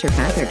Pathfinder Adventure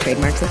Path are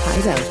trademarks of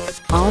Paizo.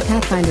 All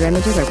Pathfinder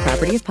images are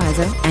property of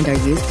Paizo and are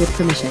used with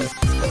permission.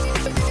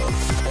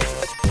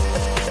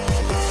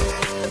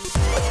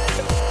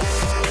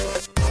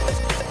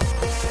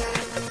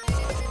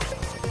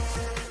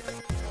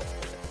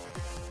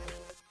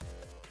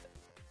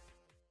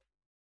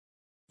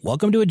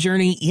 Welcome to a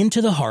journey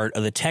into the heart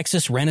of the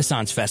Texas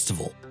Renaissance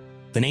Festival,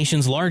 the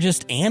nation's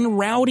largest and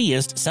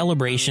rowdiest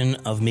celebration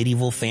of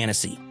medieval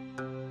fantasy.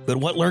 But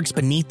what lurks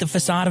beneath the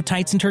facade of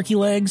tights and turkey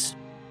legs?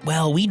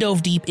 Well, we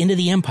dove deep into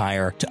the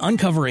empire to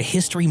uncover a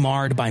history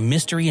marred by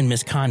mystery and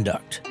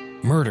misconduct,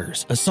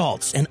 murders,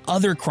 assaults, and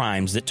other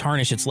crimes that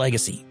tarnish its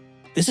legacy.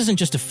 This isn't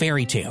just a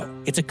fairy tale,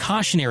 it's a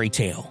cautionary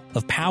tale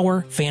of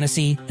power,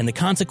 fantasy, and the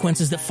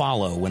consequences that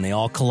follow when they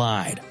all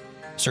collide.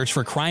 Search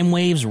for Crime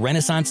Waves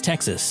Renaissance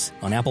Texas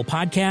on Apple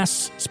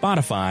Podcasts,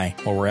 Spotify,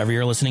 or wherever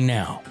you're listening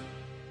now.